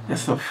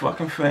 That's a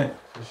fucking fact.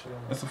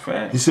 That's a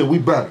fact. He said, we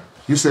better.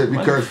 He said,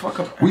 because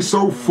we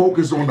so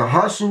focused on the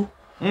hustle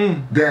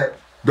that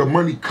the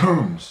money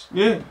comes.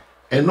 Yeah.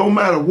 And no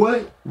matter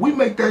what, we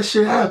make that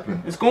shit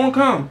happen. It's gonna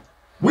come.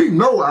 We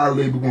know our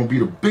label gonna be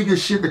the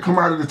biggest shit to come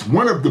out of this,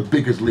 one of the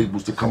biggest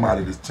labels to come out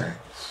of this town.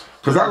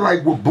 Cause I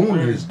like what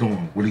Beanie is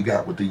doing, what he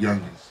got with the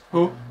youngins.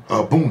 Who?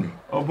 Beanie.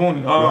 Oh,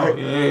 Beanie. Oh, right?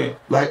 yeah.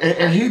 Like,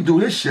 and he do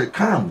his shit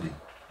calmly.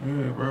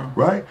 Yeah, bro.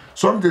 Right?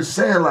 So I'm just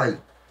saying, like,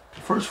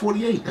 first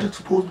 48, that's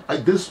supposed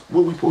like this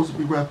what we supposed to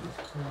be rapping.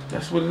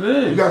 That's what it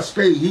is. You got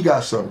Spade, he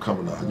got something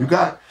coming out.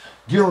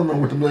 You don't know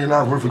what the $1 million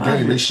worth of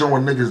game. They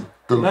showing niggas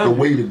the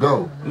way to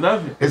go.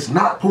 Love it. It's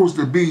not supposed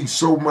to be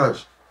so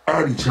much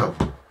at each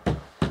other.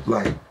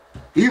 Like,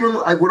 even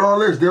like with all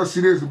this, they'll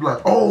see this and be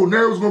like, oh,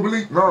 Nail's gonna be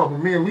leaked. No, but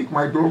me and Leak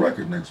might do a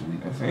record next week.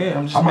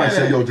 Yeah, I might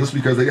say, yo, just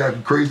because they got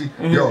you crazy,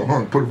 yo,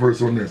 put a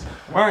verse on this.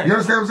 Right. You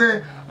understand what I'm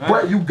saying? Right.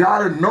 But you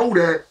gotta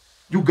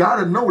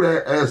know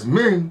that as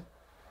men,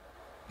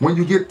 when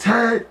you get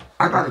tagged,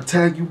 I gotta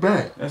tag you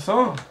back. That's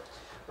all.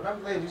 But I'm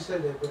glad you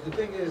said that. But the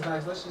thing is,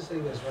 like, let's just say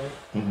this, right?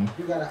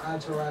 You got an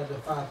entourage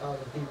of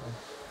 5,000 people.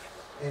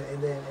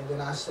 And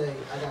then I say,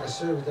 I got a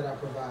service that I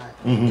provide.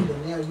 And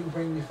then now you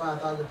bring me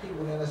 5,000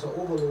 people, now that's an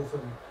overload for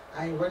me.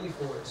 I ain't ready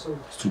for it. So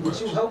with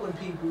you helping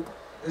people,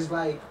 it's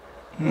like,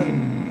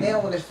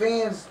 now when the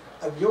fans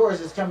of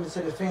yours is coming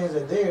to the fans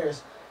of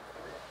theirs,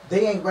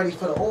 they ain't ready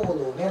for the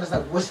overload. Now it's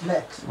like, what's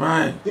next?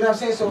 Right. You know what I'm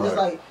saying? So it's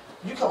like,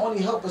 you can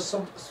only help us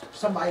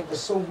somebody for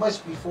so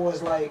much before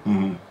it's like,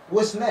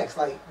 what's next?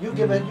 Like you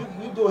give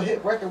you do a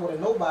hit record with a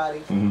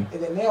nobody, and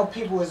then now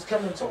people is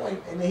coming to him,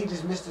 and then he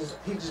just missed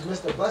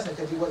the blessing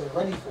because he wasn't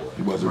ready for it.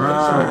 He wasn't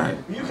ready.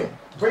 So you can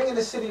bringing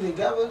the city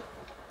together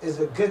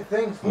is a good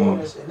thing for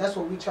us, and that's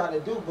what we try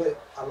to do.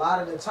 But a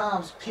lot of the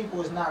times,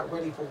 people is not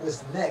ready for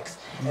what's next,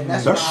 and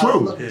that's why I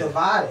look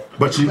divided.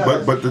 But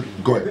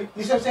go ahead.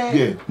 You see what I'm saying?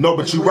 Yeah. No,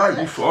 but you're right.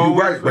 You're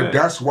right. But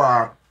that's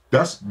why.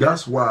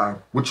 That's why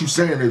what you're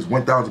saying is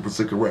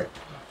 1,000% correct.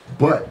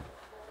 But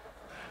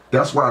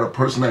that's why the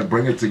person that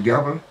bring it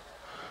together,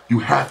 you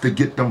have to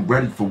get them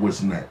ready for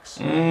what's next.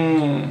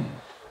 You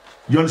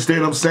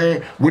understand what I'm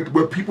saying?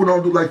 What people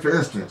don't do, like for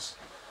instance,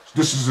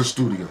 this is a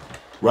studio,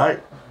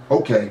 right?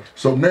 Okay,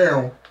 so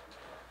now,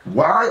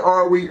 why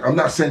are we, I'm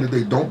not saying that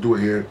they don't do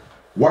it here,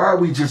 why are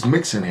we just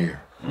mixing here?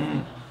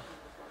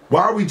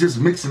 Why are we just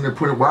mixing and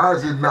putting, why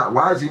is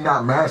he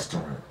not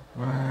mastering?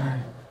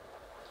 Right.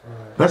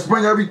 Let's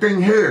bring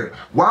everything here.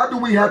 Why do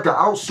we have to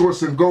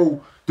outsource and go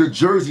to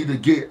Jersey to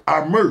get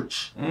our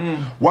merch?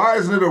 Why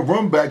isn't it a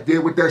run back there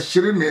with that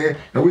shit in there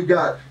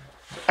and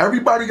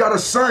everybody got a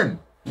son?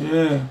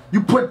 Yeah.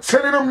 You put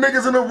 10 of them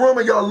niggas in a room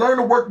and y'all learn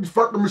to work these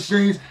fucking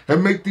machines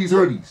and make these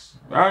hoodies.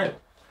 Right.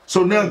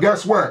 So now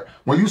guess what?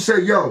 When you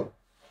say, yo,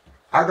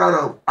 I got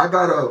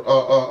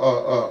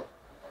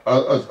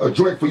a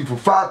joint for you for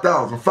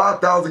 5,000.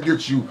 5,000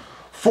 gets you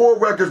 4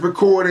 records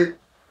recorded,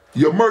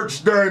 your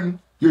merch done,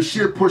 your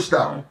shit pushed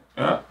out.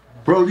 Yeah.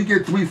 Bro, you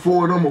get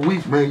 3-4 of them a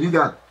week, man, you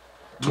got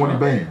 20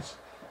 bands.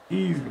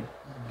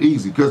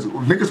 Easy, because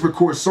niggas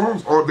record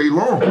songs all day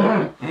long.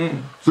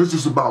 So it's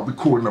just about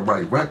recording the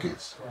right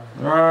records.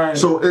 Right.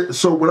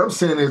 So what I'm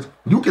saying is,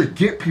 you can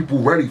get people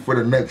ready for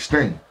the next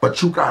thing,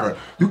 but you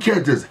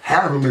can't just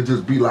have them and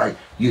just be like,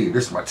 yeah,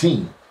 this is my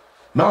team.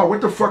 No,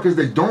 what the fuck is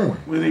they doing?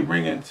 What they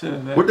bringing to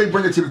that? What they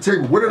bringing to the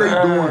table? What are they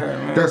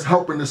doing that's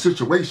helping the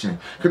situation?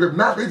 Because if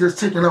not, they just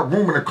taking up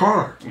room in the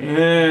car.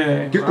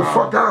 Yeah. Get the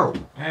fuck out.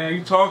 Hey,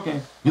 you talking.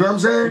 You know what I'm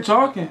saying? You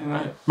talking.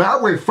 Like, man, I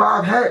wear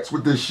 5 hats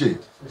with this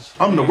shit.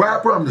 I'm the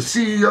rapper, I'm the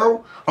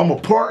CEO, I'm a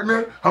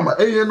partner, I'm an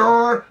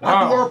A&R.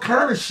 I do all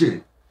kind of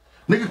shit.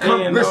 Nigga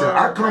come, listen,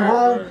 I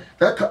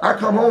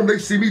come home, they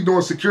see me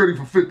doing security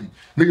for 50.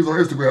 Niggas on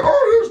Instagram,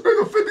 oh, this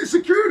nigga 50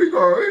 security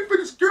guard, hey,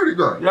 50 security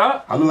guard.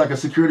 Yeah. I look like a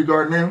security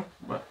guard now?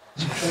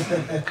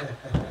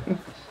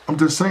 I'm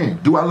just saying,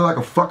 do I look like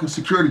a fucking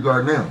security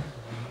guard now?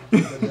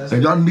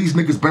 And y'all these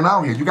niggas been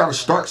out here. You gotta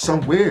start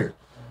somewhere.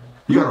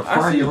 You gotta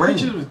find your lane. I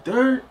see pictures with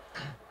Dirt.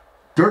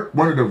 Dirt,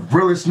 one of the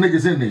realest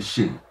niggas in this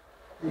shit.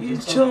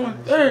 He's chilling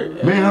with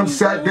Dirt. Me and him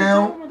sat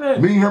down,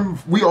 me and him,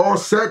 we all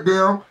sat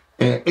down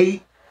and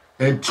ate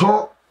and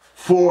talked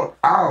for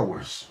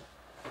hours.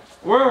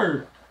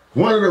 Word.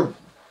 One of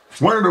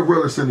the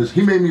realest in this.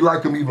 He made me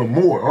like him even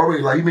more.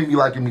 He made me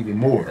like him even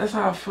more. That's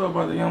how I feel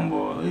about the young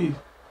boy Leaf.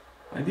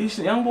 Like these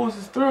young boys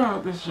is throwing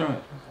out this joint.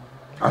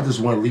 I just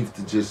want Leaf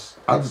to just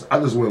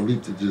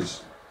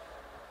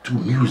do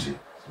music.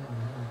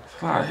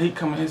 It's a lot of hate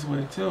coming his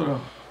way too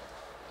though.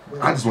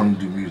 I just want him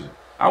to do music.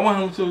 I want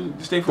him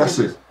to stay focused.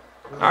 That's it.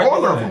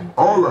 All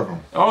of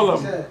them.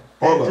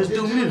 Just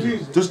do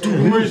music. Just do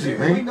music,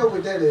 man. We know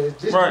what that is.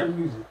 Just do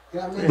music. You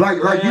know what I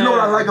mean? Like you know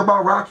what I like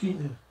about Rocky?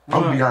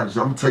 I'm gonna be honest.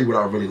 I'm gonna tell you what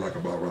I really like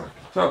about Rocky.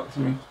 Talk to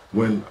me.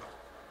 When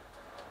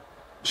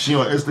she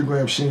on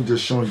Instagram, she ain't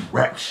just showing you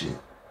rap shit.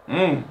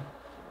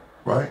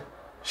 Right?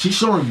 She's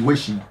showing you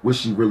where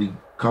she really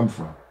come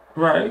from.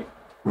 Right.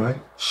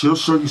 Right? She'll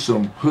show you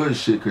some hood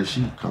shit because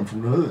she come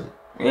from the hood.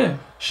 Yeah.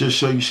 She'll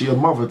show you she a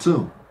mother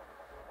too.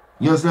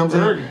 You understand what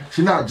I'm saying?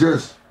 She not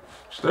just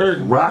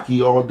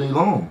Rocky all day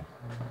long.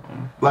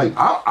 Like,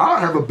 I'll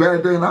have a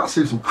bad day and I'll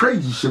say some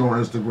crazy shit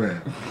on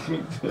Instagram.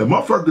 The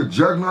motherfucker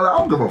judge me, I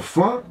don't give a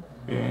fuck.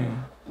 Yeah.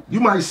 You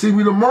might see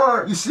me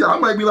tomorrow. You see, I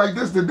might be like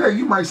this today.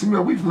 You might see me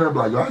a week from now, be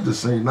like, yo, I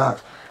just seen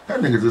Knox. That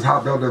nigga just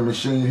hopped out that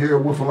machine here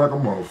woofing like a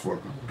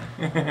motherfucker.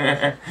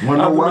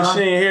 Wanna know why?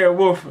 Machine here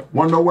woofing.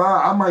 Wanna know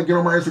why? I might get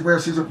on my Instagram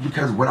season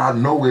because what I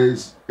know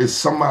is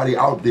somebody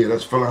out there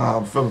that's feeling how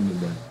I'm feeling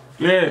today.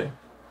 Yeah.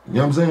 You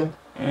know what I'm saying?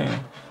 Yeah.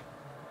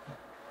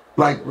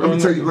 Like, let me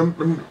tell you,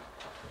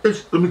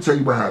 let me tell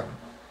you what happened.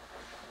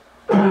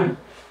 And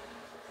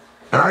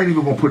I ain't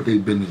even gonna put their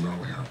business all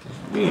the way out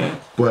there. Yeah.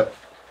 But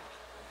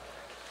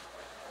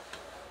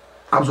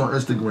I was on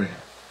Instagram,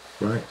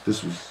 right?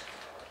 This was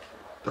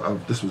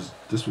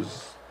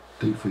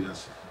day for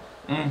yesterday.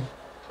 And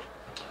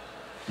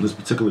this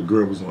particular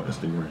girl was on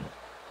Instagram,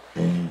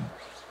 and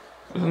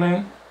what's her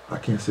name? I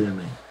can't say her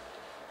name.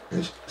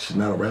 And she's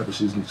not a rapper.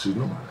 She's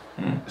nobody.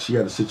 She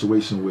had a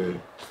situation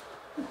where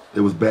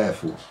it was bad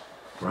for her,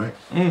 right?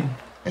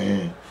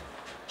 And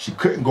she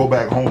couldn't go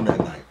back home that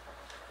night.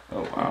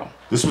 Oh wow!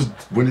 This was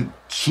when it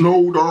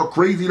snowed all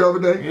crazy the other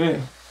day.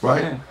 Yeah.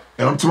 Right. Yeah.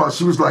 And I'm talking about,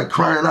 she was like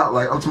crying out,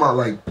 like, I'm talking about,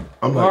 like,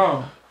 I'm like,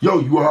 wow. Yo,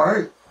 you all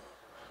right?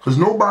 Because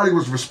nobody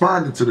was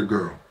responding to the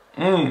girl.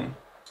 I'm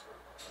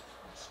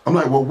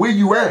like, well, where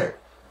you at?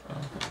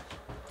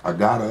 I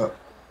got up.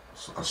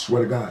 I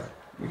swear to God.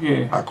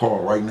 Yeah. I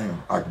called right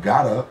now. I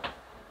got up,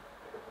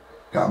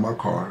 got my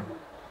car,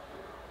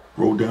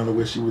 rode down to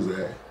where she was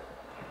at,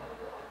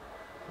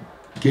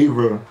 gave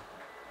her,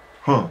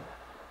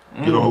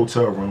 get a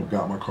hotel room,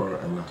 got my car,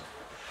 and left.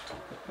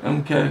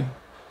 Okay.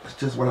 That's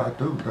just what I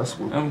do. That's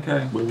what,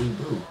 okay. What we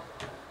do.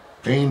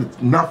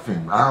 Ain't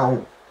nothing. I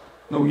don't.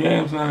 No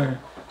yams now.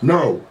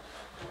 No.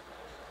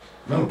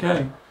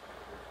 Okay.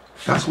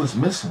 That's what's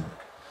missing.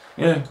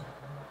 Yeah.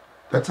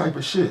 That type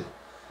of shit.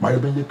 Might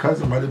have been your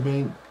cousin, might have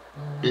been.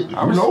 Who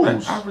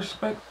knows? I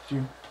respect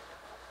you.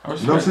 I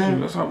respect you know what I'm saying?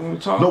 That's how we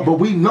talk. No, but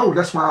we know.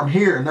 That's why I'm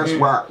here, and that's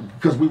why,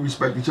 because we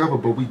respect each other,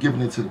 but we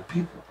giving it to the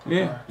people. Yeah.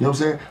 You know what I'm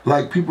saying?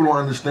 Like, people don't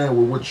understand,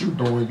 well, what you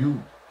doing,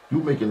 you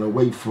making a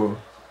way for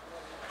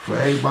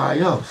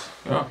everybody else.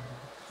 Yeah.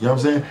 You know what I'm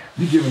saying?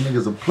 You giving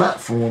niggas a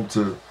platform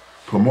to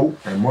promote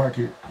and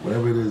market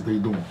whatever it is they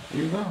doing.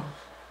 There you go.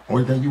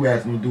 Only thing you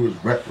ask me to do is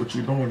rep what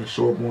you're doing and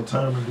show up on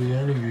time and do your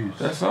interviews.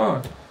 That's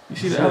all. You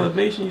see the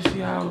elevation, you see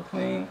how it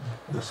clean.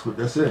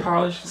 That's it.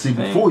 Polished. See,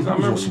 before you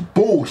was on some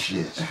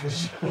bullshit.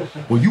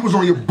 When you was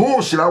on your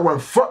bullshit, I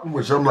wasn't fucking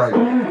with you. I'm like,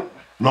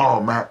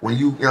 no, man, when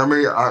you know what I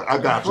mean? I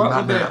got you,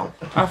 not now.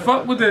 I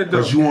fuck with that though.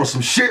 Because you on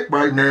some shit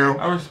right now.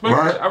 I respect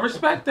that. I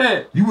respect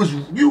that. You was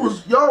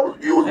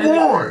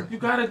born. You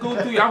gotta go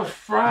through. I was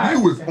fried.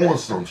 You was on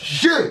some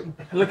shit.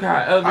 Look how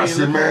elevated. I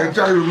said, man,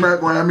 Johnny was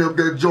mad when I had me up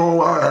there,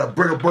 Joe. I had to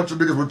bring a bunch of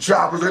niggas with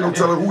choppers. They don't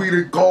tell her who he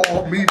didn't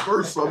call me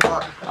first. So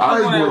I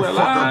ain't going to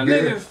fuck up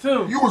there.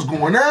 Too. You was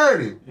going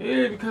at it.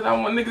 Yeah, because I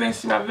want niggas ain't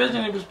see my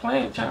vision. They was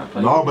trying to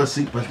play. No, but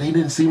they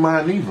didn't see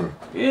mine either.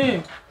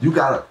 Yeah. We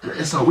got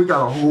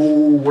a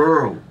whole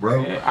world,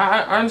 bro. Yeah,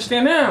 I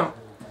understand now.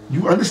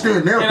 You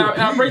understand now?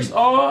 And I breaks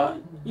all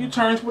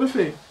U-turns with a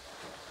fee.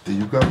 There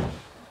you go.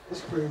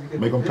 It's crazy because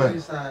Make the them vision pay.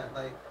 side,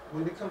 like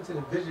when it comes to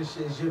the vision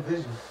shit, it's your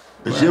vision.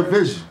 It's your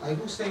vision. Like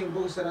Usain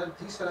Bolt said,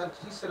 he said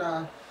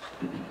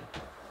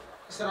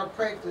I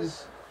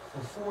practiced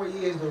for 4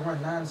 years to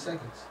run 9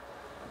 seconds.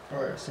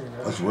 Alright, I seen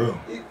that. That's real.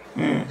 You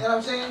know what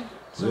I'm saying?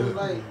 So it's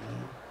like,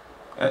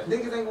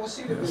 niggas ain't gonna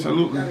see the vision.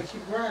 You gotta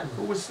keep grinding.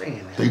 Who was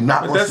saying that? They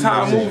not but that's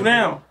how I move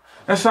now.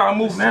 That's how I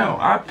move now.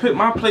 I put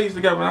my plays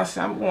together and I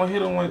said I'm gonna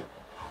hit them with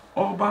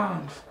all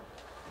bombs.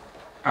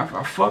 I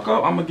fuck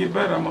up, I'm gonna get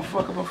better. I'm gonna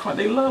fuck up in front.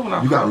 They love when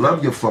I You fuck gotta up.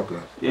 love your fuck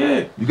up.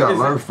 Yeah. You gotta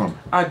learn from it.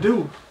 I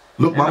do.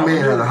 Look, my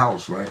man had a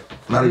house, right?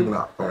 Not even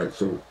out. All right,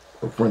 so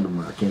a friend of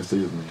mine, I can't say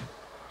his name.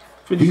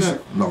 He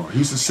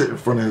used to sit in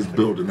front of his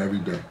building every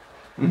day,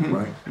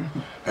 right?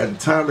 At the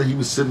time that he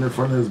was sitting in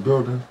front of his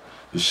building,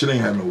 the shit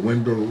ain't had no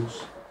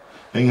windows,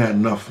 ain't had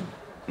nothing.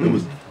 It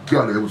was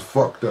gutted, it was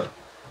fucked up,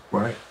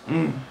 right?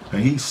 And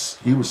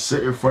he would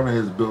sit in front of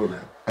his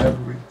building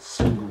every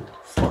single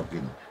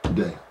fucking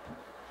day,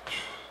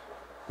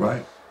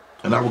 right?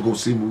 And I would go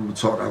see him, we would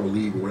talk, I would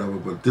leave or whatever,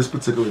 but this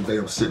particular day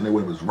I'm sitting there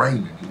when it was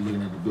raining, he was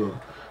looking at the building.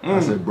 I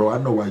said, bro, I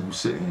know why you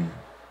sitting here.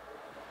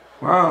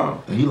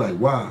 Wow. And he like,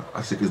 why?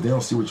 I said, because they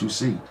don't see what you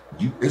see.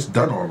 It's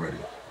done already.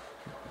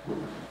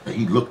 And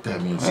he looked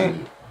at me and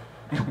said,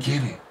 you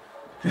get it.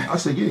 I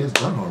said, yeah, it's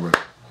done already.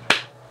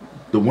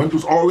 The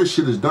windows, all this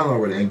shit is done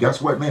already. And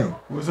guess what now?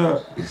 What's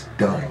up? It's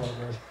done.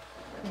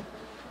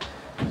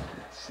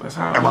 That's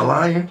how Am I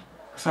lying?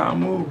 That's how I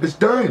move. It's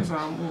done. That's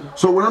how I move.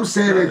 So what I'm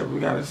saying is, we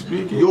gotta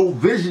speak it. Your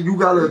vision, you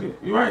gotta.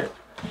 You're right.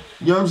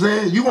 You know what I'm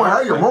saying? You gonna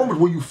have your moments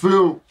where you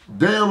feel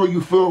down or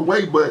you feel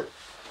away, but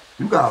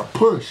you gotta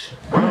push.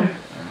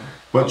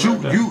 But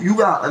you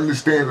gotta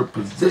understand the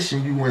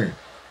position you in.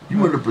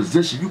 You in a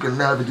position you can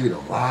navigate a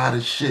lot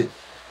of shit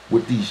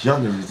with these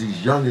youngins. These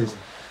youngins,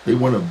 they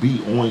wanna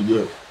be on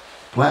your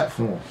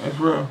platform. That's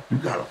real. You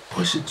gotta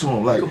push it to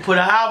them. Like you can put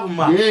an album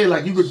out. Yeah,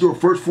 like you could do a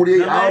first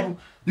 48 album.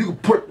 You can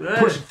push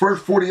the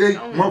first 48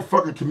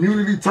 motherfucking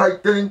community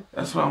type thing.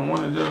 That's what I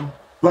wanna do.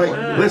 Like,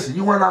 listen,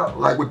 you went out,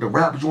 like with the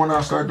rappers you went out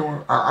and start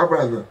doing, I'd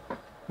rather,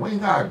 we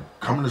ain't gotta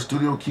come in the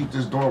studio, keep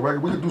this doing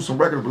record. We can do some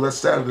records, but let's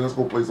Saturday, let's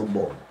go play some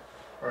ball.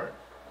 Right.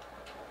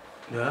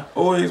 Yeah.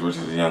 Always, which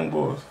is the young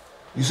boys.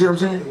 You see what I'm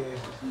saying?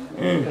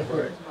 Yeah.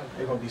 Right.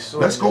 They're gonna be so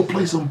let's go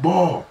play some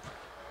ball.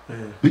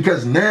 Yeah.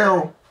 Because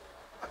now,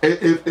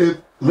 if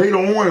later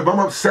on, if I'm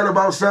upset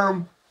about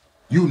something,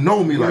 You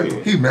know me like,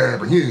 he mad,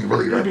 but he ain't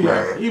really that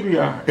mad. He be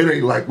alright. It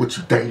ain't like what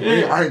you think.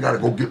 Yeah. I ain't gotta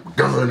go get my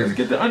gun and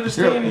get to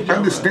understand each other.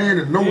 Understand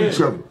and know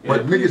each other.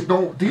 But niggas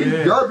don't,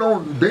 y'all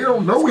don't, they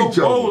don't know each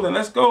other. Bowling.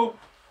 Let's go.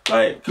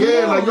 Like, yo,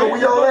 where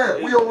y'all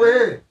at? We over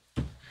here.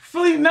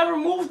 Philly never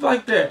moved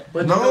like that.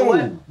 But you know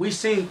what? We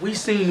seen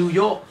New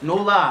York, no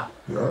lie,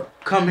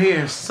 come here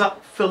and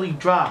suck Philly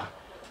dry.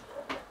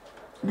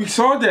 We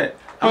saw that.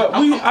 But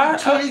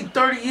 20,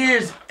 30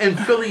 years in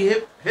Philly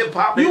hip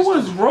hop. You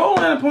was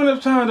rolling at a point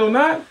of time though,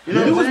 not. You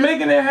know you was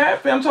making it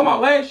happen. I'm talking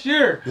about last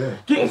year. Yeah.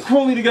 Getting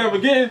Crowley together,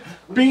 getting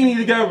Beanie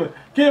together,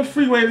 getting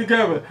Freeway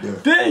together. Yeah.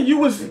 Then you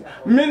was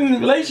mending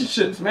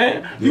relationships,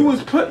 man. You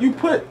was put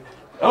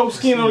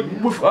Skin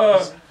on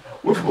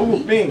with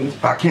Beanie.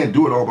 I can't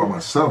do it all by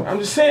myself. I'm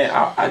just saying,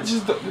 I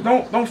just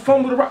don't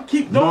fumble the rock.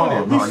 Keep doing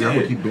it. No, I'm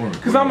gonna keep doing it.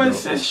 Because I'm gonna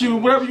assist you,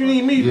 whatever you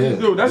need me to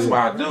do. That's what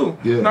I do.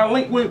 Yeah. And I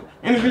link with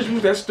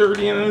individuals that's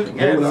sturdy and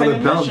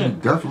same mission.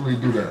 Definitely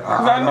do that.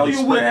 Because I know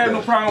you wouldn't have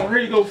no problem.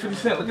 Here you go, 50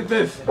 Cent. Look at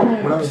this. You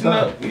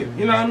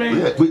know what I mean?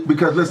 Yeah,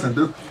 because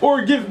listen,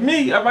 or give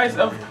me advice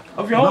of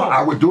your own. No,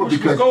 I would do it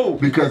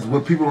because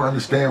what people don't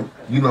understand,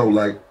 you know,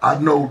 like I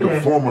know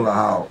the formula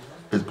how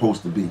it's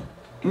supposed to be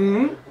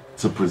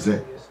to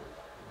present.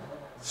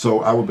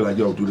 So I would be like,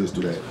 yo, do this, do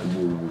that,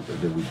 and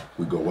then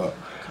we go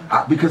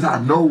up. Because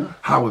I know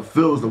how it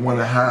feels to want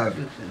to have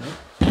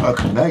a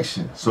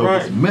connection. So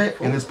if it's meant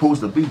and it's supposed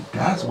to be,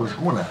 that's what's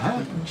going to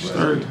happen.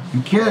 Right?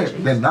 You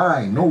can't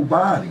deny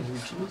nobody.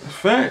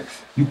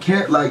 Facts. You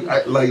can't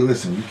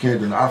listen. You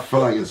can't deny. I feel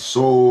like it's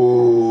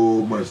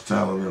so much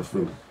talent in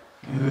Philly.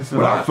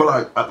 But I feel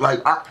like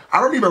I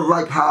don't even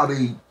like how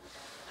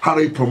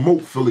they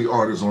promote Philly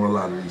artists on a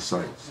lot of these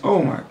sites.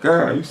 Oh my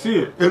God, you see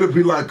it? It'll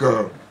be like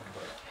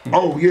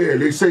oh yeah,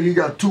 they say he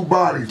got 2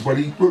 bodies, but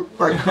he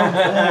like, come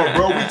on,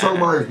 bro. We talking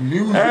about his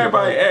music.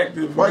 Everybody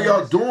active. Why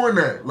y'all doing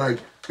that? Like,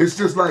 it's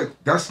just like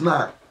that's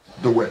not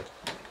the way.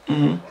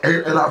 And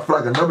I feel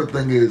like another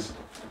thing is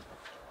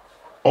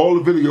all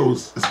the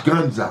videos is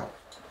guns out,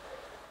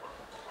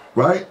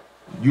 right?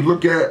 You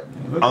look at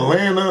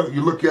Atlanta,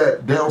 you look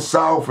at down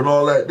south and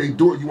all that. They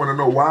do it. You want to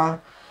know why?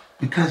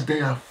 Because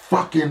they are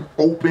fucking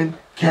open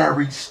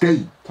carry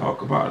state.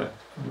 Talk about it.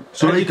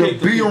 So they can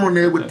be on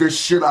there with this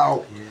shit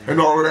out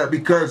and all of that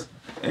because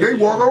they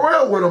walk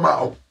around with them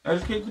out.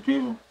 Educate the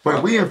people.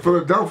 But we in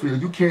Philadelphia,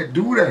 you can't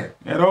do that.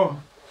 At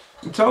all.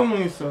 I'm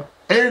telling you so.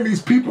 And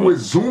these people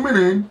is zooming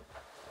in,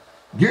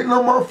 getting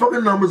them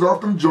motherfucking numbers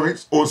off them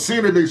joints, or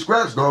seeing that they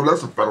scratched off,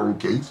 that's a federal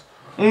case.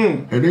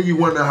 And then you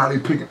wonder how they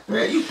pick it.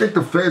 Man, you think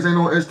the feds ain't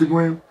on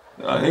Instagram?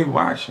 They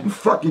watching. You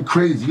fucking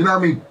crazy. You know how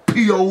many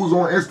POs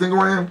on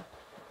Instagram?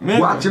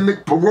 Watching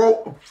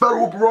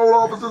federal parole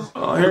officers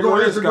here go on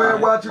this Instagram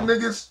guy. watching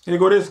niggas. Here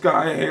go this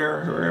guy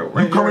here.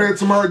 You coming in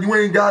tomorrow, you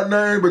ain't got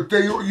nothing, but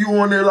you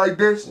on there like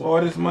this. All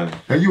this money.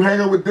 And you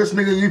hang out with this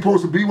nigga and you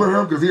supposed to be with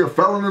him because he a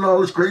felon and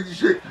all this crazy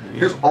shit.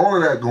 There's all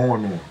of that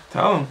going on.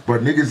 Tell him.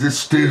 But niggas is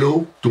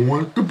still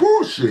doing the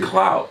bullshit.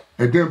 Clout.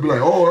 And then be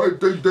like, oh,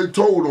 they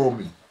told on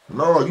me.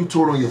 No, you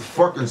told on your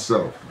fucking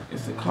self.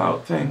 It's a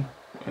clout thing.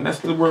 And that's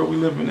the world we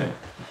living in.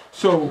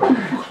 So,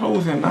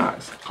 closing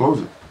Knox.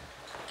 Close it.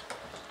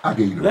 I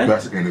gave you the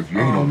best interview.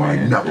 Ain't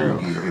nobody never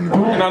give you an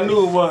interview. And I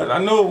knew it was. I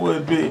knew it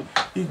would be.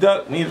 He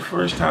ducked me the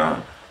first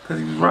time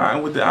because he was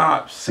riding with the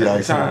ops at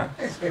the time.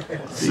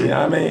 See what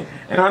I mean?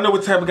 And I know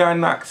what type of guy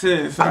Knox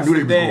is. So I knew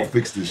they was going to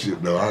fix this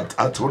shit, though.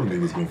 I told him they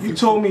was going to fix it. You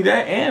told me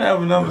that and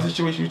another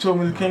situation. You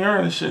told me the King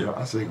Ernest shit.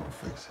 I said he going to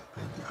fix it.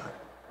 Thank God.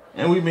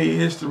 And we made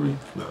history.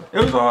 No. It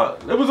was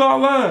all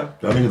love.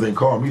 Y'all niggas ain't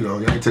call me though.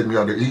 Y'all ain't take me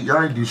out to eat.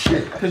 Y'all ain't do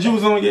shit. Cause you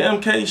was on your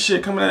MK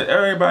shit coming at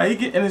everybody. He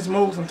get in his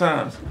mood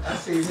sometimes. I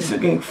see. He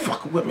said, "Ain't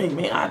fucking with me,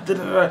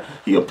 man."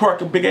 He'll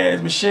park a big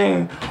ass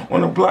machine on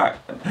the block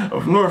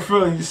of North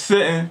Philly, just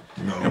sitting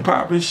and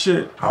pop his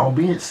shit. I don't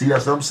be. See,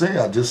 that's what I'm saying.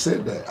 I just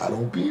said that. I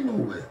don't be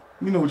nowhere.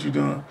 You know what you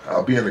doing.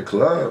 I'll be in the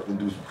club and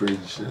do some crazy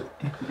shit.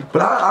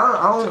 But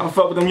I don't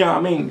fuck with them, y'all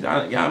mean.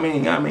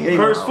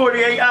 First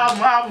 48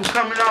 album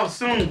coming out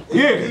soon.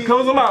 Yeah,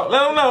 close them out.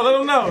 Let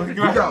them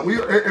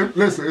know.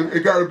 Listen, it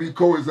gotta be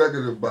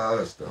co-executive by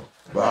us though.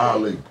 By our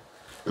label.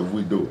 If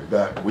we do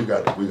it, we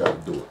got to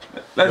do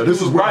it. Now,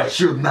 this is why I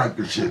should knock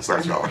the shit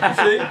like y'all.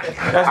 See?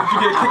 That's what you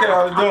get a kick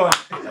out of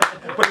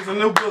doing. But there's a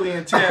new bully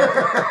in town.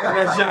 And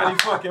that's Johnny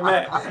fucking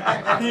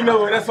Mac. He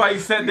know it. That's why he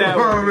said that.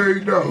 You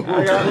already know.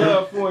 I got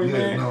love for you,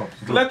 man. No.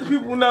 Let the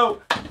people know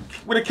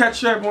where to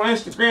catch you up on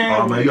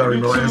Instagram. Oh man, you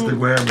already know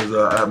Instagram is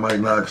at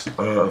Mike Knox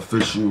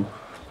official.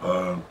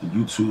 The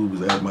YouTube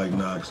is at Mike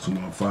Knox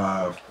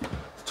 215.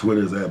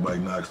 Twitter is at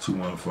Mike Knox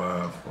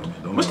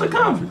 215. What's to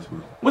come?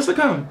 What's to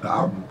come? The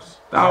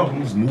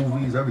albums,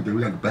 movies, everything.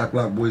 We got the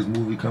Backlot Boys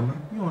movie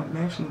coming. You on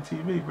national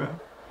TV, bro.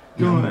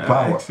 You on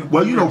Power.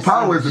 Well, you know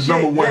Power is the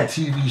 #1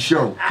 TV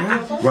show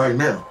right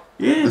now.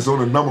 Yeah. It's on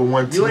the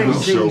 #1 TV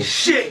show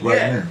shit right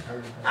yet.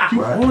 now.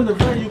 You on the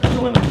radio,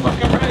 you on the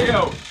fucking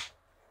radio.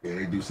 Yeah,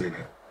 they do say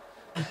that.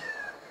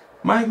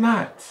 Mike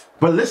Knox.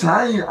 But listen,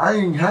 I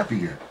ain't happy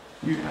yet.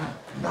 You not?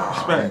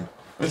 Nah,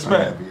 Respect. I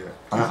ain't happy yet.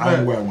 I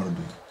ain't where I want to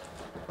be.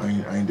 I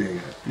ain't there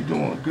yet. You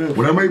doing good.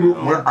 When I'm able,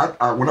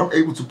 when I'm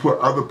able to put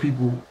other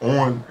people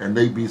on and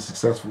they be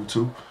successful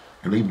too,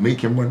 and they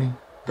making money,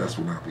 that's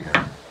when I'll be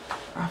happy.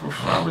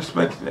 I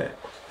respect that.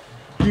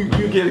 You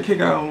get a kick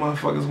out of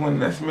motherfuckers winning.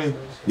 That's me.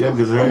 Yeah,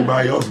 because if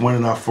everybody else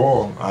winning, I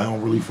fall. I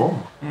don't really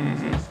fall.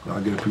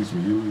 I get a piece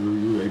from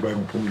you. Everybody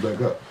gonna pull me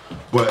back up.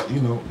 But you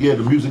know, yeah,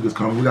 the music is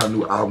coming. We got a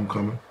new album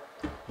coming.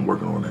 I'm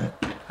working on that.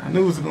 I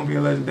knew it was gonna be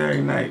a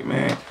legendary night,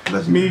 man.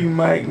 Me,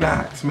 Mike,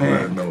 Knox,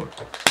 man. I know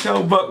it.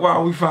 Tell Buck why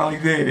we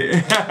finally did it.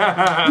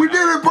 We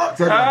did it, Buck.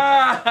 Call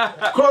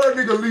that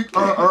nigga leak.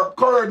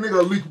 Call that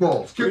nigga leak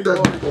balls. Get that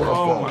nigga on the phone.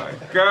 Oh my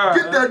God.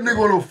 Get that nigga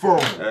on the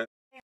phone.